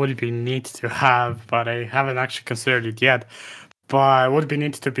that would be neat to have, but I haven't actually considered it yet, but would be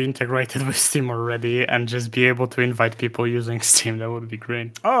neat to be integrated with Steam already and just be able to invite people using Steam. That would be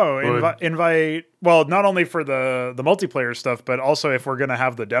great. Oh, invite, well, not only for the multiplayer stuff, but also if we're going to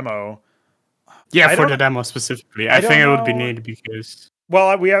have the demo. Yeah, for the demo specifically. I think it would be neat because... Well,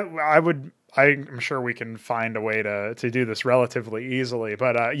 I'm sure we can find a way to do this relatively easily,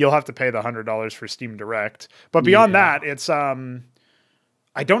 but you'll have to pay the $100 for Steam Direct. But beyond that, it's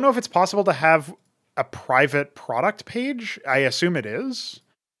I don't know if it's possible to have a private product page. I assume it is,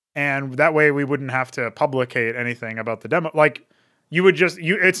 and that way we wouldn't have to publicate anything about the demo. Like you would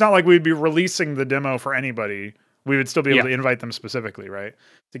it's not like we'd be releasing the demo for anybody. We would still be able to invite them specifically, right?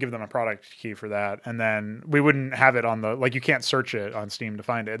 To give them a product key for that. And then we wouldn't have it on you can't search it on Steam to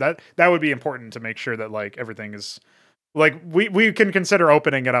find it. That would be important to make sure that like everything is like, we can consider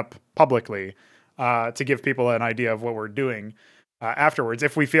opening it up publicly to give people an idea of what we're doing afterwards,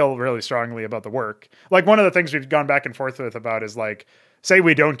 if we feel really strongly about the work. Like one of the things we've gone back and forth with about is like, say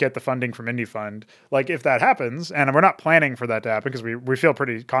we don't get the funding from Indie Fund, like if that happens, and we're not planning for that to happen because we feel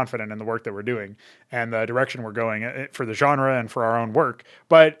pretty confident in the work that we're doing and the direction we're going for the genre and for our own work.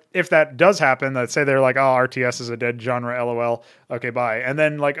 But if that does happen, let's say they're like, oh, RTS is a dead genre, LOL, okay, bye. And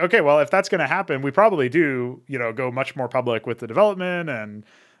then like, okay, well, if that's going to happen, we probably do, go much more public with the development, and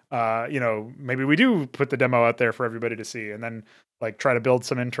maybe we do put the demo out there for everybody to see, and then like try to build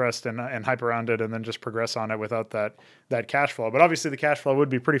some interest and hype around it, and then just progress on it without that cash flow. But obviously the cash flow would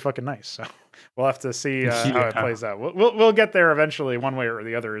be pretty fucking nice. So we'll have to see how it plays out. We'll get there eventually, one way or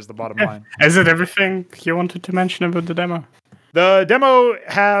the other is the bottom line. Is it everything you wanted to mention about the demo? The demo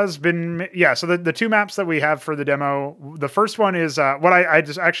has been, so the 2 maps that we have for the demo, the first one is what I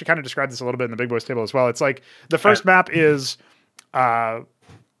just actually kind of described this a little bit in the Big Boys table as well. It's like the first map is,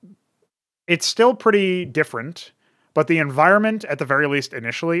 it's still pretty different, but the environment, at the very least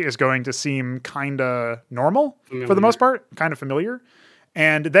initially, is going to seem kind of normal for the most part, kind of familiar.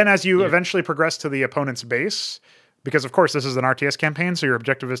 And then as you eventually progress to the opponent's base, because of course this is an RTS campaign, so your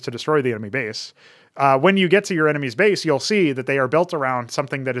objective is to destroy the enemy base. When you get to your enemy's base, you'll see that they are built around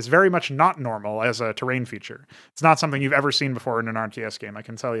something that is very much not normal as a terrain feature. It's not something you've ever seen before in an RTS game, I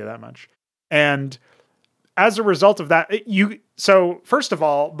can tell you that much. And as a result of that, so first of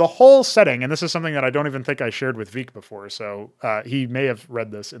all, the whole setting, and this is something that I don't even think I shared with Veeq before, so he may have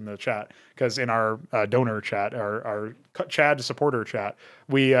read this in the chat, because in our donor chat, our Chad supporter chat,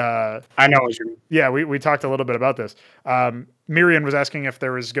 I know what you mean. Yeah, we talked a little bit about this. Myrian was asking if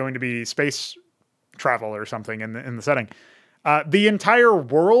there was going to be space travel or something in the setting. The entire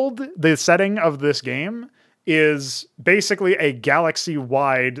world, the setting of this game, is basically a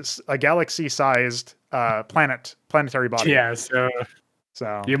galaxy-sized planetary body. Yeah, so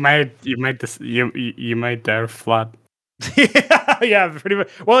you might dare flood. Yeah, pretty much.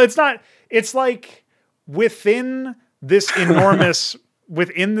 Well, it's not. It's like within this enormous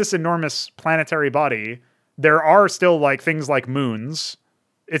planetary body, there are still like things like moons.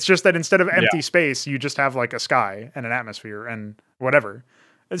 It's just that instead of empty space, you just have like a sky and an atmosphere and whatever.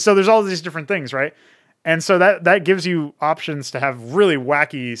 And so there's all these different things, right? And so that gives you options to have really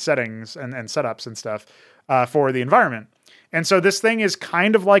wacky settings and setups and stuff for the environment. And so this thing is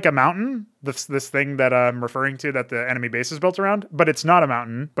kind of like a mountain, this thing that I'm referring to that the enemy base is built around, but it's not a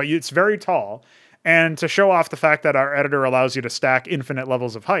mountain, but it's very tall. And to show off the fact that our editor allows you to stack infinite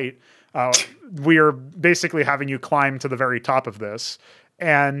levels of height, we are basically having you climb to the very top of this.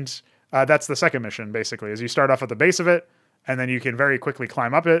 And that's the second mission, basically, is you start off at the base of it, and then you can very quickly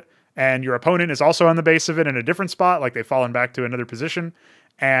climb up it. And your opponent is also on the base of it in a different spot, like they've fallen back to another position.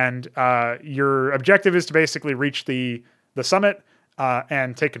 And your objective is to basically reach the summit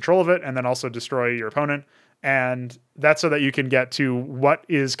and take control of it, and then also destroy your opponent. And that's so that you can get to what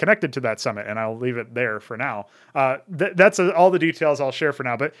is connected to that summit. And I'll leave it there for now. That's all the details I'll share for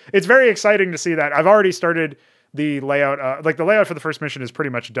now. But it's very exciting to see that. I've already started the layout. Like the layout for the first mission is pretty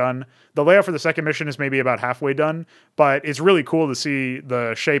much done. The layout for the second mission is maybe about halfway done. But it's really cool to see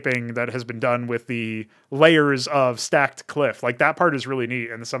the shaping that has been done with the layers of stacked cliff. Like that part is really neat,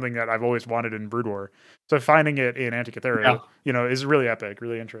 and it's something that I've always wanted in Brood War. So finding it in Antikythera, is really epic,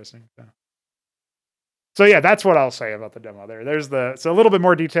 really interesting. So yeah, that's what I'll say about the demo there. So a little bit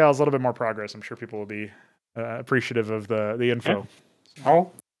more details, a little bit more progress. I'm sure people will be appreciative of the info. Yeah.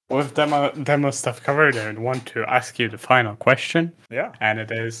 Oh, with demo stuff covered, I want to ask you the final question. Yeah. And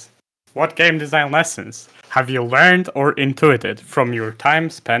it is, what game design lessons have you learned or intuited from your time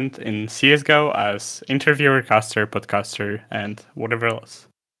spent in CSGO as interviewer, caster, podcaster, and whatever else?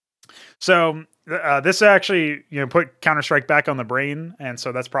 So this actually, put Counter-Strike back on the brain, and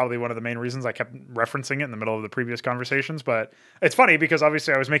so that's probably one of the main reasons I kept referencing it in the middle of the previous conversations. But it's funny because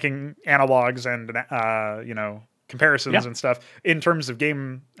obviously I was making analogs and comparisons and stuff in terms of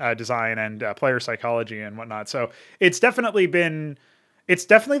game design and player psychology and whatnot. So it's definitely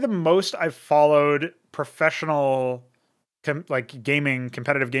the most I've followed professional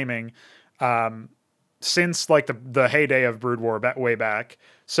competitive gaming since like the heyday of Brood War way back.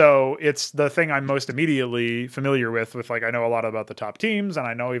 So it's the thing I'm most immediately familiar with like, I know a lot about the top teams, and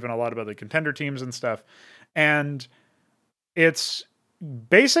I know even a lot about the contender teams and stuff. And it's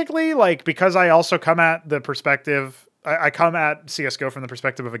basically like, because I also come at the perspective, I come at CSGO from the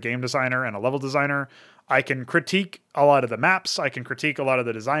perspective of a game designer and a level designer. I can critique a lot of the maps. I can critique a lot of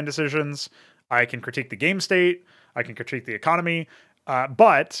the design decisions. I can critique the game state. I can critique the economy.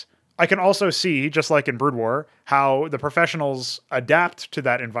 But I can also see, just like in Brood War, how the professionals adapt to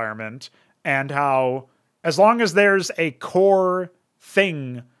that environment, and how as long as there's a core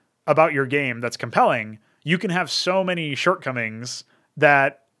thing about your game that's compelling, you can have so many shortcomings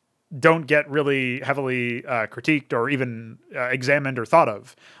that don't get really heavily critiqued or even examined or thought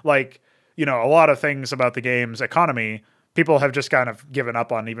of. Like, a lot of things about the game's economy, people have just kind of given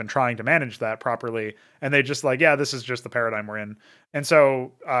up on even trying to manage that properly. And they just like, yeah, this is just the paradigm we're in. And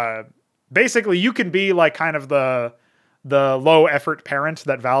so basically you can be like kind of the low effort parent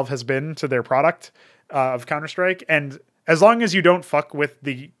that Valve has been to their product of Counter-Strike. And as long as you don't fuck with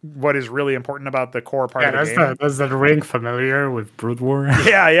what is really important about the core part of the game. Does that ring familiar with Brood War?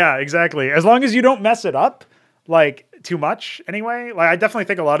 Yeah, exactly. As long as you don't mess it up, like, too much anyway. Like, I definitely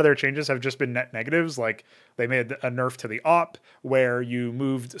think a lot of their changes have just been net negatives. Like, they made a nerf to the op where you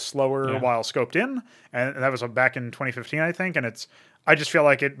moved slower while scoped in, and that was back in 2015, I think. And I just feel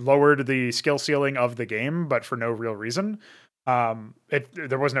like it lowered the skill ceiling of the game, but for no real reason.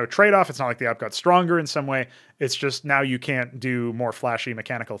 There was no trade-off. It's not like the app got stronger in some way. It's just now you can't do more flashy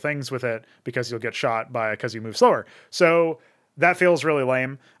mechanical things with it because you'll get shot because you move slower. So that feels really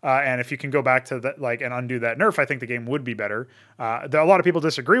lame. And if you can go back to that, and undo that nerf, I think the game would be better. A lot of people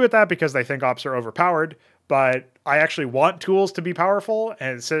disagree with that because they think ops are overpowered, but I actually want tools to be powerful,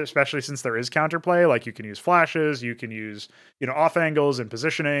 and especially since there is counterplay. Like you can use flashes, you can use, off angles and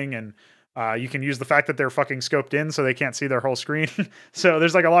positioning, and you can use the fact that they're fucking scoped in so they can't see their whole screen. So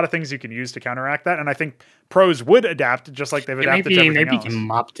there's a lot of things you can use to counteract that. And I think pros would adapt just like they've adapted to everything else. Maybe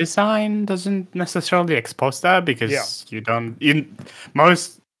map design doesn't necessarily expose that because you don't...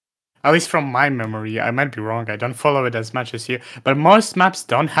 At least from my memory, I might be wrong. I don't follow it as much as you. But most maps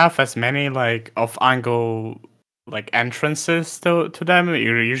don't have as many off-angle entrances to them.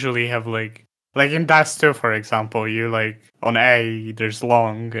 You usually have like in Dust 2, for example, you on A there's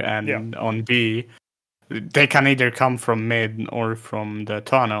long, and on B they can either come from mid or from the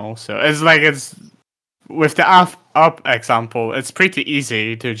tunnel. So it's with the up example, it's pretty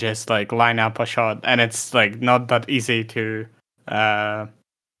easy to just line up a shot, and it's not that easy to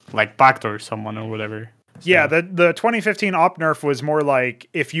backdoor someone or whatever. So. Yeah, the 2015 op nerf was more like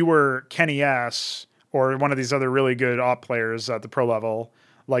if you were Kenny S or one of these other really good op players at the pro level,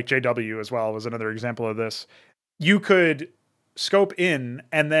 like JW as well was another example of this. You could scope in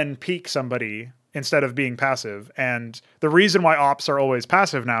and then peek somebody instead of being passive. And the reason why ops are always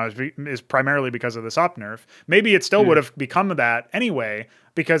passive now is primarily because of this op nerf. Maybe it still would have become that anyway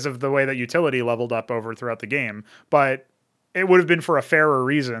because of the way that utility leveled up throughout the game. But it would have been for a fairer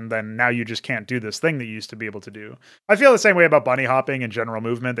reason than now you just can't do this thing that you used to be able to do. I feel the same way about bunny hopping and general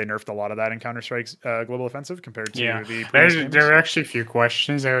movement. They nerfed a lot of that in Counter-Strike's Global Offensive compared to the previous games. There are actually a few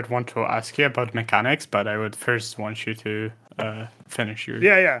questions I would want to ask you about mechanics, but I would first want you to finish your...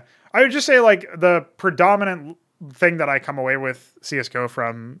 Yeah. I would just say the predominant thing that I come away with CSGO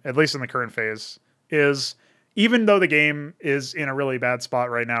from, at least in the current phase, is even though the game is in a really bad spot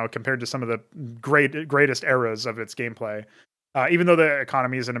right now compared to some of the greatest eras of its gameplay, even though the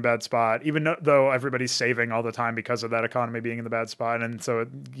economy is in a bad spot, even though everybody's saving all the time because of that economy being in the bad spot, and so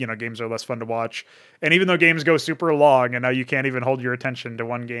games are less fun to watch, and even though games go super long, and now you can't even hold your attention to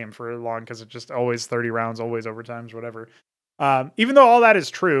one game for long because it's just always 30 rounds, always overtimes, whatever. Even though all that is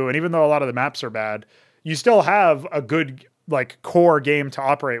true, and even though a lot of the maps are bad, you still have a good core game to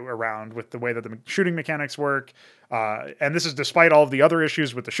operate around with the way that the shooting mechanics work. And this is despite all of the other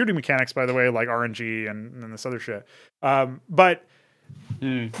issues with the shooting mechanics, by the way, like RNG and this other shit. But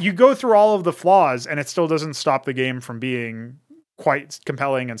you go through all of the flaws and it still doesn't stop the game from being quite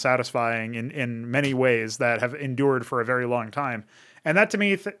compelling and satisfying in many ways that have endured for a very long time. And that to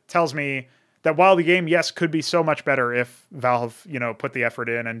me tells me that while the game, yes, could be so much better if Valve, put the effort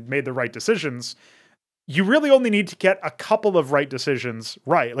in and made the right decisions, you really only need to get a couple of right decisions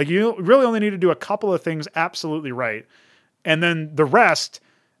right. You really only need to do a couple of things absolutely right. And then the rest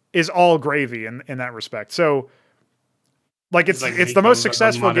is all gravy in that respect. So it's the most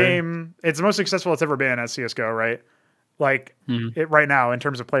successful game. It's the most successful it's ever been as CSGO, right? It right now in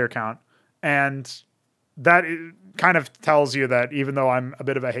terms of player count. And that kind of tells you that even though I'm a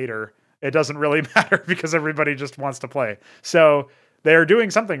bit of a hater, it doesn't really matter because everybody just wants to play. So they're doing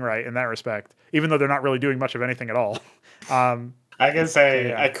something right in that respect, even though they're not really doing much of anything at all. I guess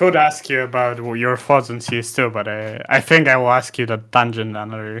I could ask you about your thoughts on CS2, but I think I will ask you that tangent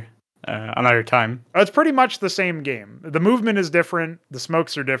another time. It's pretty much the same game. The movement is different. The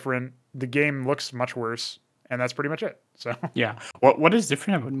smokes are different. The game looks much worse, and that's pretty much it. So yeah, what is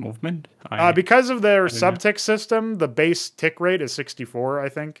different about movement? Because of their sub-tick system, the base tick rate is 64, I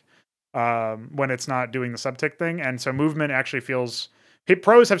think. When it's not doing the sub-tick thing. And so movement actually feels...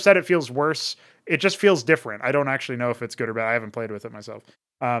 Pros have said it feels worse. It just feels different. I don't actually know if it's good or bad. I haven't played with it myself.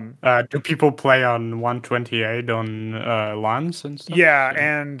 Do people play on 128 on LANs and stuff? Yeah,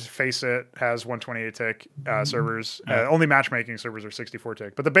 and Face It has 128 tick servers. Only matchmaking servers are 64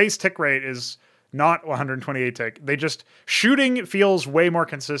 tick. But the base tick rate is not 128 tick. Shooting feels way more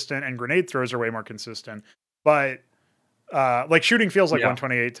consistent and grenade throws are way more consistent. But shooting feels like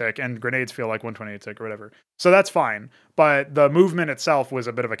 128 tick and grenades feel like 128 tick or whatever. So that's fine. But the movement itself was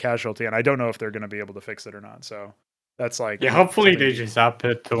a bit of a casualty, and I don't know if they're going to be able to fix it or not. So that's hopefully they just up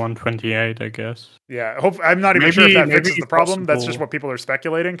it to 128, I guess. Yeah, I'm not even sure if that fixes the problem. That's just what people are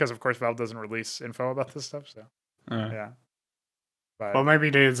speculating because, of course, Valve doesn't release info about this stuff. So yeah. But, well, maybe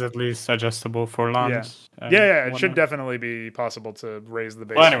it is at least adjustable for LANs. Yeah, it should definitely be possible to raise the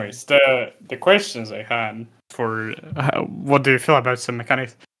base. Well, anyways, the questions I had for what do you feel about some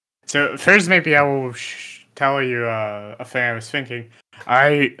mechanics? So first, maybe I will tell you a thing I was thinking.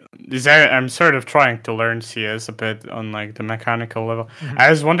 I'm sort of trying to learn CS a bit on like the mechanical level. I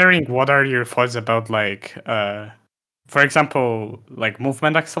was wondering, what are your thoughts about like for example, like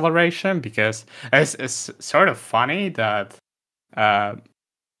movement acceleration? Because it's sort of funny that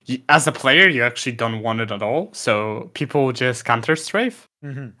as a player you actually don't want it at all, so people just counter strafe.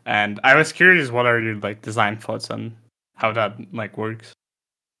 And I was curious, what are your like design thoughts on how that like works?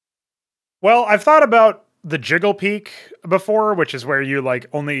 Well, I've thought about the jiggle peek before, which is where you like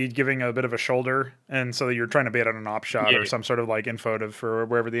only giving a bit of a shoulder, and so that you're trying to bait on an op shot or some sort of like infotive for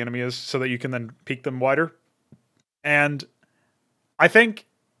wherever the enemy is, so that you can then peek them wider. And I think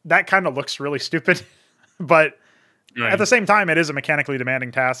that kind of looks really stupid, but at the same time, it is a mechanically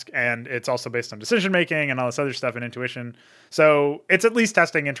demanding task, and it's also based on decision making and all this other stuff and intuition. So it's at least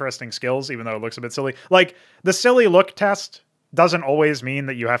testing interesting skills, even though it looks a bit silly. Like the silly look test doesn't always mean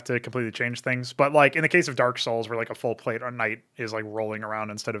that you have to completely change things, but like in the case of Dark Souls, where like a full plate on knight is like rolling around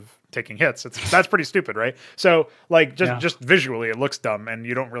instead of taking hits, that's pretty stupid, right? So like just visually, it looks dumb, and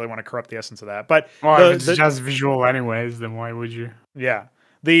you don't really want to corrupt the essence of that. But well, if it's just visual anyways, then why would you? Yeah.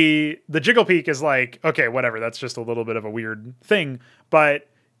 The jiggle peek is like, okay, whatever. That's just a little bit of a weird thing, but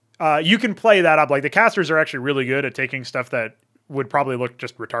you can play that up. Like the casters are actually really good at taking stuff that would probably look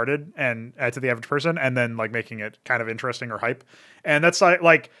just retarded and to the average person, and then like making it kind of interesting or hype. And that's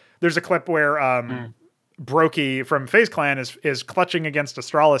like there's a clip where Brokey from FaZe Clan is clutching against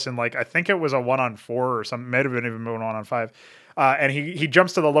Astralis in like, I think it was a 1-on-4 or something, might have been even 1-on-5. And he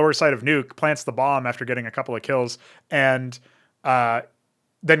jumps to the lower side of Nuke, plants the bomb after getting a couple of kills, and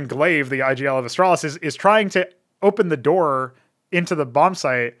then Glaive, the IGL of Astralis, is trying to open the door into the bomb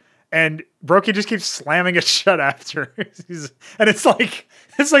site, and Brokey just keeps slamming it shut after. And it's like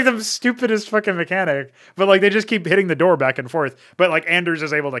the stupidest fucking mechanic, but like they just keep hitting the door back and forth. But like Anders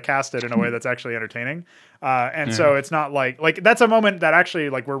is able to cast it in a way that's actually entertaining. So it's not like that's a moment that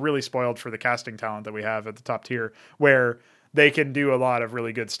actually like we're really spoiled for the casting talent that we have at the top tier, where they can do a lot of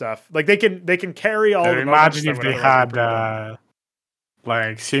really good stuff. Like they can carry all the imagine if they had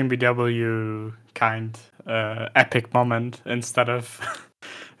like CMBW kind epic moment instead of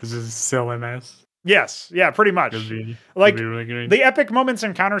this is silliness. Yes, yeah, pretty much. Like really the epic moments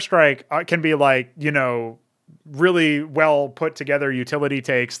in Counter-Strike can be like, you know, really well put together utility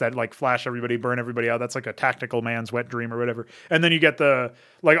takes that like flash everybody, burn everybody out. That's like a tactical man's wet dream or whatever. And then you get the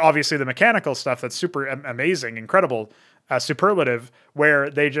like obviously the mechanical stuff that's super amazing, incredible, superlative, where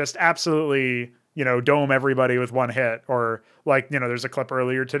they just absolutely, you know, dome everybody with one hit. Or like, you know, there's a clip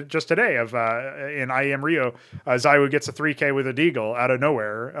earlier just today of in IEM Rio, Zywoo gets a 3K with a deagle out of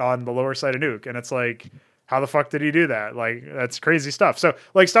nowhere on the lower side of Nuke, and it's like, how the fuck did he do that? Like, that's crazy stuff. So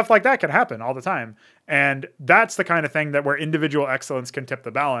like stuff like that can happen all the time. And that's the kind of thing that where individual excellence can tip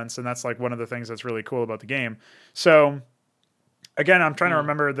the balance. And that's like one of the things that's really cool about the game. So again, I'm trying to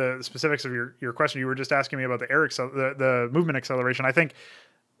remember the specifics of your question. You were just asking me about the movement acceleration. I think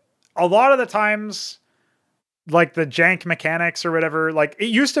a lot of the times, like the jank mechanics or whatever, like it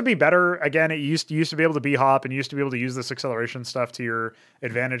used to be better. Again, it used to be able to B-hop and used to be able to use this acceleration stuff to your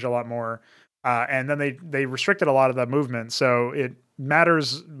advantage a lot more. And then they restricted a lot of that movement, so it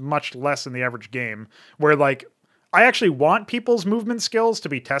matters much less in the average game, where like I actually want people's movement skills to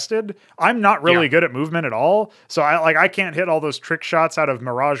be tested. I'm not really good at movement at all, so I can't hit all those trick shots out of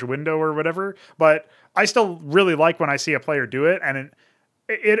Mirage window or whatever, but I still really like when I see a player do it. And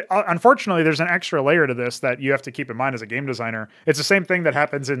it unfortunately, there's an extra layer to this that you have to keep in mind as a game designer. It's the same thing that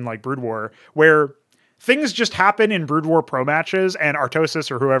happens in like Brood War, where things just happen in Brood War pro matches, and Artosis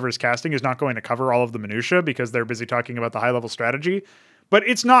or whoever is casting is not going to cover all of the minutia because they're busy talking about the high level strategy. But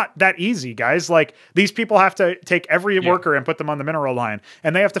it's not that easy, guys. Like, these people have to take every worker and put them on the mineral line,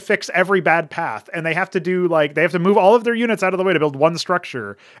 and they have to fix every bad path, and they have to do like, they have to move all of their units out of the way to build one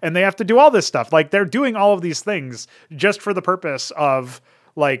structure, and they have to do all this stuff. Like, they're doing all of these things just for the purpose of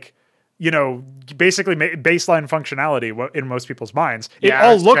like, you know, basically baseline functionality in most people's minds. It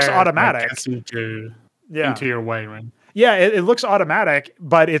all looks automatic. Into your way, right? Yeah, it looks automatic,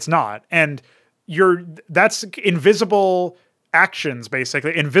 but it's not. And that's invisible actions,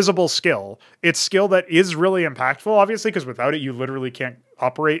 basically, invisible skill. It's skill that is really impactful, obviously, because without it, you literally can't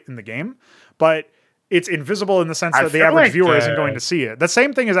operate in the game. But it's invisible in the sense that the average viewer isn't going to see it. The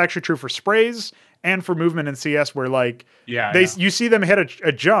same thing is actually true for sprays and for movement in CS, where like you see them hit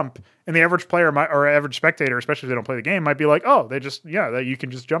a jump, and the average player or average spectator, especially if they don't play the game, might be like, oh, they just you can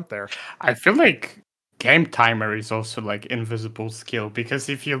just jump there. I feel like game timer is also like invisible skill, because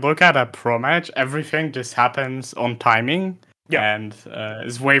if you look at a pro match, everything just happens on timing. And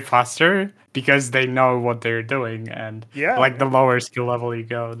is way faster because they know what they're doing, and like the lower skill level you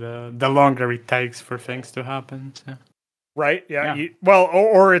go, the longer it takes for things to happen. So. Right. Yeah.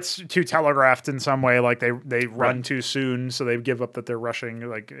 Or it's too telegraphed in some way, like they run too soon, so they give up that they're rushing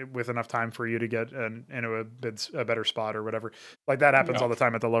like with enough time for you to get into a better spot or whatever. Like that happens all the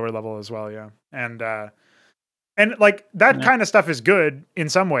time at the lower level as well. Yeah. And like that kind of stuff is good in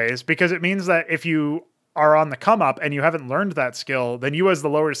some ways because it means that if you are on the come up and you haven't learned that skill, then you as the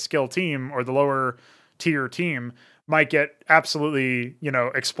lower skill team or the lower tier team might get absolutely,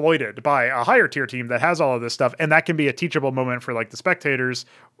 exploited by a higher tier team that has all of this stuff. And that can be a teachable moment for like the spectators,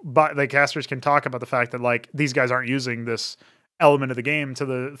 but the casters can talk about the fact that like these guys aren't using this element of the game to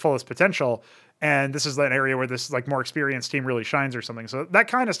the fullest potential. And this is an area where this like more experienced team really shines or something. So that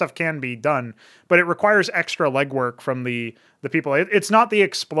kind of stuff can be done, but it requires extra legwork from the people. It's not the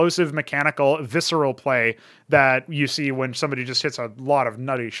explosive, mechanical, visceral play that you see when somebody just hits a lot of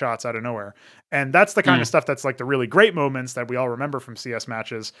nutty shots out of nowhere. And that's the kind of stuff that's like the really great moments that we all remember from CS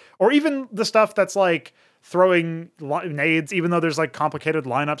matches, or even the stuff that's like throwing nades, even though there's like complicated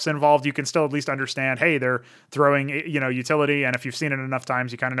lineups involved, you can still at least understand, hey, they're throwing, utility. And if you've seen it enough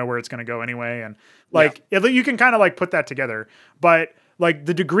times, you kind of know where it's going to go anyway. And like, you can kind of like put that together, but like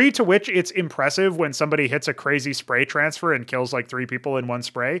the degree to which it's impressive when somebody hits a crazy spray transfer and kills like 3 people in one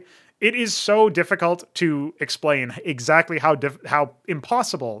spray, it is so difficult to explain exactly how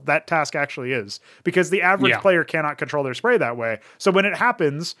impossible that task actually is, because the average player cannot control their spray that way. So when it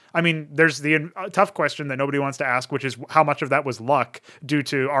happens, I mean, there's the tough question that nobody wants to ask, which is how much of that was luck due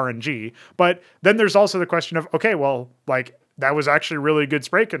to RNG. But then there's also the question of, okay, well, like that was actually really good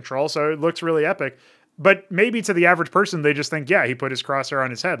spray control, so it looks really epic. But maybe to the average person, they just think, yeah, he put his crosshair on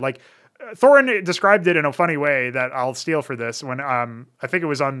his head. Like Thorin described it in a funny way that I'll steal for this when I think it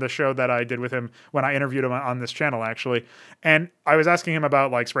was on the show that I did with him when I interviewed him on this channel, actually. And I was asking him about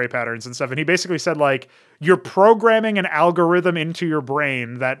like spray patterns and stuff. And he basically said like, you're programming an algorithm into your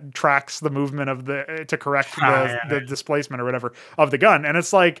brain that tracks the movement of to correct the displacement or whatever of the gun. And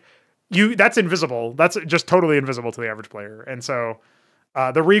it's like, that's invisible. That's just totally invisible to the average player. And so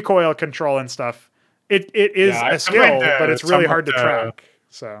the recoil control and stuff, it is a skill, but it's really hard to track.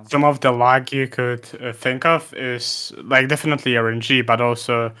 So some of the lag you could think of is like definitely RNG, but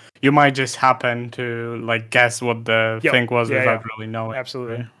also you might just happen to like guess what the thing was without really knowing.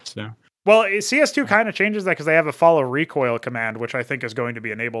 Absolutely. Right? So well, CS2 kind of changes that because they have a follow recoil command, which I think is going to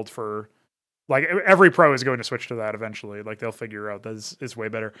be enabled for. Like every pro is going to switch to that eventually. Like they'll figure out that is way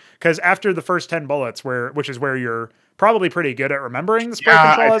better. Because after the first 10 bullets, which is where you're probably pretty good at remembering the spray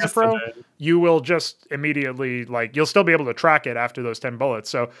control as a pro, you will just immediately you'll still be able to track it after those 10 bullets.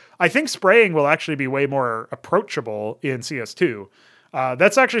 So I think spraying will actually be way more approachable in CS2.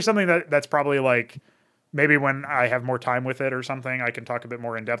 That's actually something that's probably like maybe when I have more time with it or something, I can talk a bit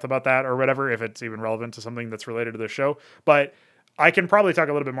more in depth about that or whatever, if it's even relevant to something that's related to the show. But I can probably talk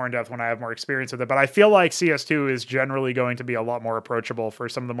a little bit more in depth when I have more experience with it, but I feel like CS2 is generally going to be a lot more approachable for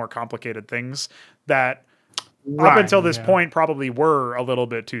some of the more complicated things that up until this point probably were a little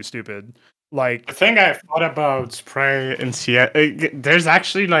bit too stupid. Like the thing I thought about spray in CS, there's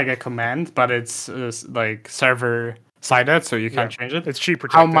actually like a command, but it's like server sided, so you can't change it. It's cheap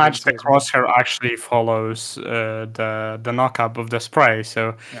protected. How much the crosshair actually follows the knockup of the spray.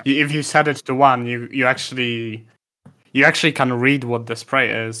 So if you set it to 1, you actually can read what the spray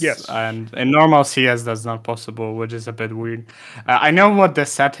is. Yes. And in normal CS, that's not possible, which is a bit weird. I know what the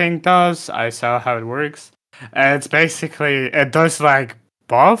setting does. I saw how it works. It's basically, it does like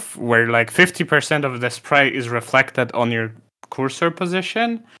buff, where like 50% of the spray is reflected on your cursor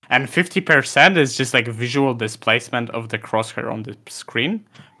position, and 50% is just like visual displacement of the crosshair on the screen,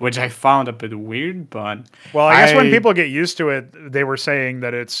 which I found a bit weird, but well, I guess when people get used to it, they were saying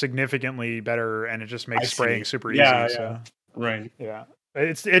that it's significantly better and it just makes spraying super easy. So. Right. Yeah.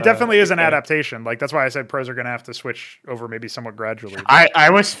 It definitely is an adaptation. Like that's why I said pros are going to have to switch over maybe somewhat gradually. I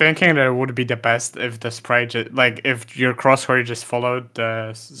was thinking that it would be the best if the spray if your crosshair just followed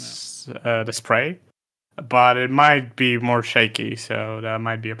the spray, but it might be more shaky, so that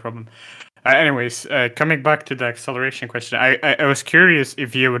might be a problem. Anyways, coming back to the acceleration question, I was curious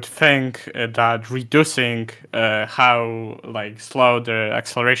if you would think that reducing how slow the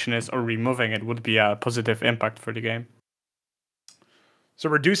acceleration is or removing it would be a positive impact for the game. So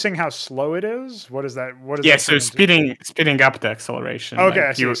reducing how slow it is? What is that? So speeding up the acceleration.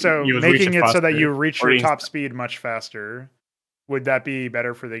 Okay, so making it so that you reach your top speed much faster. Would that be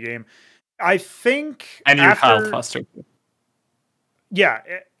better for the game? I think and your health faster. Yeah,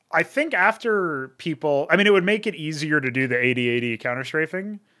 I think after people, I mean, it would make it easier to do the 80-80 counter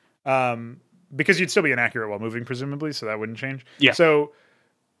strafing, because you'd still be inaccurate while moving, presumably, so that wouldn't change. Yeah. So, I'm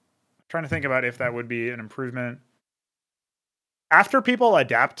trying to think about if that would be an improvement. After people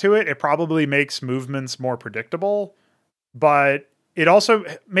adapt to it, it probably makes movements more predictable. but it also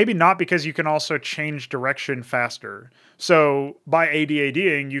maybe not, because you can also change direction faster. So by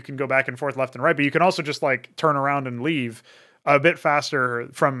ADADing, you can go back and forth, left and right, but you can also just like turn around and leave a bit faster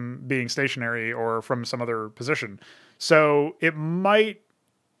from being stationary or from some other position. So it might,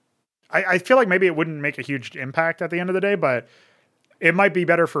 I feel like maybe it wouldn't make a huge impact at the end of the day, but it might be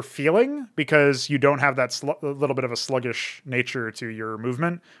better for feeling, because you don't have that little bit of a sluggish nature to your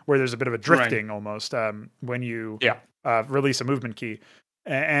movement, where there's a bit of a drifting almost when you release a movement key.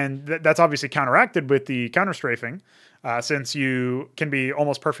 And that's obviously counteracted with the counter strafing, since you can be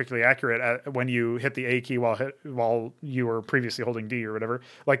almost perfectly accurate when you hit the A key while you were previously holding D or whatever.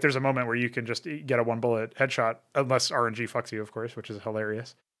 Like there's a moment where you can just get a 1-bullet headshot, unless RNG fucks you, of course, which is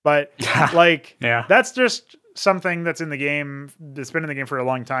hilarious. But like, that's just something that's in the game, that's been in the game for a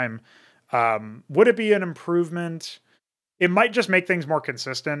long time. Would it be an improvement? It might just make things more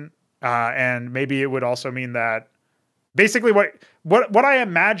consistent. And maybe it would also mean that basically what I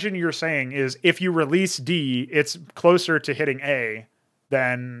imagine you're saying is, if you release D, it's closer to hitting A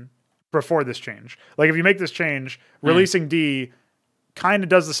than before this change. Like if you make this change, releasing D kind of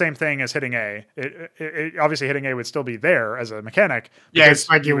does the same thing as hitting A. It obviously hitting A would still be there as a mechanic. Yeah, it's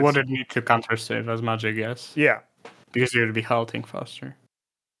like you wouldn't need to counter save as much, I guess. Yeah. Because you would be halting faster.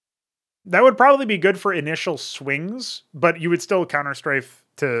 That would probably be good for initial swings, but you would still counter strafe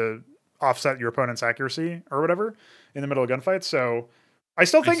to offset your opponent's accuracy or whatever in the middle of gunfights. So I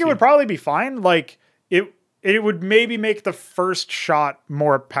still think it would probably be fine. Like it would maybe make the first shot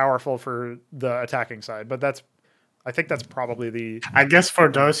more powerful for the attacking side, but I think that's probably the... I guess for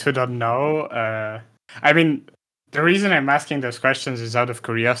those who don't know, I mean, the reason I'm asking those questions is out of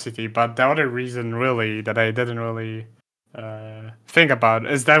curiosity, but the other reason really that I didn't really think about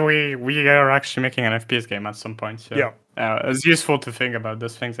is that we are actually making an FPS game at some point. So it's useful to think about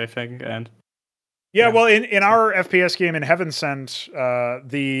those things, I think. And well, in our FPS game in Heavensent,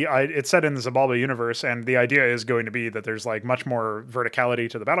 it's set in the Zabalba universe, and the idea is going to be that there's like much more verticality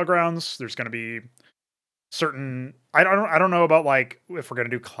to the battlegrounds. There's going to be certain, I don't know about like if we're going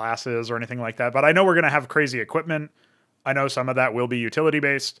to do classes or anything like that, but I know we're going to have crazy equipment. I know some of that will be utility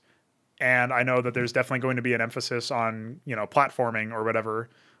based, and I know that there's definitely going to be an emphasis on, platforming or whatever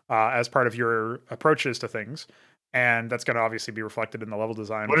as part of your approaches to things, and that's going to obviously be reflected in the level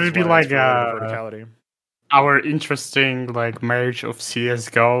design. Would it be like verticality? Our interesting like merge of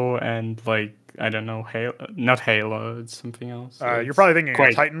CS:GO and like, I don't know, not Halo, it's something else. You're probably thinking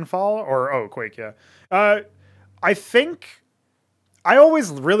Quake. Titanfall or Quake, yeah. I think I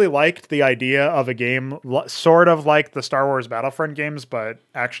always really liked the idea of a game sort of like the Star Wars Battlefront games, but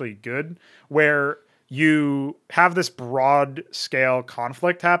actually good, where you have this broad scale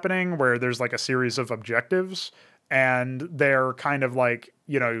conflict happening where there's like a series of objectives, and they're kind of like,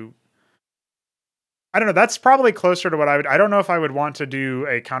 I don't know. That's probably closer to what I don't know if I would want to do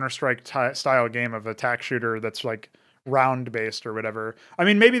a Counter-Strike style game of attack shooter that's like round based or whatever. I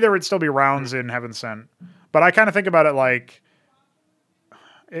mean, maybe there would still be rounds in Heavensent, but I kind of think about it like,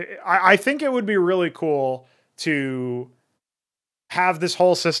 I think it would be really cool to have this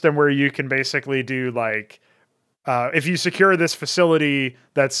whole system where you can basically do like, if you secure this facility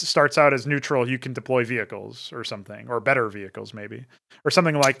that starts out as neutral, you can deploy vehicles or something, or better vehicles maybe, or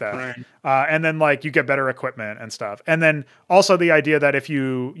something like that. Right. And then like you get better equipment and stuff. And then also the idea that if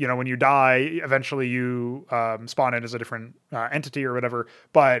you, when you die, eventually you spawn in as a different entity or whatever,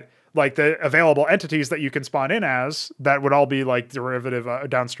 but like the available entities that you can spawn in as, that would all be like derivative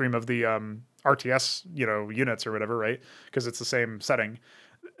downstream of the RTS, units or whatever, right? Because it's the same setting.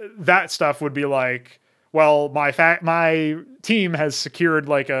 That stuff would be like, well, my team has secured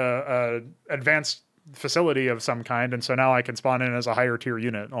like a advanced facility of some kind, and so now I can spawn in as a higher tier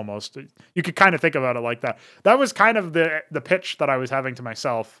unit almost. You could kind of think about it like that. That was kind of the pitch that I was having to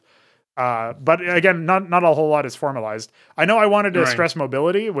myself. But again, not a whole lot is formalized. I know I wanted to stress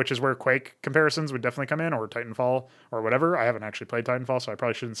mobility, which is where Quake comparisons would definitely come in, or Titanfall, or whatever. I haven't actually played Titanfall, so I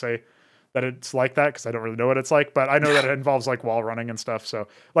probably shouldn't say that it's like that, because I don't really know what it's like, but I know that it involves like wall running and stuff. So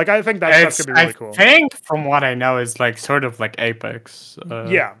like, I think that stuff could be really cool. I think from what I know is like sort of like Apex.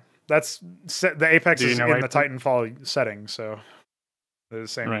 Yeah, that's the Apex is in the Titanfall setting. So the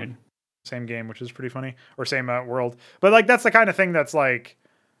same game, which is pretty funny, or same world. But like, that's the kind of thing that's like,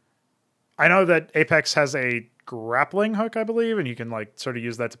 I know that Apex has a grappling hook, I believe, and you can like sort of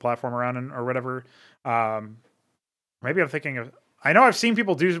use that to platform around or whatever. Maybe I'm thinking of, I know I've seen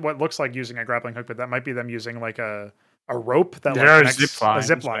people do what looks like using a grappling hook, but that might be them using like a rope that like connects a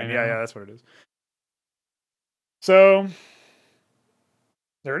zip line. Yeah, that's what it is. So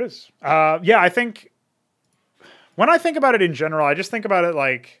there it is. I think when I think about it in general, I just think about it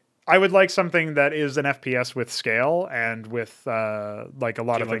like, I would like something that is an FPS with scale and with like a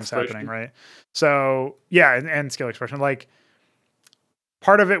lot of things happening, right? So yeah, and scale expression. Like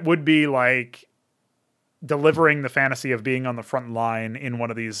part of it would be like delivering the fantasy of being on the front line in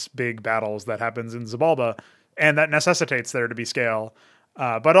one of these big battles that happens in Zabalba, and that necessitates there to be scale.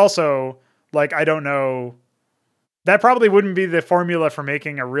 But also, like, I don't know, that probably wouldn't be the formula for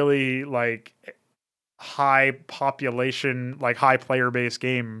making a really like high population, like high player base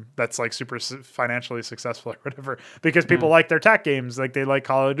game that's like super financially successful or whatever, because people like their tech games, like they like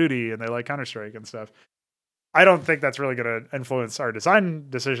Call of Duty and they like Counter-Strike and stuff. I don't think that's really going to influence our design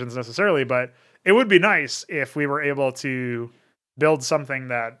decisions necessarily, but it would be nice if we were able to build something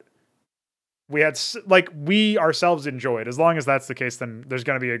that we had, like, we ourselves enjoyed. As long as that's the case, then there's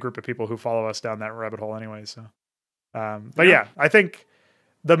going to be a group of people who follow us down that rabbit hole anyway. So, but yeah, I think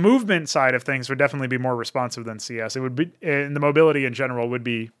the movement side of things would definitely be more responsive than CS. It would be, and the mobility in general would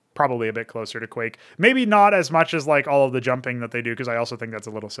be probably a bit closer to Quake. Maybe not as much as like all of the jumping that they do, because I also think that's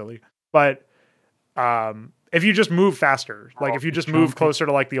a little silly. But if you just move faster, like if you just move closer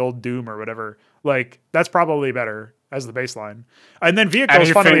to like the old Doom or whatever, like that's probably better as the baseline. And then vehicles,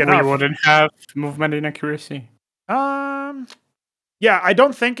 funnily enough, we wouldn't have movement inaccuracy. Yeah, I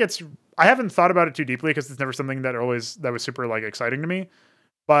don't think it's. I haven't thought about it too deeply because it's never something that was super like exciting to me.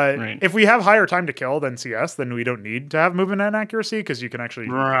 But if we have higher time to kill than CS, then we don't need to have movement inaccuracy because you can actually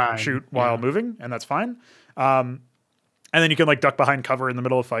shoot while moving, and that's fine. And then you can like duck behind cover in the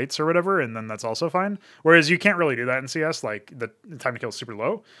middle of fights or whatever, and then that's also fine. Whereas you can't really do that in CS. Like the time to kill is super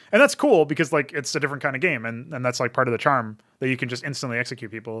low, and that's cool because like it's a different kind of game, and that's like part of the charm that you can just instantly execute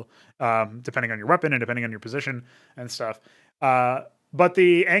people, depending on your weapon and depending on your position and stuff. But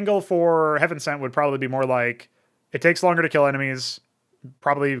the angle for Heavensent would probably be more like it takes longer to kill enemies,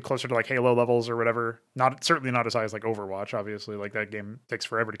 probably closer to like Halo levels or whatever. Certainly not as high as like Overwatch, obviously. Like that game takes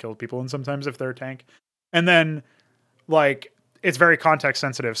forever to kill people, and sometimes if they're a tank, and then like it's very context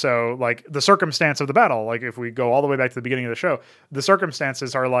sensitive. So like the circumstance of the battle, like if we go all the way back to the beginning of the show, the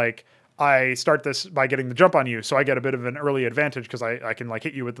circumstances are like, I start this by getting the jump on you, so I get a bit of an early advantage because I can like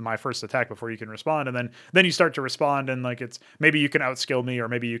hit you with my first attack before you can respond, and then you start to respond, and like it's maybe you can outskill me or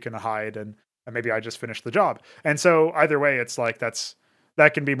maybe you can hide, and maybe I just finished the job. And so either way, it's like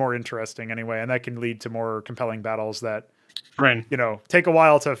that can be more interesting anyway, and that can lead to more compelling battles that you know take a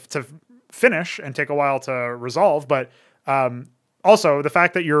while to finish and take a while to resolve. But also the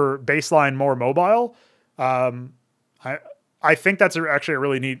fact that you're baseline more mobile, I think that's actually a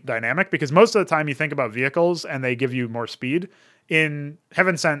really neat dynamic, because most of the time you think about vehicles and they give you more speed. In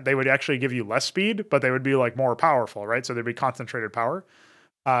Heavensent, they would actually give you less speed, but they would be like more powerful, right? So there'd be concentrated power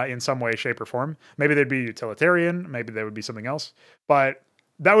in some way, shape, or form. Maybe they'd be utilitarian, maybe they would be something else, but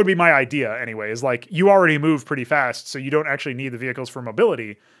that would be my idea anyway, is like you already move pretty fast, so you don't actually need the vehicles for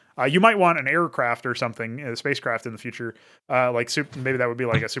mobility. You might want an aircraft or something, a spacecraft in the future. Maybe that would be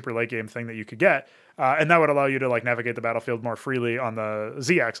like a super late game thing that you could get. And that would allow you to like navigate the battlefield more freely on the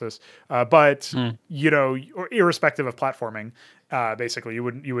Z-axis. But you know, irrespective of platforming, basically you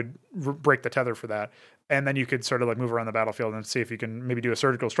would break the tether for that. And then you could sort of like move around the battlefield and see if you can maybe do a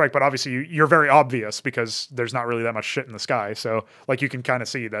surgical strike. But obviously you're very obvious because there's not really that much shit in the sky. So like you can kind of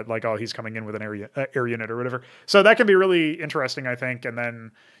see that like, oh, he's coming in with an air unit or whatever. So that can be really interesting, I think. And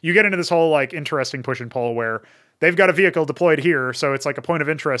then you get into this whole like interesting push and pull where they've got a vehicle deployed here. So it's like a point of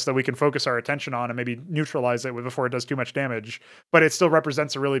interest that we can focus our attention on and maybe neutralize it before it does too much damage. But it still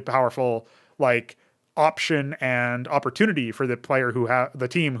represents a really powerful like option and opportunity for the player the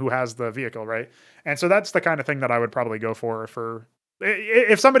team who has the vehicle, right? And so that's the kind of thing that I would probably go for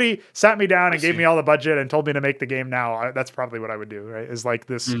if somebody sat me down and gave me all the budget and told me to make the game now, that's probably what I would do, right? Is like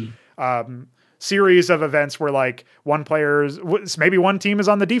this series of events where like maybe one team is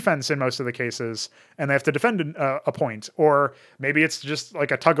on the defense in most of the cases and they have to defend a point, or maybe it's just like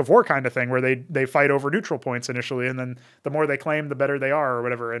a tug of war kind of thing where they fight over neutral points initially, and then the more they claim the better they are or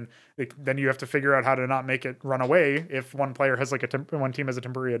whatever, and then you have to figure out how to not make it run away if one player has like one team has a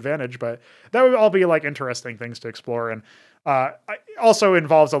temporary advantage. But that would all be like interesting things to explore, and also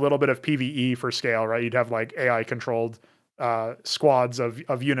involves a little bit of PvE for scale, right? You'd have like AI controlled squads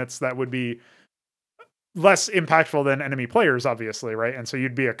of units that would be less impactful than enemy players, obviously, right? And so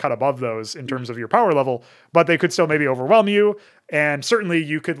you'd be a cut above those in terms of your power level, but they could still maybe overwhelm you. And certainly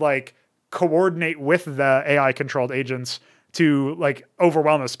you could like coordinate with the AI controlled agents to like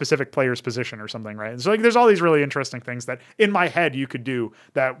overwhelm a specific player's position or something, right? And so like there's all these really interesting things that in my head you could do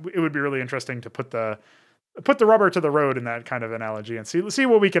that it would be really interesting to put the rubber to the road in that kind of analogy and see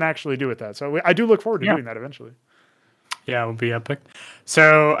what we can actually do with that. So I do look forward to doing that eventually. Yeah, it would be epic.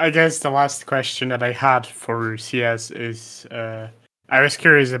 So I guess the last question that I had for CS is I was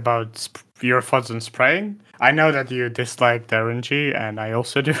curious about your thoughts on spraying. I know that you dislike the RNG, and I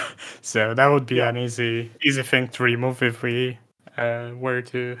also do. So that would be an easy thing to remove if we were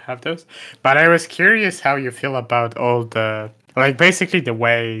to have those. But I was curious how you feel about all the basically the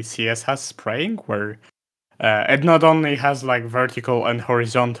way CS has spraying, where it not only has like vertical and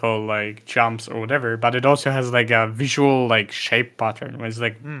horizontal like jumps or whatever, but it also has like a visual like shape pattern, where it's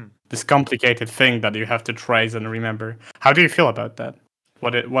like this complicated thing that you have to trace and remember. How do you feel about that?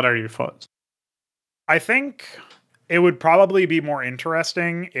 What are your thoughts? I think it would probably be more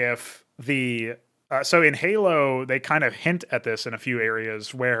interesting if the so in Halo they kind of hint at this in a few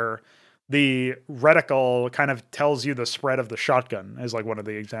areas where the reticle kind of tells you the spread of the shotgun is like one of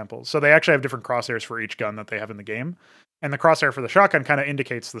the examples. So they actually have different crosshairs for each gun that they have in the game. And the crosshair for the shotgun kind of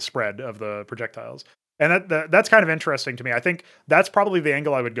indicates the spread of the projectiles. And that's kind of interesting to me. I think that's probably the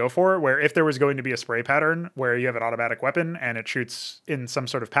angle I would go for, where if there was going to be a spray pattern where you have an automatic weapon and it shoots in some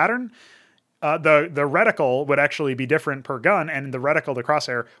sort of pattern, the reticle would actually be different per gun, and the reticle, the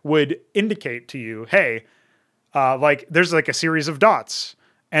crosshair, would indicate to you, hey, like there's like a series of dots.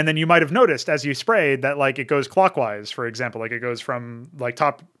 And then you might have noticed as you sprayed that like it goes clockwise, for example, like it goes from like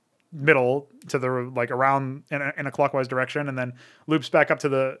top middle to the like around in a clockwise direction, and then loops back up to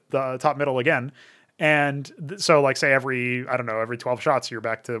the top middle again. And so like say every 12 shots, you're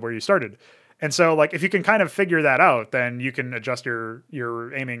back to where you started. And so like if you can kind of figure that out, then you can adjust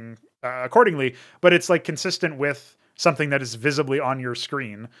your aiming accordingly. But it's like consistent with something that is visibly on your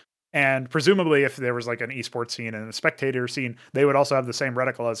screen. And presumably if there was like an esports scene and a spectator scene, they would also have the same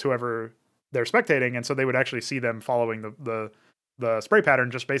reticle as whoever they're spectating. And so they would actually see them following the spray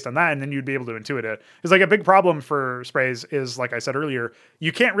pattern just based on that. And then you'd be able to intuit it. It's like a big problem for sprays is, like I said earlier,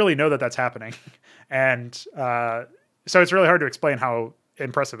 you can't really know that that's happening. And so it's really hard to explain how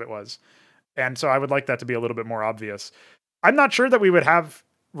impressive it was. And so I would like that to be a little bit more obvious. I'm not sure that we would have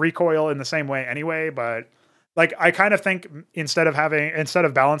recoil in the same way anyway, but like I kind of think instead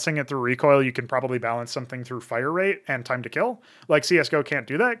of balancing it through recoil, you can probably balance something through fire rate and time to kill. Like CS:GO can't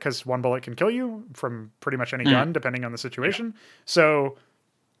do that because one bullet can kill you from pretty much any gun, depending on the situation. Yeah. So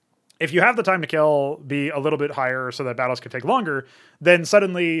if you have the time to kill be a little bit higher so that battles could take longer, then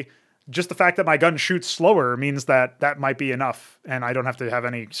suddenly just the fact that my gun shoots slower means that that might be enough and I don't have to have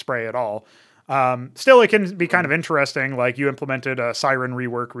any spray at all. Still, it can be kind of interesting. Like you implemented a siren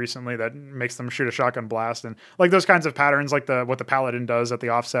rework recently that makes them shoot a shotgun blast, and like those kinds of patterns, like what the paladin does at the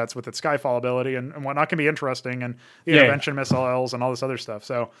offsets with its skyfall ability and whatnot, can be interesting, and the intervention missiles and all this other stuff.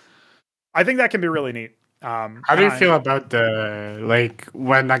 So I think that can be really neat. How do you feel about the like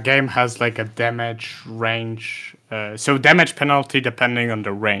when a game has like a damage range? So damage penalty depending on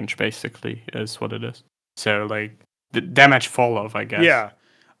the range, basically, is what it is. So like the damage fall off, I guess. Yeah.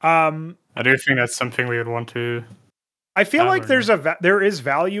 I do think that's something we would want to. I feel like there is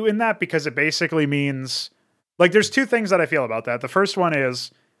value in that because it basically means like there's two things that I feel about that. The first one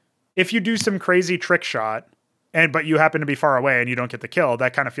is if you do some crazy trick shot but you happen to be far away and you don't get the kill,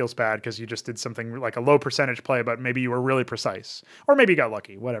 that kind of feels bad because you just did something like a low percentage play, but maybe you were really precise or maybe you got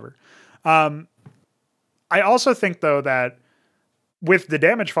lucky, whatever. I also think though that with the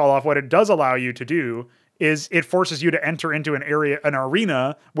damage fall off, what it does allow you to do is it forces you to enter into an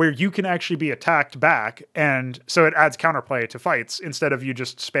arena where you can actually be attacked back. And so it adds counterplay to fights instead of you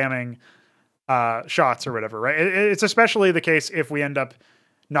just spamming shots or whatever, right? It's especially the case if we end up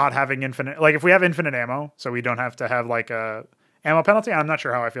not having infinite, like if we have infinite ammo, so we don't have to have like a ammo penalty. I'm not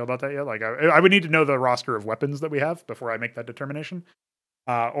sure how I feel about that yet. Like I would need to know the roster of weapons that we have before I make that determination.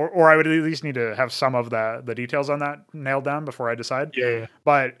 Or I would at least need to have some of the details on that nailed down before I decide. Yeah.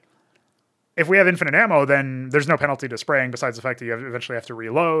 But if we have infinite ammo, then there's no penalty to spraying besides the fact that you eventually have to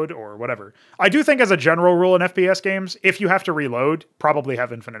reload or whatever. I do think as a general rule in FPS games, if you have to reload, probably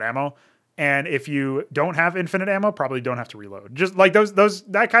have infinite ammo. And if you don't have infinite ammo, probably don't have to reload. Just like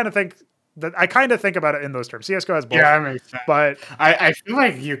I kind of think about it in those terms. CS:GO has both. Yeah, that makes sense. But I feel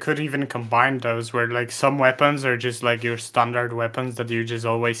like you could even combine those where like some weapons are just like your standard weapons that you just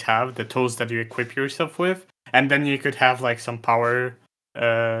always have, the tools that you equip yourself with. And then you could have like some power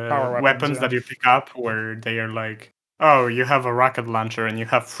weapons that you pick up where they are like, oh, you have a rocket launcher and you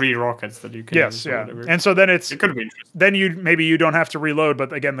have 3 rockets that you can use. Yeah. And so then it could be interesting. Then you don't have to reload,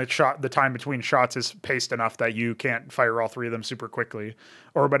 but again the time between shots is paced enough that you can't fire all 3 of them super quickly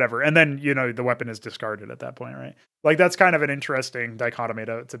or whatever. And then the weapon is discarded at that point, right? Like that's kind of an interesting dichotomy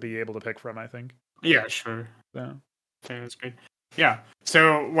to be able to pick from, I think. Yeah, sure. Yeah. Okay, that's great. Yeah.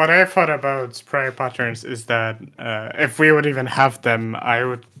 So what I thought about spray patterns is that if we would even have them, I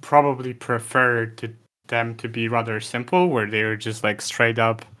would probably prefer them to be rather simple, where they're just like straight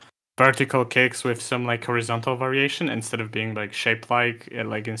up vertical kicks with some like horizontal variation instead of being like shaped like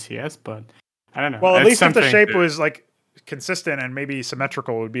in CS. But I don't know. Well, at It's least if the something shape was like consistent and maybe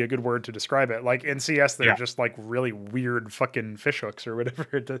symmetrical would be a good word to describe it. Like in CS, they're Yeah. just like really weird fucking fish hooks or whatever.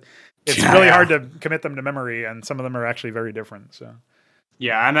 It's really hard to commit them to memory, and some of them are actually very different. So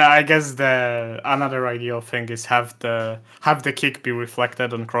yeah, and I guess the another ideal thing is have the kick be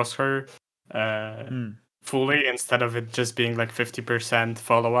reflected on crosshair fully instead of it just being like 50%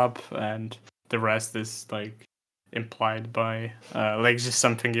 follow up and the rest is like implied by like just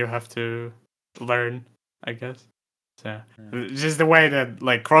something you have to learn, I guess. So just the way that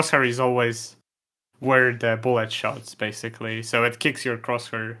like crosshair is always where the bullet shots basically, so it kicks your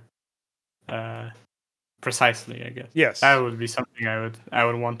crosshair precisely, I guess. yes, that would be something I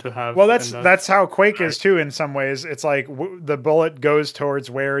would want to have. Well, that's how Quake is too. In some ways, it's like the bullet goes towards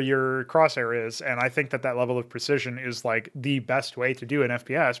where your crosshair is, and I think that level of precision is like the best way to do an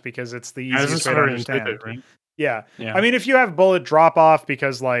FPS because it's the easiest way to understand. Right? Yeah. I mean, if you have bullet drop off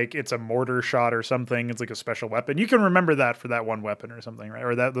because like it's a mortar shot or something, it's like a special weapon. You can remember that for that one weapon or something, right?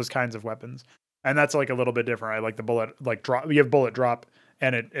 Or those kinds of weapons, and that's like a little bit different. Right? Like the bullet like drop. You have bullet drop.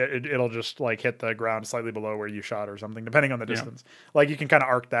 And it'll just like hit the ground slightly below where you shot or something, depending on the distance. Like you can kind of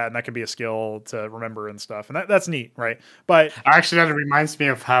arc that, and that can be a skill to remember and stuff. And that's neat, right? But actually, that reminds me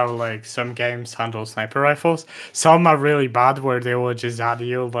of how like some games handle sniper rifles. Some are really bad, where they will just add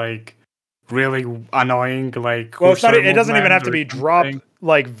you like really annoying like. Well, it's not. It doesn't even have to be drop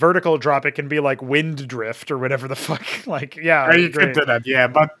like vertical drop. It can be like wind drift or whatever the fuck. Like yeah, you could do that. Yeah,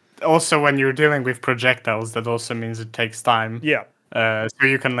 but also when you're dealing with projectiles, that also means it takes time. Yeah. So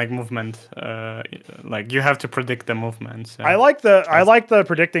you can like movement, like you have to predict the movement. So. I like the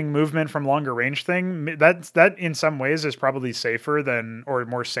predicting movement from longer range thing. That in some ways is probably safer than or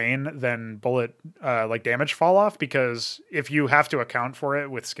more sane than bullet like damage fall off, because if you have to account for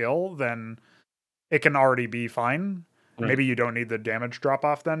it with skill, then it can already be fine. Right. Maybe you don't need the damage drop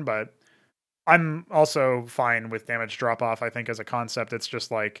off then, but I'm also fine with damage drop off. I think as a concept, it's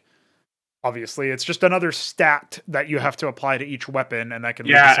just like. Obviously, it's just another stat that you have to apply to each weapon, and that can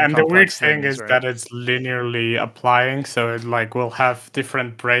and the weird thing is that it's linearly applying, so it like will have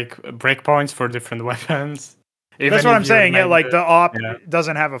different break points for different weapons. That's what I'm saying. Yeah, like the op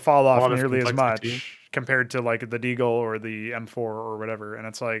doesn't have a fall off nearly as much compared to like the Deagle or the M4 or whatever, and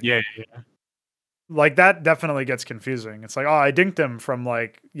it's like like that definitely gets confusing. It's like, oh, I dinked him from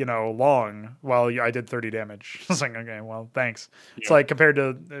like, long while I did 30 damage. It's like, okay, well, thanks. It's like compared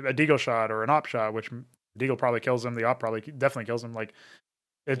to a Deagle shot or an op shot, which Deagle probably kills him. The op probably definitely kills him. Like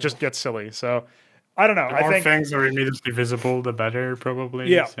it just gets silly. So I don't know. The more things are immediately visible, the better probably.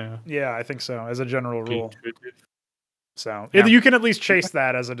 Yeah. So. Yeah, I think so as a general rule. So you can at least chase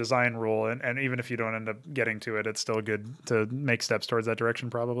that as a design rule. And even if you don't end up getting to it, it's still good to make steps towards that direction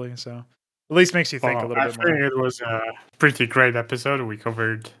probably. So. At least makes you think a little bit more. I think it was a pretty great episode. We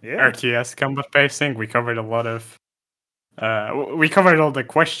covered RTS combat pacing. We covered a lot of... we covered all the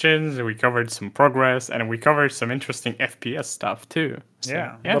questions. We covered some progress. And we covered some interesting FPS stuff, too.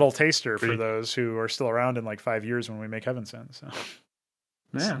 So, a little taster for those who are still around in like 5 years when we make Heavensent. So.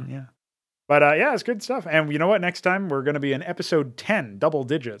 Yeah. But it's good stuff. And you know what? Next time, we're going to be in episode 10, double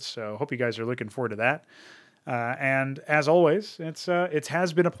digits. So hope you guys are looking forward to that. And as always, it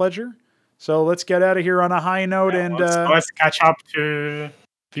has been a pleasure. So let's get out of here on a high note, and let's catch up to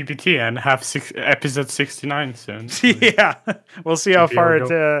PPT and have episode 69 soon. Yeah, we'll see how far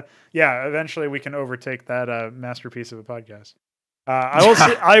it. Eventually we can overtake that masterpiece of a podcast.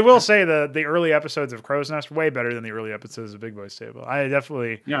 I will say the early episodes of Crow's Nest way better than the early episodes of Big Boy's Table. I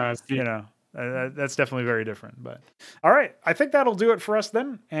definitely, that's definitely very different. But all right, I think that'll do it for us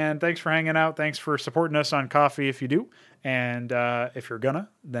then. And thanks for hanging out. Thanks for supporting us on Coffee if you do. And if you're gonna,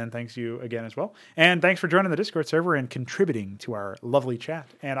 then thanks you again as well. And thanks for joining the Discord server and contributing to our lovely chat.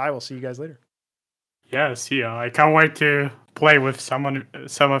 And I will see you guys later. Yeah, see ya. I can't wait to play with some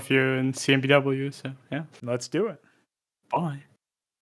of you in CMBW. So yeah, let's do it. Bye.